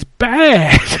shit is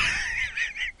bad.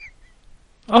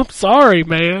 I'm sorry,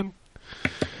 man.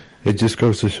 It just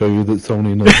goes to show you that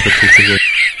Sony knows what this is.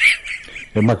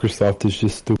 And Microsoft is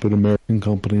just a stupid American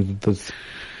company that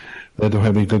don't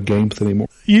have any good games anymore.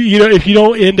 You know, if you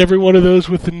don't end every one of those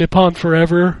with the Nippon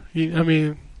Forever,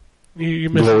 you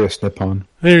miss Glorious it. Nippon.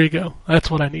 There you go.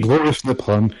 That's what I need. Glorious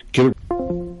Nippon. Get it.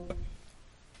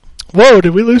 Whoa,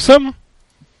 did we lose something?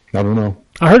 I don't know.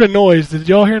 I heard a noise. Did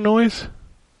y'all hear a noise?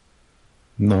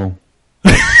 No.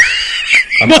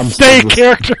 I'm staying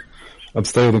character. I'm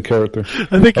staying in character.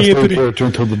 I think I'm Anthony... character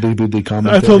until the DVD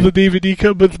commentary. Until the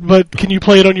DVD but can you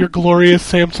play it on your glorious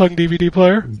Samsung DVD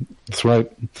player? That's right.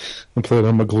 I'm playing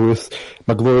on my Sony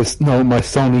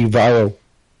Vio.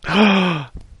 A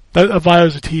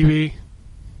Vio's a TV.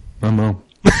 I know.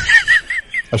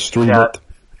 I stream it.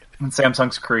 And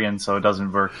Samsung's Korean, so it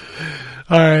doesn't work.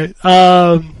 Alright.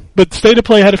 But State of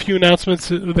Play had a few announcements.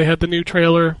 They had the new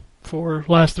trailer for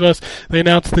Last of Us. They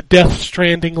announced the Death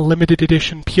Stranding Limited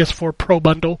Edition PS4 Pro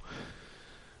Bundle,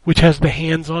 which has the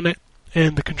hands on it,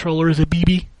 and the controller is a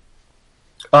BB.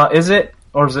 Is it,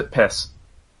 or is it piss?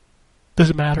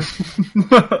 Doesn't matter.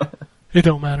 It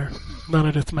don't matter. None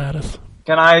of it matters.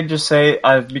 Can I just say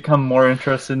I've become more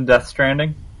interested in Death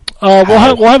Stranding? We'll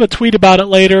have a tweet about it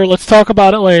later. Let's talk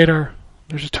about it later.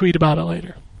 There's a tweet about it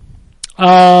later.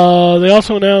 They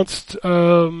also announced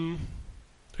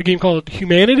a game called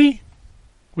Humanity,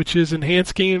 which is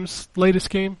Enhanced Games' latest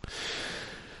game.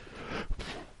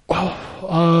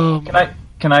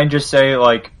 Can I just say,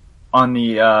 like, on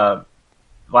the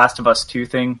Last of Us 2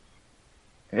 thing,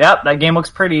 yep, that game looks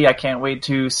pretty. I can't wait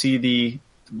to see the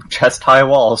chest-high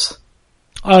walls.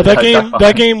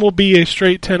 That game will be a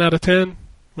straight 10 out of 10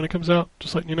 when it comes out,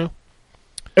 just letting you know.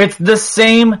 It's the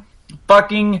same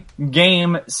fucking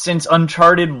game since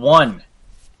Uncharted 1.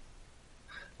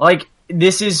 Like,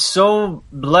 this is so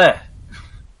bleh.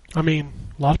 I mean,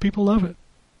 a lot of people love it.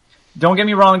 Don't get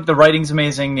me wrong, the writing's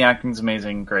amazing, the acting's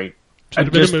amazing, great.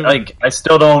 I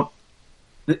still don't...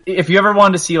 If you ever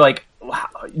wanted to see, like,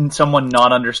 someone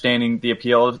not understanding the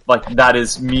appeal, like, that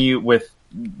is me with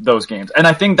those games. And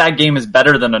I think that game is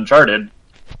better than Uncharted,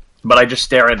 but I just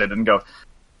stare at it and go,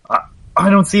 I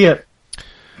don't see it.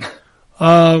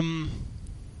 Jedi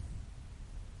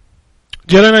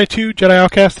Knight 2, Jedi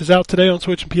Outcast is out today on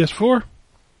Switch and PS4.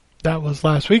 That was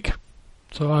last week,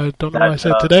 so I don't know what I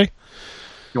said today.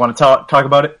 You want to talk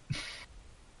about it?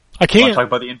 I can't. Want to talk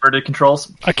about the inverted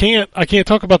controls? I can't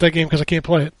talk about that game because I can't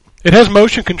play it. It has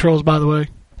motion controls, by the way.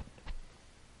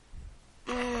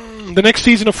 The next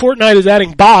season of Fortnite is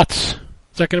adding bots.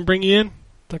 Is that going to bring you in?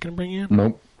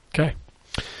 Nope. Okay.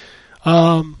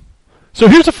 So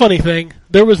here's a funny thing.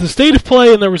 There was the State of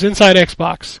Play and there was Inside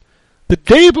Xbox. The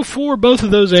day before both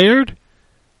of those aired,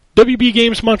 WB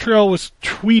Games Montreal was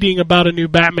tweeting about a new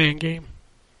Batman game.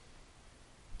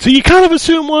 So you kind of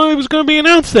assume, well, it was going to be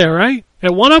announced there, right?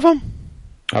 At one of them?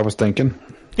 I was thinking.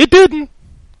 It didn't.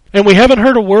 And we haven't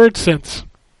heard a word since.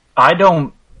 I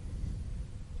don't...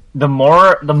 The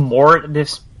more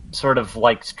this sort of,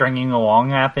 like, stringing along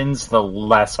happens, the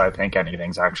less I think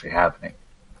anything's actually happening.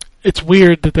 It's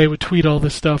weird that they would tweet all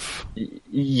this stuff.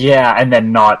 Yeah, and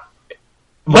then not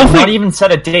even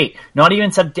set a date.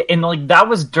 And, like, that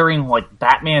was during, like,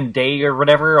 Batman Day or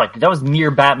whatever. Like, that was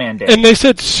near Batman Day. And they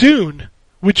said soon,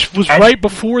 which was right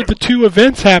before the two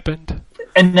events happened.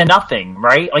 And then nothing,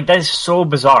 right? Like, that is so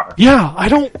bizarre. Yeah, I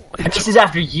don't... And this is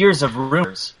after years of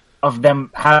rumors of them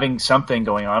having something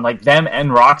going on. Like, them and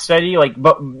Rocksteady, like,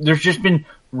 but there's just been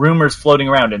rumors floating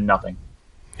around and nothing.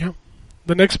 Yep.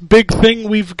 The next big thing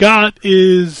we've got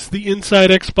is the Inside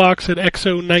Xbox at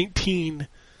XO19.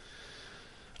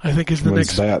 I think is the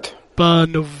When's next... that?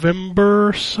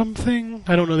 November something?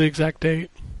 I don't know the exact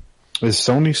date. Is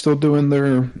Sony still doing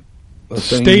their...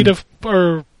 State of...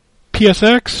 or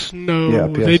PSX? No, Yeah,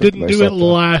 they didn't do it that.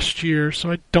 last year,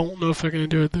 so I don't know if they're going to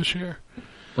do it this year.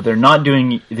 But they're not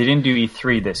doing... They didn't do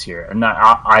E3 this year. And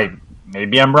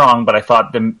maybe I'm wrong, but I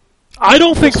thought I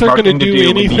don't think they're going to do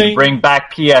anything. Bring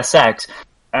back PSX,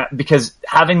 because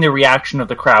having the reaction of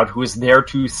the crowd who is there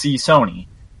to see Sony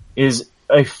is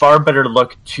a far better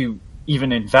look to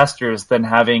even investors than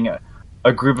having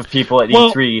a group of people at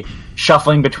E3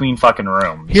 shuffling between fucking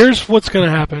rooms. Here's what's going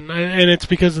to happen, and it's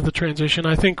because of the transition.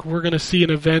 I think we're going to see an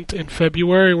event in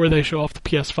February where they show off the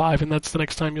PS5, and that's the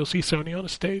next time you'll see Sony on a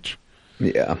stage.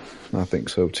 Yeah, I think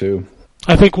so too.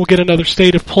 I think we'll get another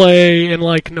State of Play in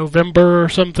like November or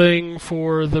something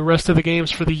for the rest of the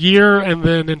games for the year, and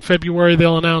then in February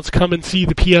they'll announce come and see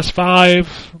the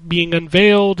PS5 being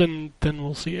unveiled, and then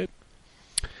we'll see it.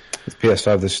 Is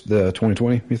PS5 the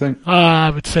 2020, you think?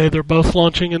 I would say they're both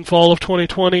launching in fall of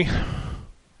 2020.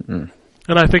 And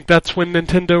I think that's when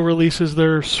Nintendo releases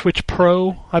their Switch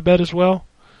Pro, I bet, as well.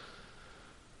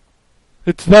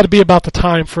 That'd be about the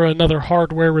time for another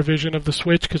hardware revision of the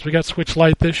Switch, because we got Switch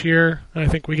Lite this year, and I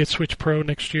think we get Switch Pro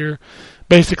next year.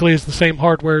 Basically, it's the same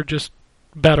hardware, just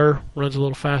better, runs a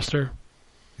little faster.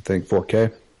 You think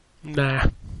 4K? Nah.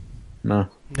 No.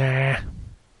 Nah.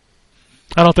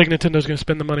 I don't think Nintendo's going to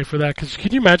spend the money for that, because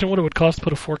could you imagine what it would cost to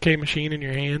put a 4K machine in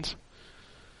your hands?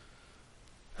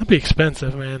 That'd be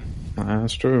expensive, man.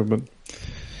 That's true, but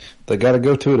they got to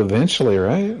go to it eventually,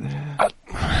 right?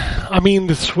 I mean,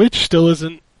 the Switch still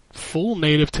isn't full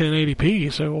native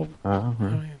 1080p, so I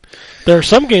mean, there are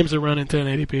some games that run in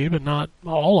 1080p, but not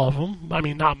all of them. I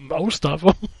mean, not most of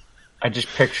them. I just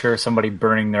picture somebody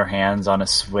burning their hands on a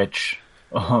Switch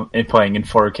and playing in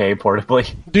 4K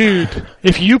portably. Dude,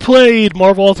 if you played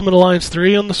Marvel Ultimate Alliance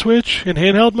 3 on the Switch in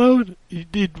handheld mode,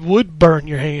 it would burn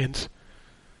your hands.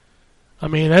 I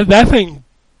mean, that thing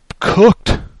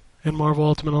cooked in Marvel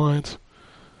Ultimate Alliance.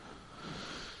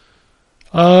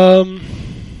 We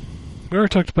already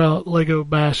talked about Lego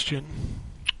Bastion.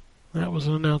 That was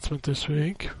an announcement this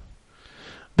week.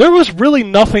 There was really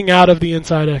nothing out of the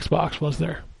Inside Xbox, was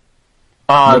there?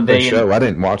 They show. I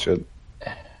didn't watch it.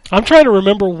 I'm trying to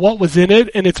remember what was in it,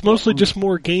 and it's mostly just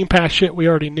more Game Pass shit we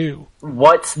already knew.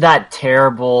 What's that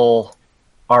terrible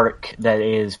arc that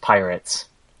is Pirates?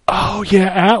 Oh, yeah,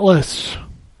 Atlas.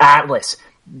 Atlas.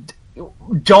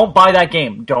 don't buy that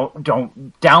game. Don't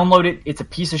download it. It's a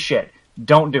piece of shit.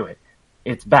 Don't do it.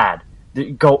 It's bad.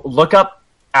 Go look up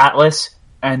Atlas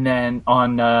and then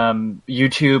on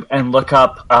YouTube and look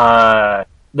up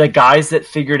the guys that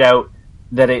figured out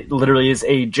that it literally is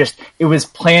it was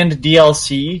planned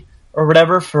DLC or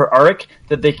whatever for Ark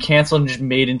that they canceled and just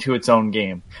made into its own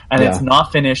game. And it's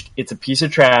not finished. It's a piece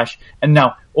of trash. And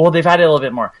now, they've added a little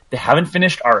bit more. They haven't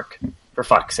finished Ark, for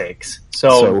fuck's sakes.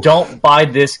 So don't buy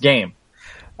this game.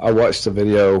 I watched a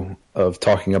video of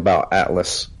talking about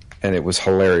Atlas, and it was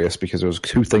hilarious because there was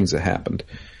two things that happened.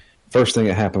 First thing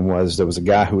that happened was there was a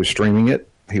guy who was streaming it.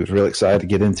 He was really excited to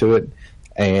get into it,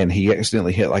 and he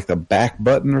accidentally hit like the back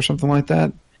button or something like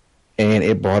that, and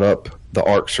it brought up the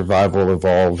Ark Survival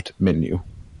Evolved menu.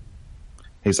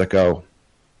 He's like, oh,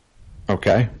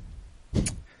 okay.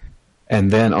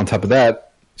 And then on top of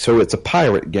that, so it's a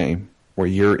pirate game where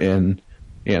you're in,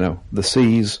 the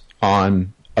seas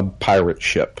on a pirate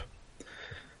ship.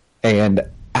 And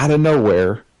out of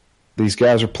nowhere, these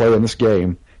guys are playing this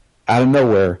game. Out of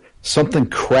nowhere, something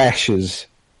crashes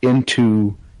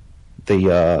into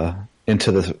the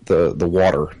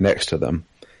water next to them.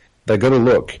 They go to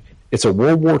look. It's a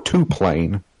World War II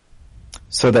plane.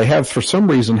 So they for some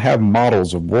reason, have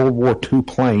models of World War II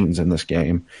planes in this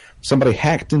game. Somebody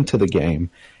hacked into the game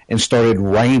and started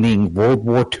raining World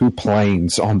War II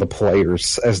planes on the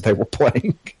players as they were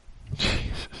playing.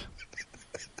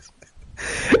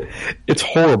 It's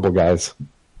horrible, guys.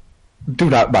 Do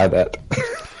not buy that.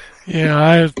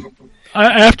 Yeah, I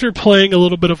after playing a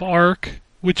little bit of Ark,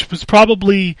 which was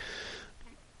probably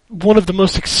one of the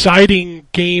most exciting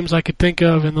games I could think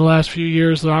of in the last few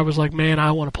years, that I was like, man,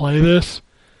 I want to play this.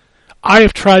 I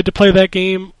have tried to play that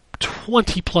game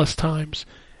 20 plus times,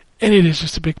 and it is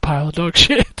just a big pile of dog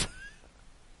shit.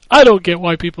 I don't get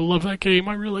why people love that game.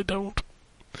 I really don't.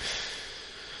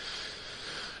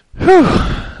 Whew.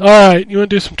 Alright, you want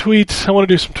to do some tweets? I want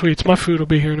to do some tweets. My food will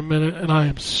be here in a minute, and I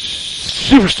am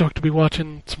super stoked to be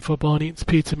watching some football and eating some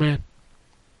pizza, man.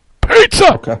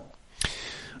 Pizza! Okay.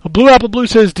 A Blue Apple Blue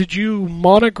says, did you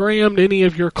monogram any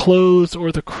of your clothes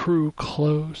or the crew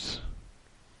clothes?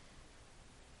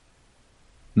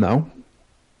 No.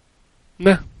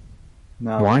 Nah.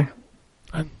 No. Why?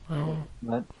 I don't know.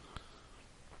 What?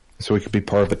 So we could be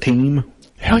part of a team?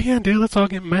 Hell yeah, dude. Let's all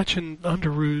get matching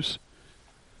underoos.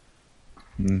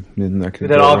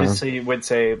 That obviously would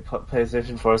say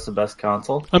PlayStation 4 is the best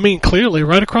console. I mean, clearly,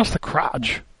 right across the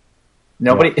crotch.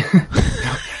 Nobody...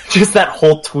 Just that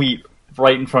whole tweet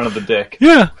right in front of the dick.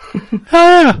 Yeah.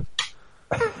 Hell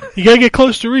yeah. You gotta get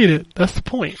close to read it. That's the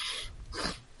point.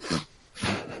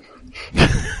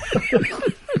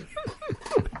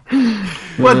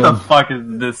 What the fuck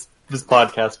is this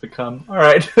podcast become?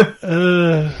 Alright.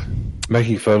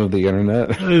 Making fun of the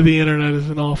internet. The internet is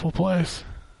an awful place.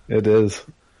 It is.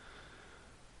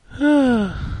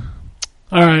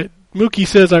 Alright. Mookie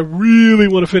says, I really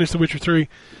want to finish The Witcher 3,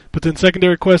 but then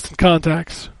secondary quests and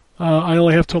contacts. I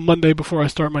only have till Monday before I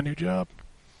start my new job.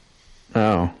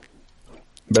 Oh.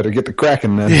 Better get the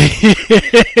cracking then.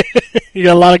 You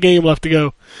got a lot of game left to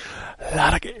go. A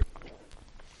lot of game.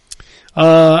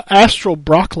 Astral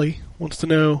Broccoli wants to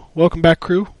know, welcome back,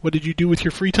 crew. What did you do with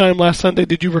your free time last Sunday?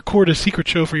 Did you record a secret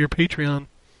show for your Patreon?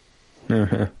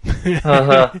 Been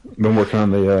working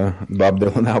on the Bob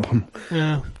Dylan album.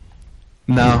 Yeah.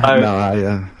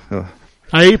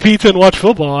 I ate pizza and watched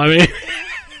football. I mean,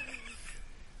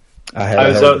 I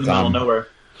was out in the middle of nowhere.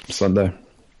 Sunday.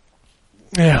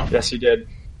 Yeah. Yes, you did.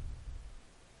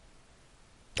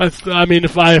 I mean,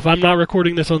 if I'm not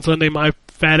recording this on Sunday, my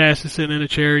fat ass is sitting in a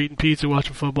chair eating pizza,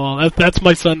 watching football. That's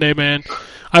my Sunday, man.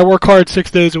 I work hard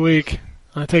 6 days a week.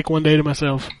 I take one day to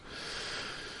myself.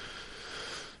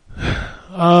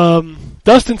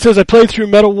 Dustin says, I played through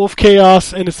Metal Wolf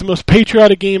Chaos, and it's the most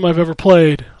patriotic game I've ever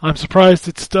played. I'm surprised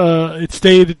it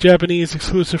stayed Japanese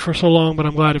exclusive for so long, but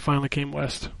I'm glad it finally came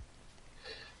west.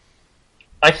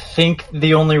 I think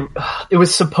it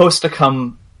was supposed to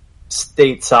come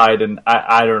stateside, and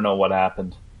I don't know what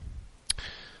happened.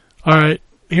 Alright,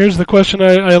 here's the question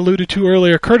I alluded to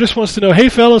earlier. Curtis wants to know, hey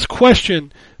fellas,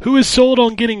 question. Who is sold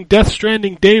on getting Death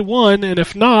Stranding day one, and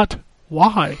if not,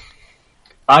 why?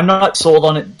 I'm not sold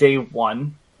on it day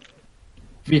one,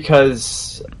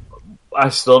 because I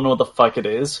still don't know what the fuck it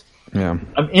is. Yeah.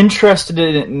 I'm interested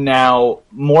in it now,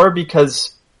 more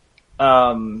because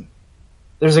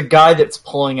there's a guy that's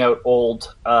pulling out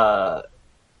old...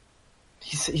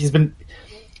 He's been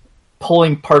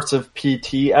pulling parts of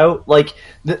PT out. Like,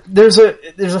 there's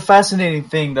a fascinating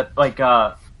thing that, like,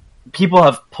 people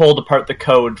have pulled apart the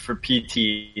code for PT,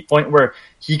 to the point where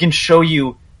he can show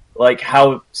you, like,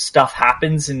 how stuff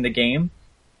happens in the game.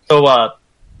 So,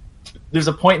 there's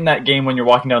a point in that game when you're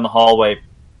walking down the hallway,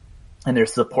 and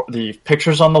there's the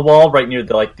pictures on the wall right near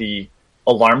the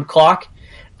alarm clock,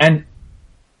 and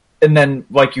then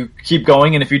like you keep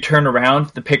going, and if you turn around,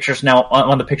 the pictures now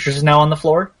one of the pictures is now on the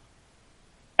floor,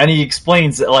 and he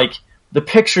explains that like the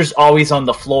picture's always on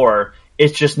the floor,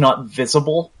 it's just not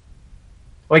visible.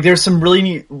 Like there's some really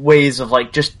neat ways of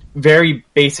like just very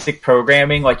basic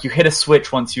programming, like you hit a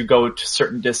switch once you go to a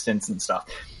certain distance and stuff.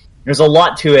 There's a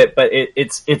lot to it, but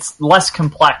it's less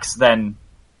complex than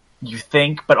you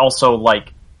think, but also,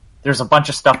 like, there's a bunch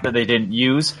of stuff that they didn't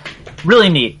use. Really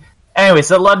neat. Anyways,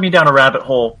 that led me down a rabbit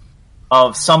hole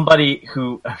of somebody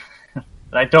who,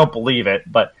 I don't believe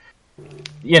it, but,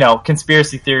 you know,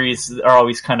 conspiracy theories are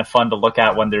always kind of fun to look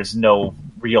at when there's no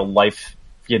real life,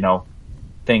 you know,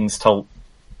 things to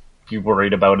be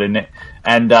worried about in it.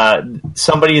 And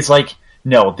somebody is like,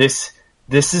 no, this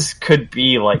could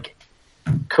be, like,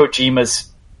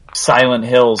 Kojima's Silent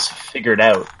Hills figured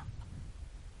out.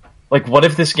 Like, what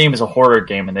if this game is a horror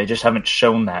game and they just haven't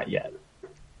shown that yet?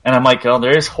 And I'm like, oh,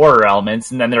 there is horror elements,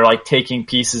 and then they're like taking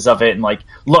pieces of it and like,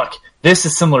 look, this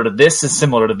is similar to this, is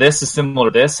similar to this, is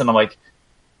similar to this, and I'm like,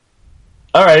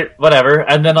 all right, whatever.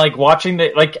 And then like watching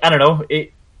the, like, I don't know,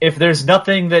 if there's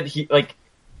nothing that he, like,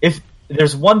 if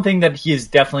there's one thing that he is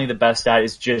definitely the best at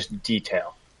is just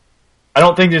detail. I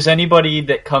don't think there's anybody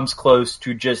that comes close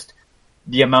to just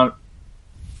the amount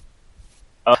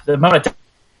of time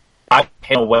I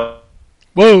can away.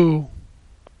 Whoa.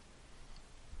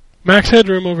 Max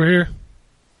Headroom over here.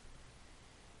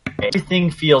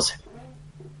 Everything feels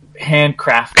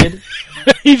handcrafted.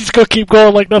 You just go keep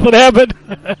going like nothing happened.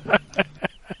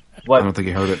 What? I don't think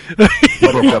he heard it.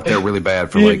 It broke up there really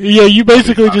bad for like... Yeah, you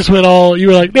basically just went all... You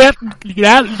were like... Oh,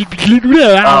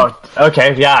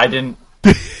 okay, yeah, I didn't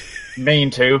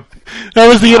mean to. That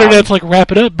was the internet's like,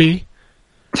 wrap it up, B.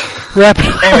 Wrap it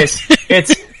up. Anyways,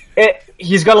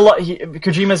 he's got a lot...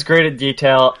 Kojima's great at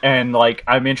detail, and like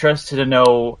I'm interested to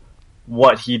know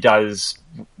what he does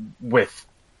with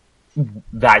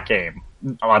that game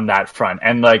on that front.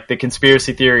 And like the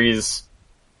conspiracy theories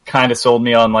kind of sold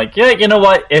me on like, yeah, you know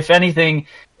what? If anything,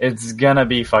 it's gonna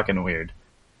be fucking weird.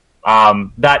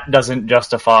 That doesn't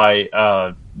justify,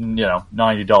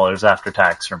 $90 after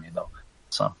tax for me though.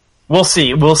 So we'll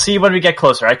see. We'll see when we get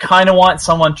closer. I kind of want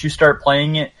someone to start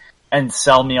playing it and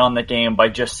sell me on the game by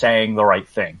just saying the right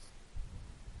thing.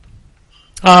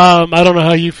 I don't know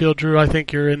how you feel, Drew. I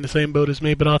think you're in the same boat as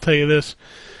me, but I'll tell you this.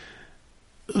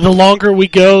 The longer we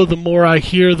go, the more I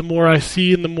hear, the more I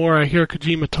see, and the more I hear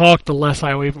Kojima talk, the less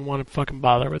I even want to fucking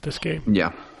bother with this game.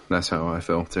 Yeah, that's how I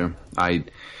feel too. I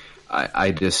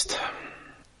just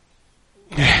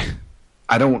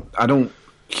I don't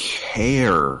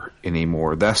care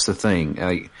anymore. That's the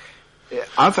thing.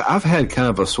 I've had kind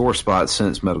of a sore spot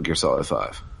since Metal Gear Solid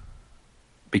 5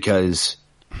 because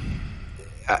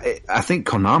I think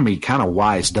Konami kind of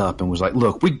wised up and was like,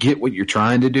 "Look, we get what you're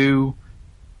trying to do,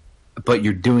 but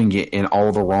you're doing it in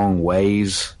all the wrong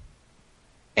ways,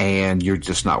 and you're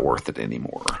just not worth it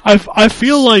anymore." I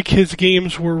feel like his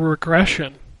games were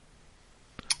regression.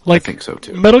 Like, I think so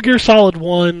too. Metal Gear Solid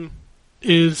 1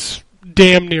 is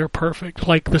damn near perfect.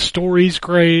 Like, the story's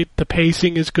great, the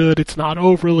pacing is good, it's not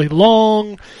overly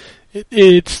long,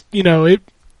 it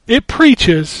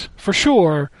preaches, for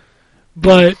sure,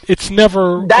 but it's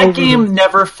never... That game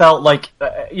never felt like,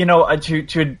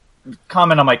 to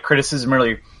comment on my criticism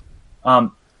earlier,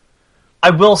 I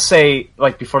will say,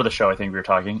 like, before the show, I think we were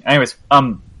talking. Anyways,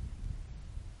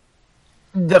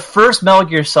 the first Metal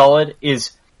Gear Solid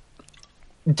is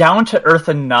down to earth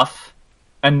enough,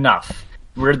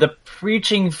 where the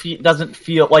preaching doesn't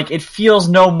feel, like, it feels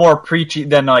no more preachy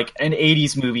than, like, an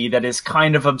 80s movie that is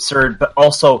kind of absurd, but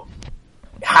also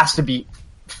has to be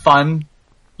fun.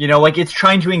 You know, like, it's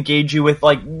trying to engage you with,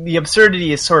 like, the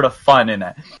absurdity is sort of fun in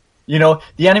it. You know,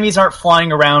 the enemies aren't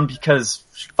flying around because,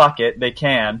 fuck it, they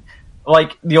can.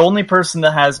 Like, the only person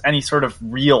that has any sort of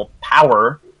real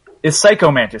power is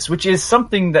Psycho Mantis, which is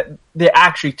something that they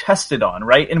actually tested on,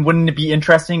 right? And wouldn't it be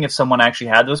interesting if someone actually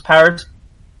had those powers?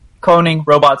 Cloning,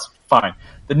 robots, fine.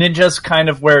 The ninja's kind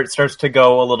of where it starts to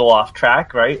go a little off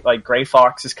track, right? Like, Gray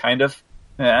Fox is kind of,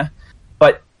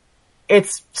 but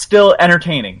it's still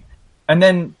entertaining. And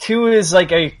then 2 is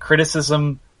like a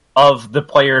criticism of the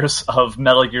players of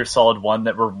Metal Gear Solid 1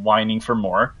 that were whining for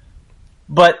more.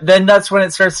 But then that's when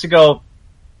it starts to go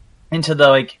into the,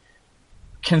 like,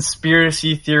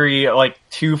 conspiracy theory, like,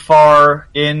 too far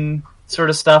in sort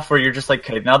of stuff, where you're just like,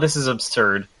 okay, now this is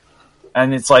absurd.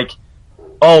 And it's like,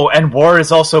 oh, and war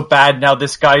is also bad, now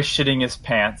this guy's shitting his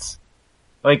pants.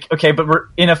 Like, okay, but we're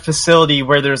in a facility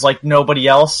where there's, like, nobody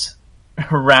else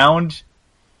around,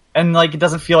 and, like, it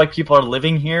doesn't feel like people are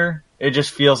living here. It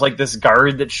just feels like this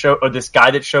guy that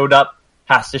showed up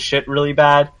has to shit really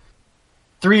bad.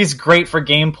 3 is great for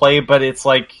gameplay, but it's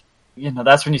like,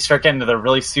 that's when you start getting to the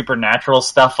really supernatural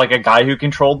stuff, like a guy who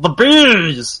controlled the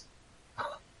bees.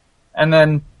 And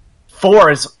then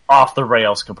 4 is off the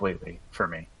rails completely for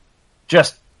me.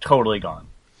 Just totally gone.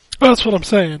 Well, that's what I'm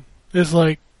saying. Is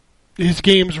like his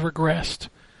game's regressed,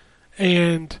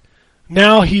 and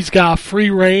now he's got free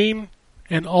reign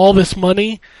and all this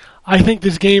money. I think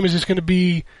this game is just going to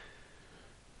be.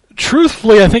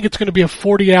 Truthfully, I think it's going to be a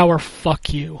 40-hour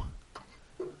fuck you.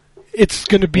 It's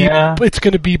going to be. Yeah. It's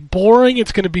going to be boring.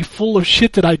 It's going to be full of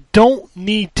shit that I don't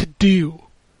need to do.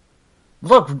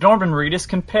 Look, Norman Reedus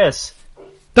can piss.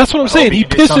 That's what I'm saying. He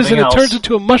pisses and it turns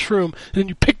into a mushroom, and then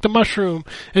you pick the mushroom,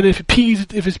 and if it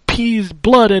pees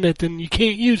blood in it, then you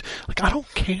can't use. Like, I don't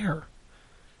care.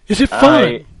 Is it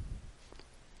fun?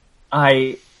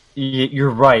 You're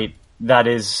right. That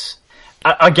is,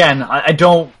 again, I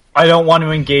don't want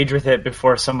to engage with it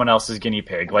before someone else's guinea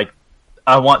pig. Like,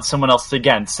 I want someone else to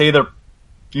again say their,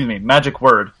 magic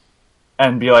word,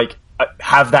 and be like,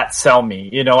 have that sell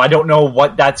me. I don't know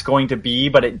what that's going to be,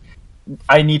 but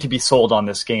I need to be sold on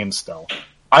this game still.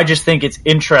 I just think it's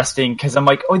interesting because I'm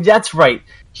like, oh, that's right.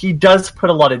 He does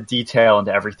put a lot of detail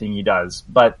into everything he does.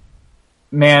 But,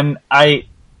 man,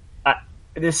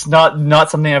 it's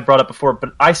not something I've brought up before,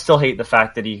 but I still hate the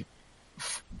fact that it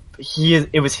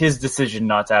was his decision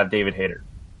not to have David Hayter.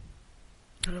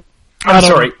 I'm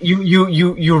sorry.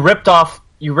 You ripped off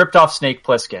Snake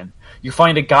Plissken. You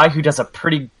find a guy who does a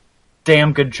pretty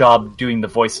damn good job doing the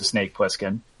voice of Snake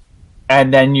Plissken.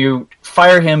 And then you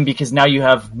fire him because now you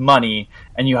have money,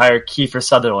 and you hire Kiefer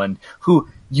Sutherland, who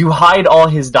you hide all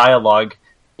his dialogue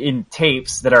in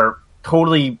tapes that are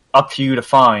totally up to you to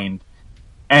find.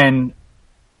 And,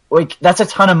 like, that's a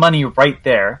ton of money right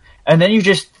there. And then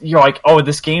you're like, oh,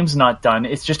 this game's not done.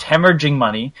 It's just hemorrhaging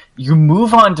money. You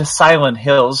move on to Silent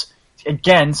Hills.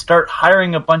 Again, start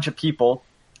hiring a bunch of people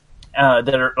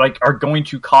that are going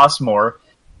to cost more.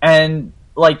 And...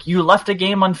 like, you left a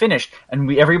game unfinished,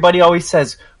 and everybody always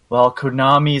says, well,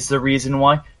 Konami's the reason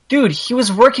why. Dude, he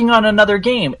was working on another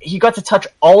game. He got to touch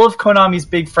all of Konami's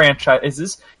big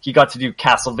franchises. He got to do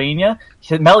Castlevania.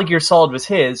 Metal Gear Solid was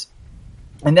his.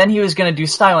 And then he was going to do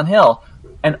Silent Hill.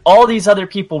 And all these other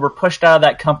people were pushed out of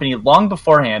that company long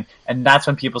beforehand, and that's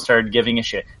when people started giving a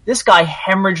shit. This guy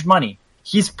hemorrhaged money.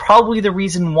 He's probably the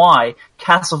reason why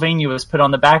Castlevania was put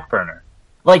on the back burner.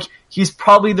 Like, he's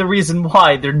probably the reason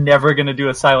why they're never going to do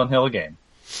a Silent Hill game.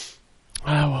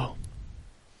 Oh, well.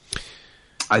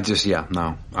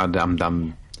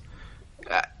 I'm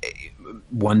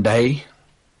one day,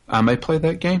 I may play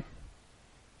that game,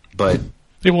 but...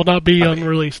 it will not be on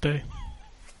release day.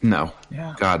 No.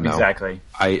 Yeah, God, no. Exactly.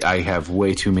 I have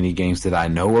way too many games that I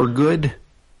know are good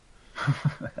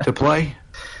to play.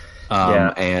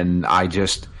 And I'm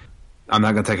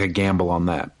not going to take a gamble on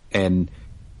that. And...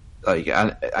 like,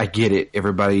 I get it.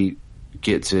 Everybody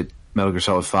gets it. Metal Gear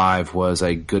Solid 5 was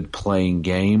a good playing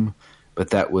game, but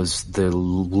that was the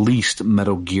least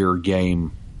Metal Gear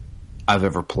game I've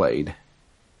ever played.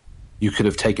 You could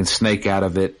have taken Snake out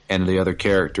of it and the other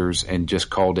characters and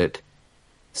just called it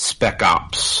Spec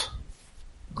Ops.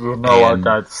 No,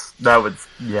 that would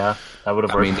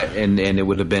have worked. I mean, and it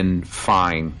would have been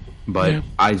fine, but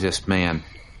man.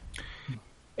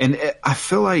 And I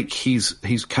feel like he's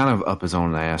kind of up his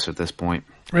own ass at this point.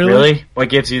 Really? What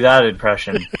gives you that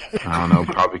impression? I don't know.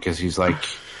 Probably because he's like,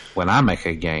 when I make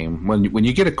a game, when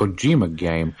you get a Kojima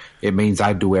game, it means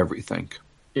I do everything.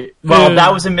 Well,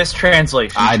 that was a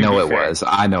mistranslation. I know it was.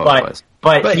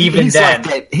 But even then,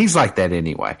 he's like that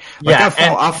anyway. Like,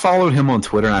 I followed him on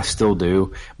Twitter, and I still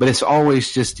do. But it's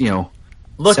always just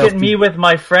look at me with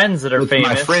my friends that are famous.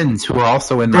 My friends who are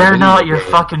also in. They're not your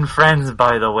fucking friends,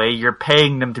 by the way. You're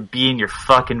paying them to be in your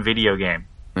fucking video game.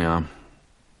 Yeah.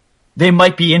 They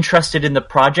might be interested in the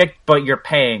project, but you're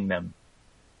paying them.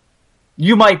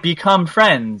 You might become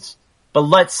friends, but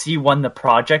let's see when the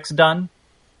project's done,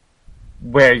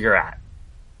 where you're at.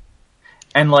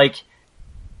 And like,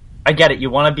 I get it. You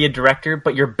want to be a director,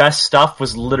 but your best stuff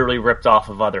was literally ripped off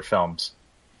of other films.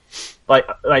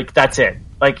 Like that's it.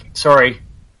 Like, sorry.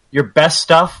 Your best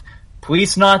stuff,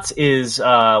 Police Knots is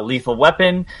Lethal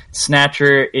Weapon,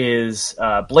 Snatcher is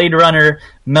Blade Runner,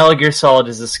 Metal Gear Solid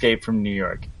is Escape from New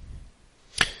York.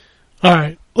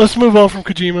 Alright, let's move on from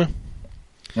Kojima.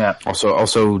 Yeah.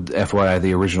 Also, FYI,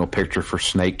 the original picture for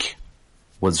Snake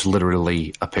was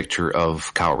literally a picture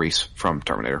of Kyle Reese from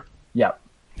Terminator. Yep.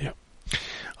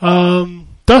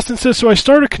 Dustin says, so I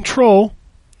started Control.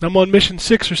 I'm on mission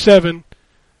 6 or 7.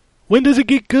 When does it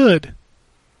get good?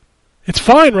 It's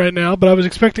fine right now, but I was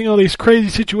expecting all these crazy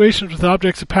situations with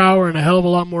objects of power and a hell of a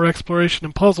lot more exploration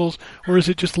and puzzles, or is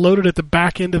it just loaded at the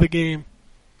back end of the game?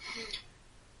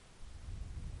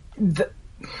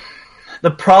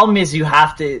 The problem is you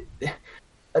have to...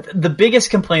 The biggest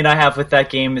complaint I have with that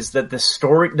game is that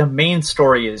the main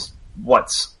story is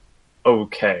what's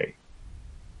okay.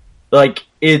 Like,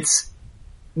 it's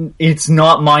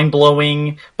not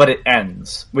mind-blowing, but it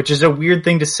ends. Which is a weird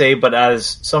thing to say, but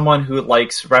as someone who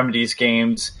likes Remedy's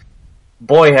games,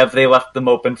 boy, have they left them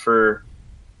open for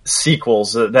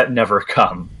sequels that never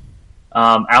come.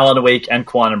 Alan Wake and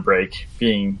Quantum Break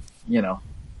being,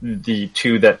 the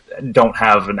two that don't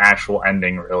have an actual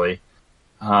ending, really.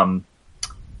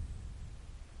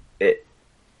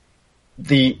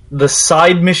 The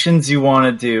side missions you want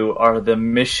to do are the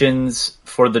missions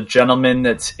for the gentleman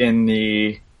that's in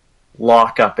the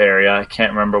lockup area. I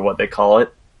can't remember what they call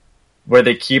it, where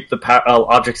they keep the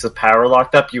objects of power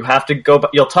locked up. You have to go.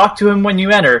 You'll talk to him when you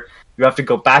enter. You have to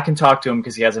go back and talk to him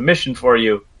because he has a mission for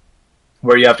you,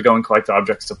 where you have to go and collect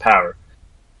objects of power.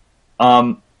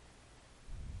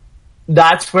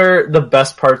 That's where the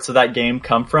best parts of that game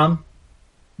come from.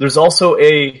 There's also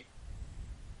a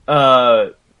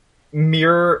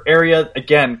mirror area,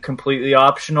 again, completely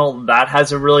optional. That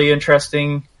has a really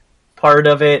interesting part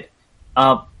of it.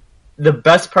 The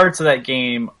best parts of that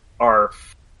game are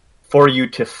for you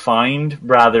to find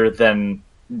rather than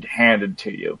handed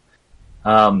to you.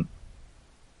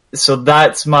 So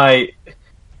that's my...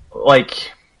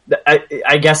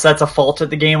 I guess that's a fault at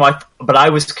the game, but I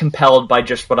was compelled by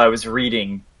just what I was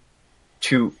reading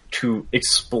to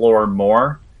explore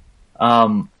more.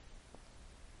 One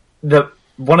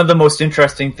of the most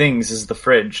interesting things is the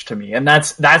fridge to me, and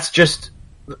that's just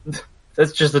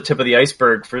the tip of the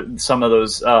iceberg for some of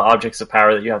those objects of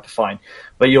power that you have to find.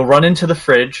 But you'll run into the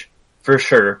fridge for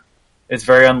sure. It's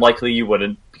very unlikely you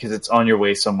wouldn't because it's on your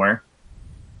way somewhere.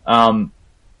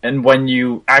 And when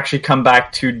you actually come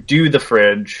back to do the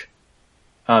fridge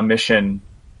mission,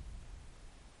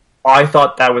 I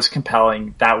thought that was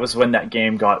compelling. That was when that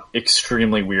game got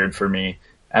extremely weird for me.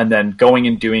 And then going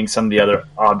and doing some of the other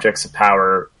objects of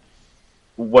power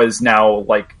was now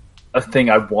like a thing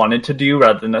I wanted to do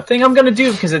rather than a thing I'm going to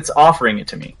do because it's offering it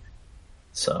to me.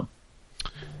 So,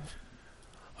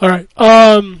 all right.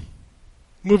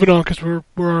 Moving on because we're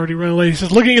already running late. He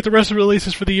says, looking at the rest of the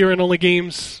releases for the year and the only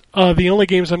games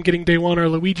I'm getting day one are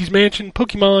Luigi's Mansion,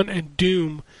 Pokemon, and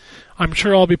Doom. I'm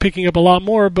sure I'll be picking up a lot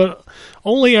more, but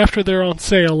only after they're on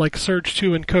sale, like Surge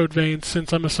 2 and Code Vein,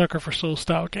 since I'm a sucker for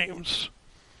Soul-style games.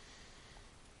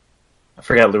 I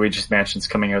forgot Luigi's Mansion's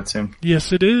coming out soon.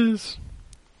 Yes, it is.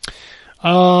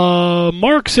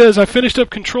 Mark says, I finished up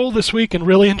Control this week and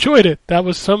really enjoyed it. That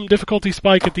was some difficulty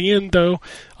spike at the end, though.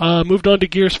 Moved on to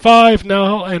Gears 5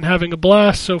 now and having a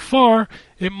blast so far.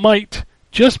 It might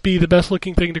just be the best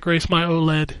looking thing to grace my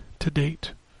OLED to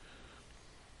date.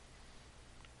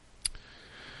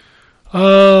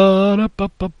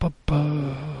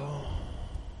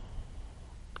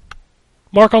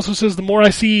 Mark also says, the more I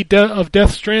see of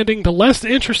Death Stranding, the less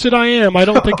interested I am. I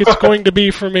don't think it's going to be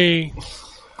for me.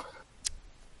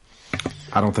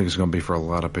 I don't think it's going to be for a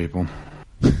lot of people.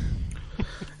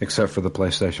 Except for the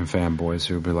PlayStation fanboys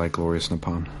who will be like Glorious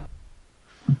Nippon.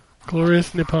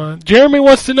 Glorious Nippon. Jeremy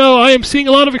wants to know, I am seeing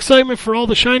a lot of excitement for all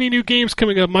the shiny new games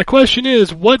coming up. My question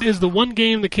is, what is the one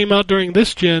game that came out during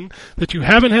this gen that you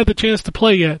haven't had the chance to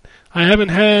play yet? I haven't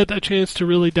had a chance to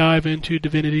really dive into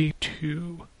Divinity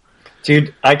 2.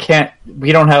 Dude,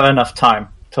 we don't have enough time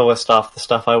to list off the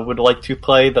stuff I would like to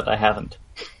play that I haven't.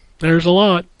 There's a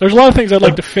lot. There's a lot of things I'd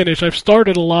like to finish. I've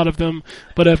started a lot of them,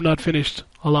 but have not finished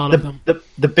a lot of them.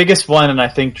 The biggest one, and I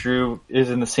think Drew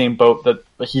is in the same boat that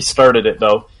he started it,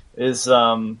 though, is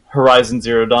Horizon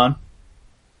Zero Dawn.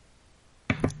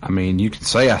 I mean, you can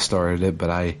say I started it, but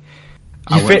I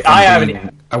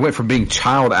went from being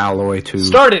child alloy to...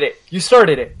 Started it. You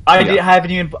started it. I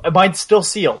haven't even... Mine's still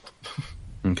sealed.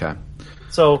 Okay.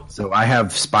 So I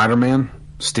have Spider-Man,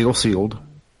 still sealed.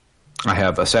 I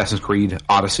have Assassin's Creed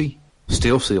Odyssey,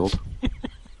 still sealed.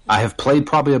 I have played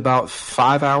probably about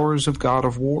 5 hours of God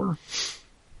of War.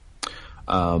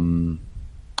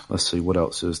 Let's see, what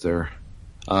else is there?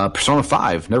 Persona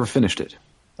 5, never finished it.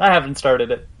 I haven't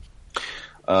started it.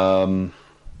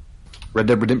 Red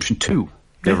Dead Redemption 2,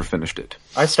 never finished it.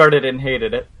 I started it and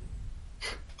hated it.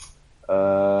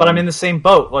 But I'm in the same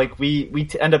boat. Like, we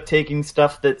end up taking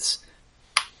stuff that's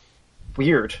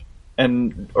weird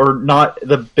or not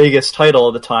the biggest title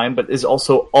of the time, but is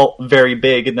also all very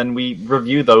big, and then we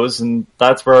review those, and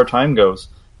that's where our time goes.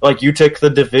 Like, you took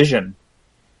The Division,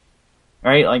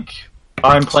 right? Like,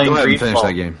 I'm playing Still haven't Greedfall. finished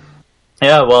that game.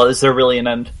 Yeah, well, is there really an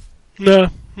end? No,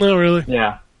 No, really.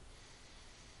 Yeah.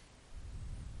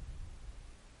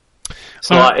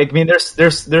 So All right. I mean,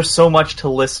 there's so much to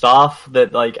list off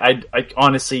that like I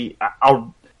honestly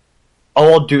all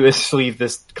I'll do is leave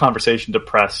this conversation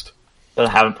depressed that I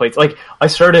haven't played. Like I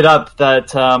started up that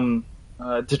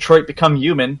Detroit Become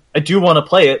Human. I do want to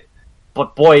play it,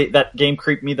 but boy, that game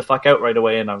creeped me the fuck out right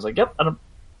away, and I was like, yep,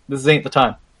 this ain't the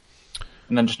time,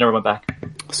 and then just never went back.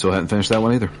 Still haven't finished that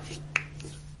one either.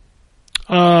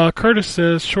 Curtis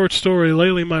says, short story,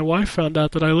 lately my wife found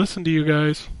out that I listen to you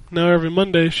guys. Now every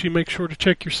Monday she makes sure to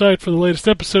check your site for the latest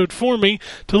episode for me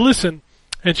to listen,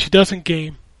 and she doesn't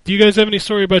game. Do you guys have any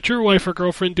story about your wife or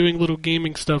girlfriend doing little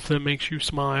gaming stuff that makes you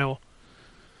smile?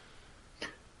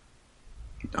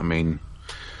 I mean,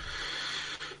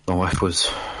 my wife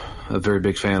was a very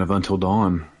big fan of Until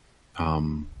Dawn.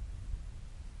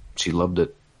 She loved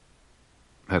it.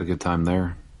 Had a good time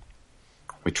there.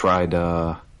 We tried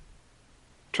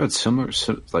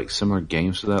similar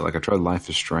games to that. Like I tried Life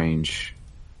is Strange.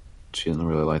 She didn't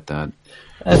really like that.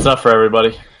 That's not for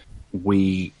everybody.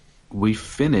 We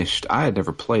finished. I had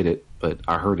never played it, but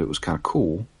I heard it was kind of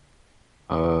cool.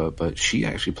 But she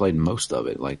actually played most of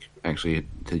it. Like actually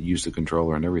to use the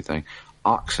controller and everything.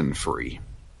 Oxenfree.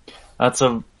 That's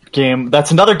a game.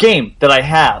 That's another game that I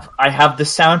have. I have the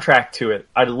soundtrack to it.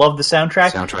 I love the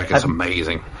soundtrack. Soundtrack is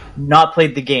amazing. Not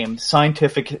played the game.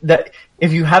 Scientific. That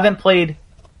if you haven't played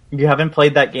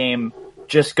that game,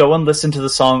 just go and listen to the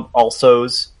song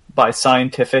 "Alsos" by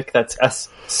Scientific. That's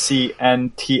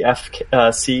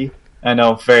SCNTFC. I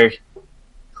know, very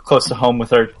close to home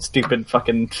with our stupid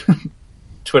fucking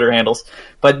Twitter handles.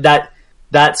 But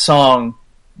that song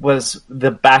was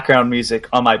the background music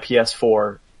on my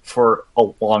PS4 for a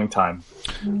long time.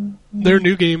 Their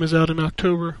new game is out in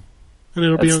October, and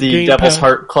it'll be That's on the Game Devil's Pass.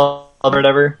 Heart Club or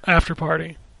whatever. After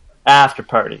Party. After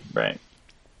Party, right.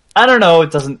 I don't know,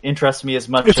 it doesn't interest me as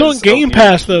much It's as on Game OP.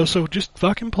 Pass, though, so just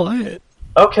fucking play it.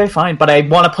 Okay, fine, but I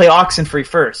want to play Oxenfree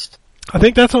first. I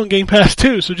think that's on Game Pass,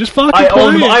 too, so just fucking I play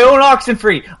own it.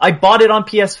 Oxenfree. I bought it on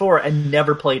PS4 and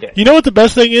never played it. You know what the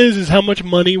best thing is how much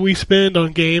money we spend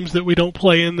on games that we don't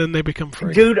play and then they become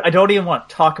free. Dude, I don't even want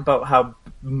to talk about how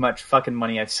much fucking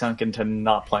money I sunk into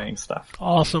not playing stuff.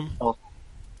 Awesome.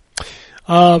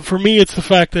 Oh. For me, it's the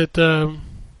fact that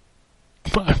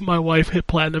my wife hit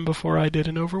platinum before I did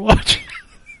in Overwatch.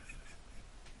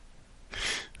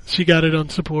 She got it on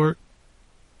support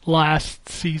last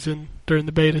season during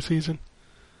the beta season.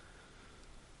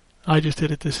 I just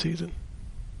did it this season.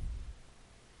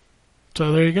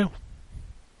 So there you go.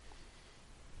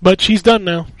 But she's done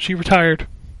now. She retired.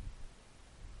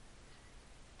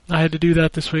 I had to do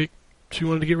that this week. She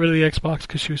wanted to get rid of the Xbox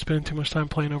because she was spending too much time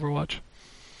playing Overwatch.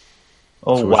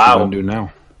 Oh, So what's she wow. gonna do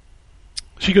now?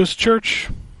 She goes to church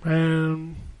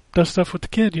and does stuff with the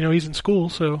kid. You know, he's in school,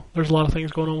 so there's a lot of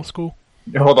things going on with school.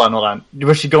 Hold on.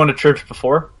 Was she going to church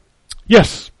before?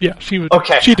 Yes, yeah, she would.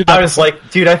 Okay. She did that. I was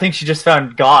like, dude, I think she just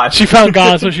found God. She found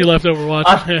God, so she left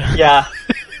Overwatch. Yeah.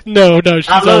 No, she's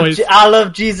always I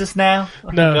love Jesus now.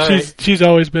 no, Alright. she's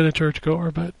always been a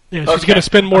churchgoer, but yeah, she's Okay. going to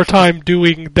spend more time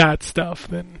doing that stuff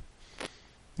than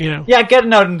Yeah,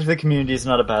 getting out into the community is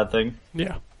not a bad thing.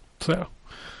 yeah. So,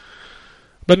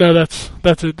 but no, that's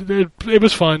it. It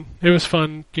was fun. It was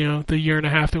fun. The year and a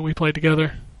half that we played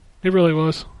together, it really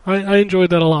was. I enjoyed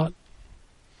that a lot.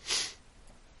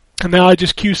 And now I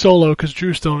just queue solo because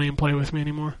Drew still don't even play with me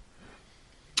anymore.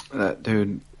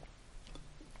 Dude,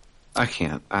 I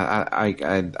can't.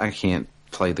 I can't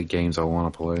play the games I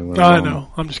want to play. I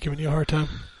know. I'm just giving you a hard time.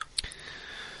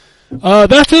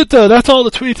 That's it, though. That's all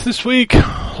the tweets this week.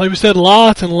 Like we said,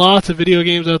 lots and lots of video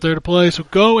games out there to play, so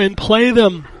go and play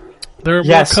them. There are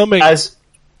Yes, more coming. as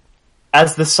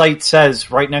the site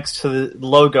says right next to the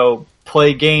logo,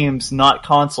 play games, not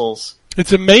consoles.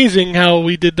 It's amazing how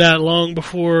we did that long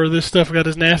before this stuff got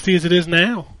as nasty as it is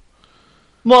now.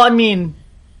 Well, I mean,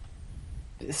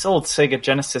 this old Sega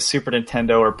Genesis, Super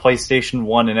Nintendo, or PlayStation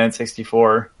 1 and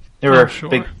N64, they were sure.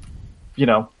 big,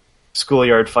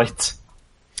 schoolyard fights.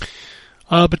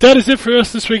 But that is it for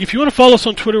us this week. If you want to follow us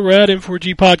on Twitter, we're at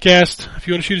N4G Podcast. If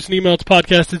you want to shoot us an email, it's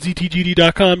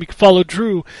podcast@ztgd.com. You can follow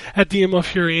Drew at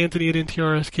DMFury, Anthony at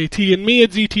NTRSKT, and me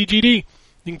at ZTGD.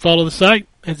 You can follow the site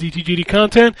at ZTGD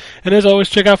Content. And as always,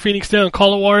 check out Phoenix Down.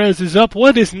 Call of Juarez is up.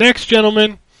 What is next,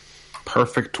 gentlemen?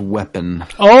 Perfect Weapon.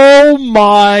 Oh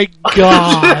my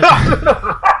God.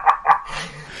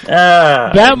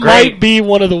 That might be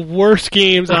one of the worst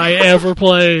games I ever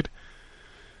played.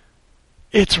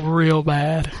 It's real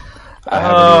bad. I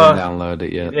haven't even downloaded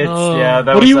it yet.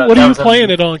 What are you playing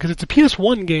it on? Because it's a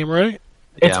PS1 game, right?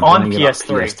 It's I'm on playing it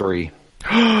PS3.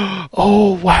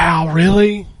 Oh, wow,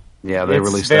 really? Yeah, they It's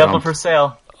released it available on for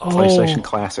sale. PlayStation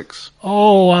Classics.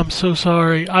 Oh, I'm so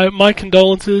sorry. My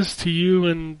condolences to you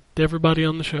and everybody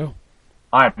on the show.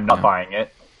 I'm not buying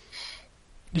it.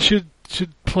 You should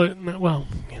play. Well,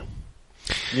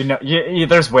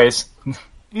 There's ways.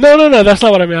 No. That's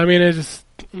not what I mean. I mean, it's just,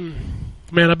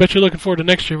 man. I bet you're looking forward to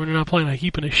next year when you're not playing a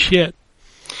heaping of shit.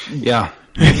 Yeah.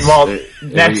 Well,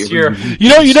 next year. You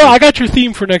know. I got your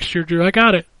theme for next year, Drew. I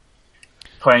got it.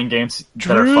 Playing games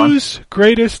that are fun. Drew's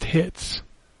greatest hits: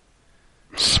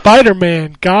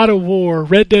 Spider-Man, God of War,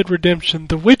 Red Dead Redemption,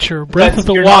 The Witcher, Breath of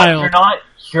the Wild.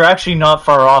 You're actually not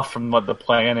far off from what the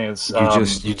plan is.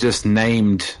 You just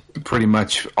named pretty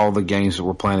much all the games that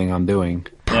we're planning on doing.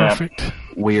 Perfect. Yeah.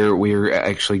 We're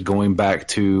actually going back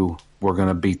to we're going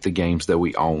to beat the games that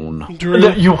we own. Drew,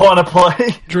 that you want to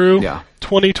play. Drew, yeah.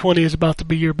 2020 is about to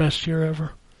be your best year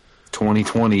ever.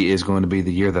 2020 is going to be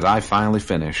the year that I finally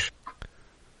finish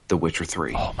The Witcher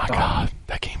 3. Oh my God,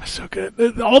 that game is so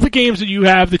good. All the games that you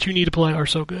have that you need to play are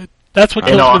so good. That's what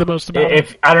kills me the most about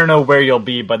it. I don't know where you'll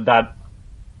be, but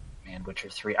Witcher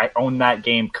 3. I own that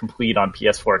game complete on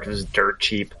PS4 because it's dirt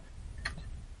cheap.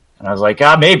 And I was like,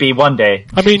 maybe one day.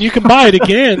 I mean, you can buy it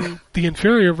again, the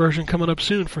inferior version coming up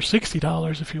soon for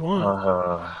 $60 if you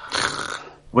want.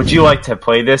 Would you like to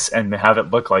play this and have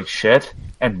it look like shit?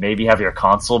 And maybe have your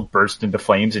console burst into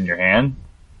flames in your hand?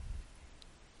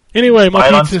 Anyway,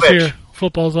 my pizza's here.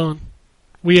 Football's on.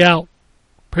 We out.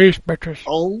 Peace, bitches.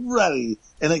 Alrighty.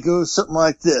 And it goes something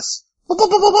like this.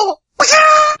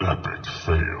 Epic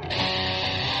fail.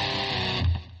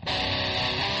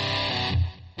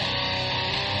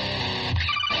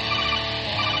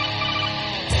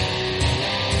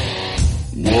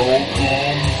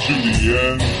 Welcome to the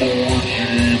N4G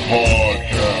podcast.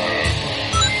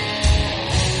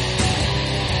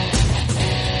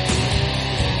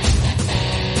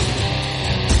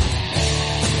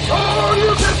 Oh,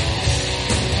 you can...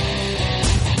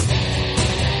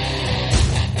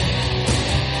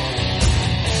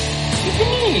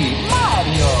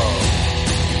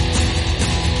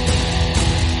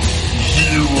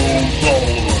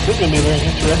 $0. This is going to be a very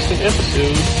interesting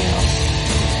episode.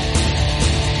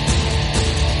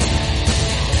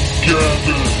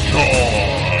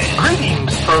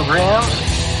 Greetings, programs.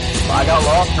 I got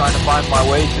lost trying to find my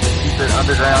way to the secret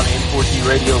underground N4G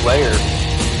Radio lair.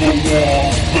 The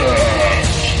Wombat.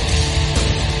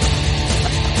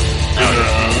 And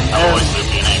I always live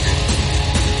being angry.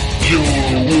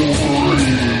 Killer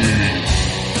Wolverine.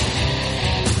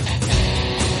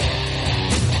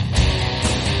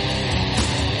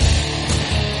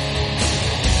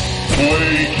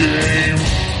 Play games,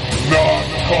 not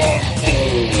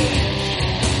consoles.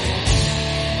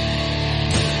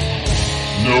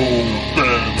 No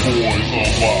fanboys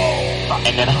allowed.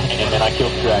 And then I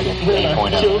killed the dragon. Then I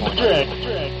killed the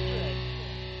dragon.